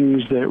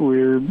things that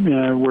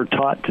we're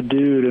taught to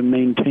do to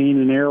maintain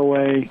an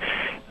airway,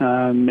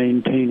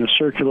 maintain a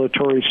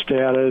circulatory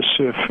status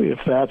if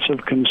that's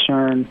of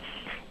concern,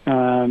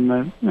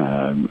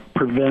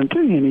 prevent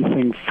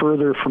anything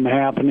further from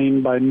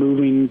happening by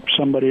moving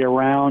somebody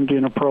around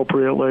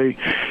inappropriately,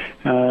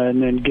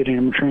 and then getting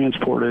them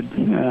transported.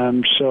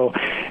 So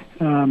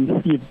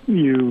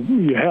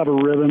you have a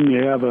rhythm,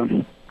 you have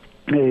a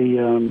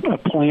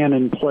plan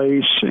in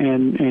place,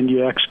 and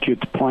you execute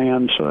the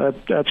plan. So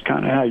that's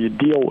kind of how you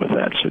deal with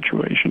that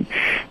situation.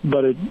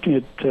 But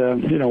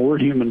we're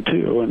human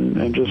too,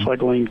 and just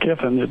like Lane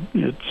Kiffin,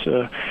 it's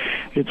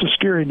a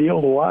scary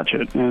deal to watch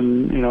it.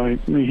 And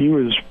he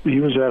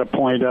was at a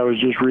point. I was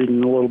just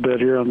reading a little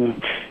bit here on the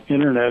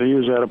internet. He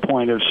was at a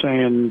point of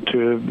saying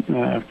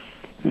to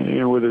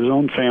with his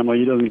own family,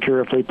 he doesn't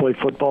care if they play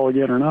football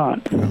again or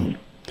not. Yeah.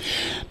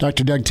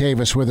 Dr. Doug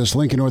Tavis with us,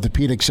 Lincoln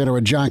Orthopedic Center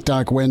at Jock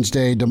Doc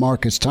Wednesday.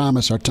 DeMarcus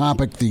Thomas, our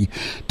topic, the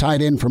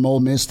tight end from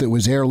Ole Miss that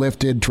was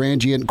airlifted,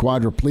 transient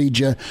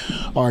quadriplegia,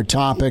 our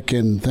topic,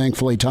 and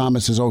thankfully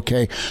Thomas is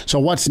okay. So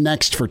what's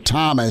next for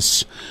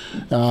Thomas?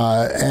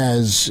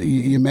 As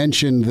you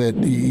mentioned that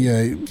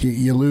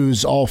you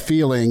lose all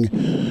feeling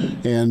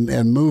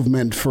and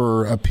movement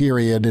for a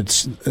period.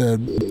 It's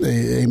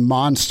a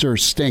monster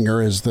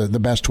stinger is the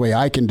best way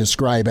I can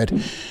describe it.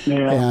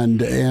 Yeah.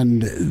 And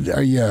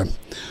are you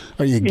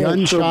Are you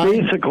gun shy? So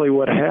basically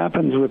what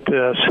happens with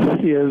this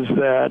is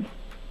that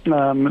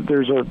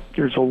there's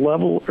a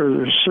level, or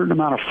there's a certain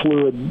amount of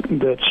fluid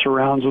that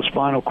surrounds the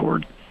spinal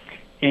cord.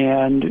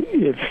 And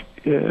if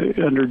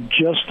under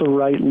just the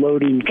right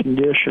loading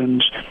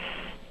conditions,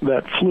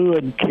 that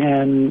fluid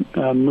can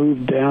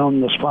move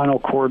down the spinal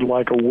cord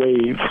like a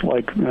wave,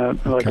 like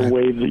a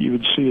wave that you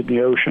would see in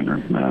the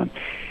ocean.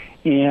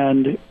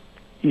 And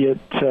it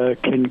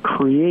can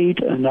create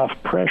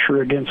enough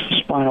pressure against the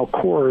spinal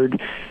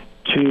cord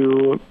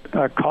to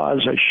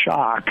cause a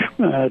shock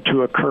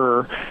to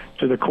occur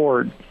to the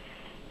cord.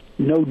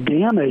 No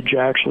damage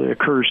actually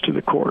occurs to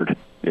the cord.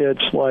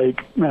 It's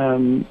like,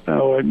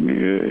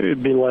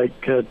 it'd be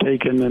like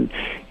taking and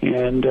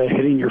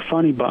hitting your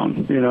funny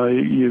bone. You know,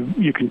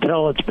 you can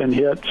tell it's been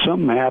hit,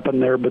 something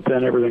happened there, but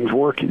then everything's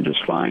working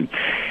just fine.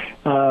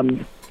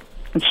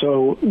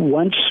 So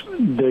once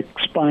the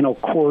spinal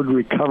cord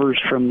recovers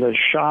from the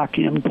shock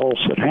impulse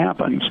that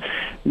happens,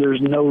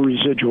 there's no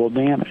residual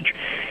damage.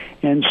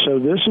 And so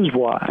this is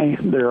why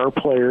there are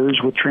players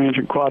with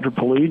transient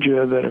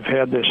quadriplegia that have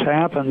had this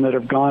happen that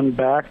have gone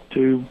back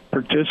to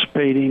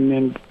participating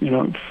in,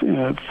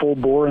 full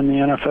bore in the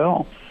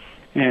NFL.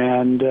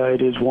 And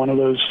it is one of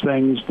those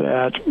things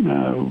that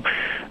in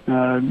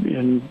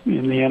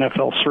the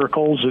NFL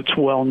circles, it's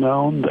well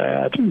known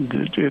that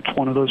it's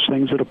one of those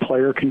things that a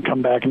player can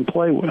come back and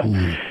play with.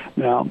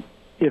 Now,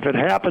 if it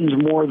happens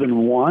more than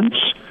once,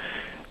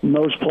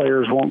 most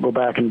players won't go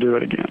back and do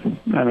it again.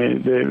 I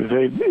mean,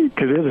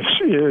 because it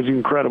is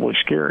incredibly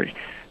scary.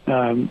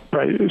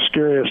 Right,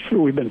 scariest.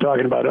 We've been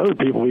talking about other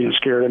people being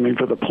scared. I mean,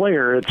 for the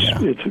player, it's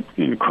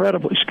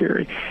incredibly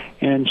scary.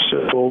 And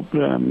so,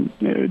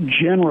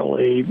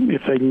 generally,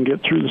 if they can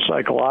get through the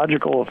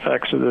psychological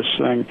effects of this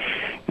thing,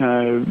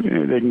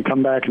 they can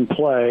come back and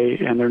play,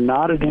 and they're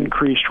not at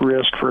increased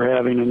risk for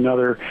having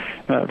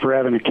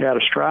a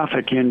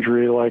catastrophic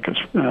injury like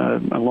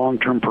a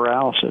long-term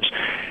paralysis.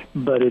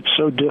 But it's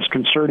so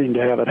disconcerting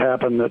to have it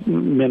happen that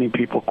many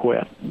people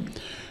quit.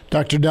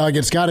 Dr. Doug,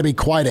 it's got to be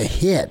quite a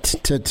hit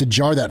to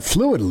jar that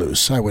fluid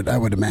loose, I would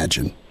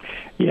imagine.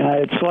 Yeah,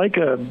 it's like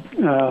I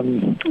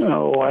don't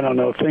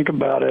know. Think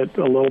about it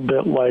a little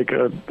bit like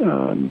a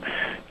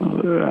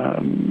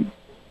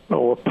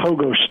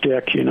pogo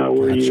stick,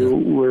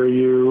 where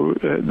you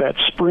that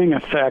spring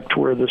effect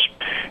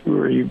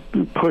where you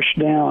push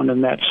down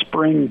and that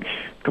spring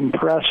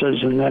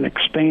compresses and then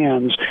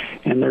expands,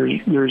 and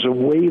there's a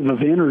wave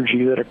of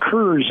energy that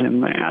occurs in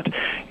that.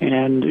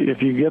 And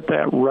if you get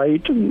that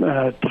right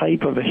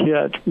type of a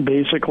hit,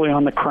 basically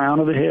on the crown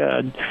of the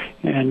head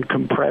and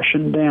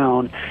compression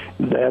down,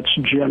 that's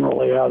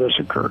generally how this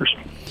occurs.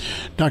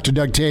 Dr.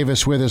 Doug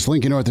Tavis with us,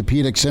 Lincoln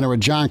Orthopedic Center, a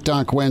Jock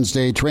Doc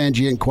Wednesday.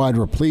 Transient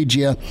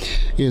quadriplegia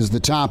is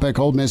the topic.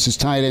 Ole Miss's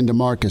tight end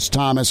DeMarcus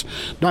Thomas.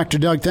 Dr.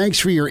 Doug, thanks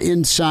for your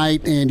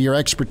insight and your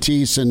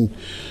expertise and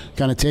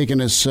kind of taking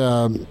us,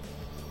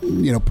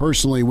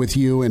 personally with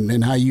you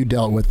and how you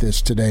dealt with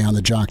this today on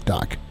the Jock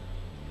Doc.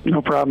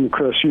 No problem,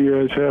 Chris.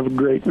 You guys have a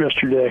great rest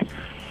of your day.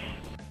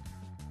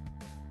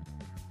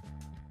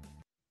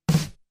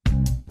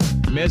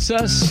 Miss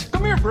us?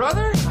 Come here,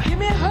 brother. Give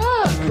me a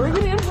hug. Bring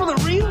it in for the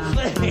real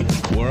thing.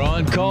 We're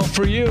on call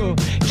for you.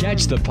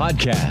 Catch the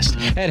podcast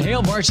at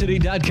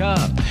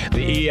HailVarsity.com,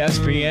 the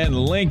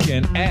ESPN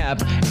Lincoln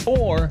app,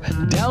 or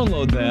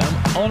download them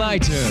on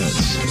iTunes.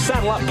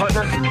 Saddle up,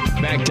 partner.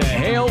 Back to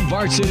Hail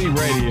Varsity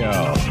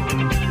Radio.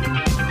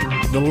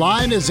 The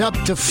line is up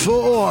to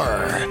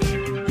 4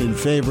 in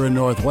favor of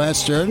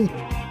Northwestern.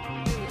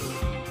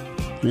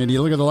 And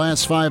you look at the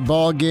last 5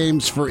 ball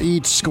games for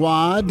each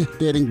squad,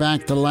 dating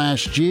back to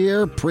last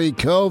year,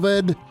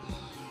 pre-COVID.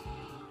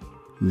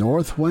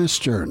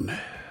 Northwestern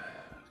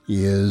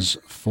is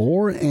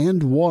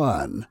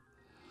 4-1.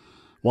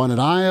 Won at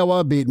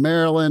Iowa, beat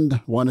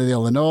Maryland, won at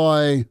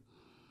Illinois,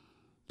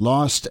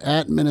 lost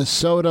at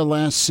Minnesota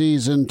last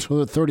season,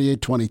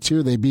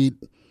 38-22. They beat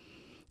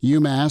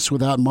UMass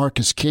without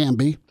Marcus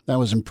Camby. That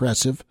was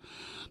impressive.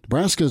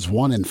 Nebraska's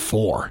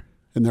 1-4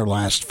 in their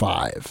last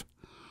 5.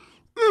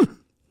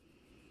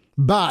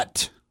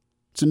 But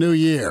it's a new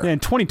year. Yeah, in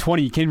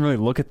 2020, you can't really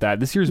look at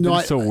that. This year's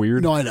been so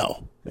weird. No, I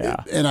know.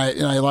 Yeah. And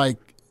I like,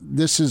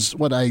 this is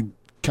what I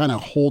kind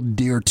of hold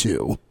dear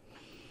to.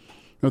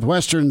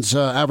 Northwestern's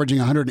averaging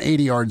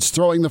 180 yards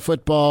throwing the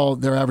football.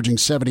 They're averaging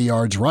 70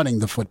 yards running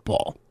the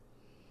football.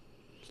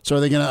 So are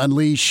they going to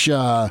unleash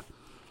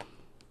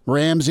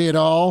Ramsey at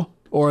all?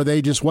 Or are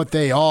they just what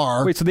they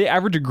are? Wait, so they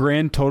average a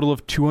grand total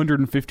of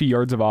 250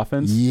 yards of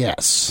offense?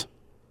 Yes.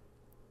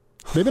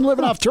 They've been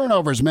living off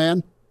turnovers,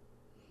 man.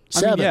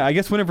 7. I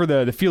guess whenever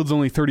the field's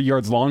only 30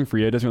 yards long for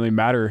you, it doesn't really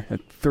matter.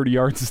 At 30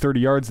 yards is 30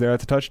 yards there.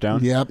 That's a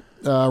touchdown. Yep.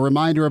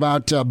 Reminder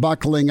about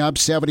buckling up.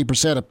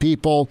 70% of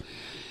people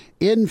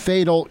in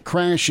fatal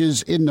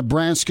crashes in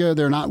Nebraska,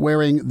 they're not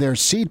wearing their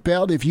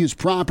seatbelt. If used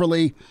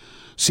properly,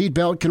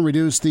 seatbelt can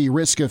reduce the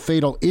risk of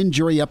fatal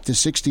injury up to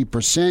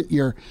 60%.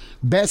 Your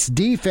best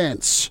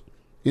defense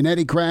in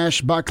any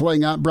crash,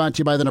 buckling up, brought to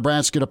you by the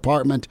Nebraska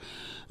Department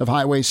of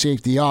Highway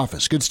Safety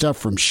Office. Good stuff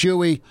from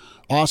Shuey.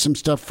 Awesome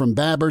stuff from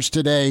Babbers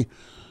today.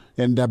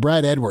 And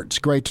Brad Edwards,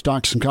 great to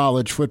talk some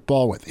college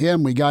football with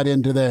him. We got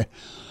into the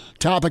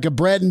topic of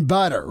bread and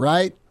butter,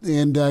 right?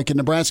 And can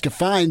Nebraska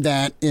find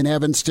that in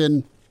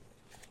Evanston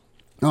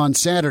on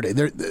Saturday?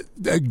 They're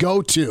the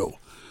go-to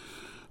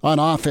on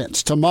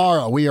offense.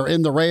 Tomorrow, we are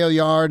in the rail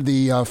yard.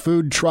 The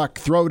food truck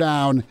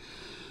throwdown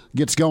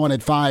gets going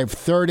at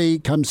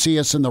 5:30. Come see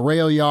us in the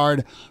rail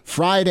yard.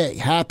 Friday,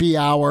 happy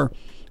hour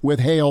with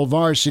Hail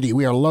Varsity.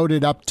 We are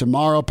loaded up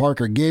tomorrow.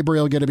 Parker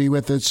Gabriel going to be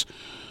with us.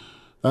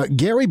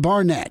 Gary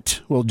Barnett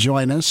will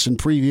join us and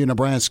preview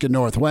Nebraska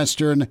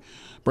Northwestern.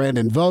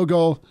 Brandon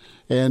Vogel,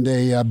 and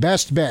a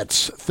Best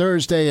Bets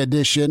Thursday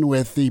edition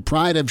with the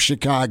Pride of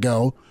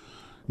Chicago,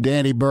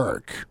 Danny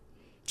Burke.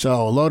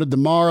 So loaded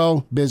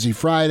tomorrow, busy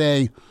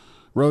Friday,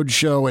 road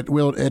show at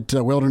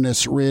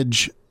Wilderness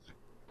Ridge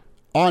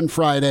on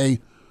Friday,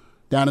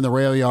 down in the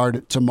rail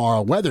yard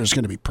tomorrow. Weather's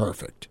going to be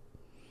perfect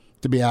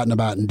to be out and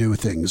about and do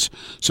things.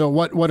 So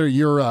what are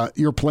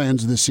your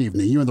plans this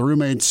evening? You and the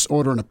roommates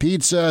ordering a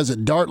pizza? Is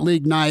it Dart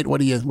League night?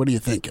 What are you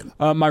thinking?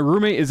 My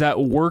roommate is at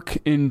work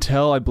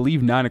until I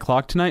believe 9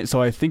 o'clock tonight,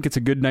 so I think it's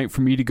a good night for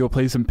me to go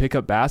play some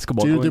pickup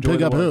basketball. Do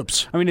pickup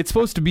hoops. I mean, it's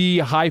supposed to be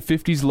high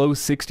 50s, low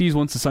 60s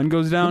once the sun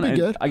goes down. That'd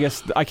be good. I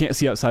guess I can't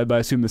see outside, but I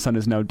assume the sun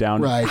is now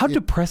down. Right. How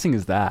depressing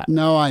is that?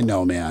 No, I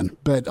know, man.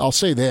 But I'll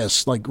say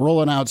this, like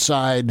rolling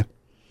outside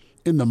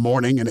in the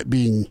morning and it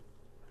being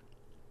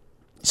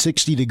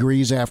 60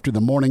 degrees after the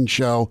morning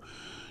show,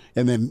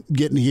 and then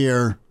getting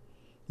here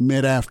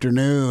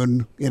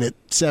mid-afternoon and at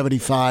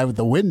 75 with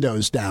the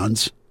windows down.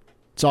 It's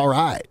all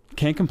right.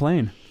 Can't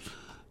complain.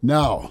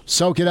 No.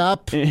 Soak it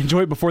up.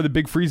 Enjoy it before the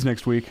big freeze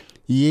next week.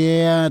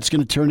 Yeah, it's going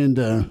to turn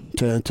into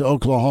to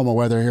Oklahoma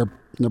weather here,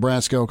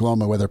 Nebraska,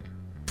 Oklahoma weather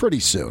pretty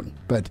soon.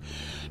 But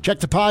check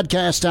the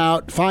podcast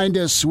out. Find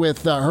us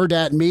with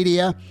Hurrdat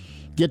Media.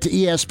 Get to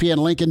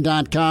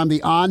ESPNLincoln.com,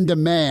 the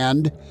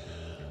on-demand.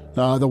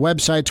 The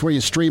website's where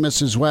you stream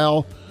us as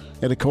well.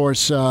 And, of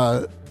course,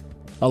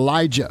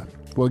 Elijah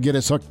will get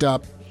us hooked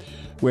up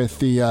with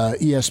the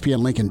ESPN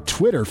Lincoln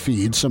Twitter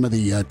feed, some of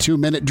the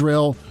 2-minute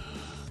drill,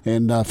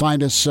 and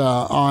find us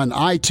on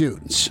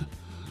iTunes.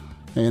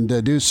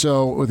 And do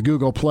so with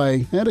Google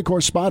Play and, of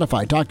course,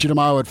 Spotify. Talk to you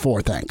tomorrow at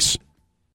 4. Thanks.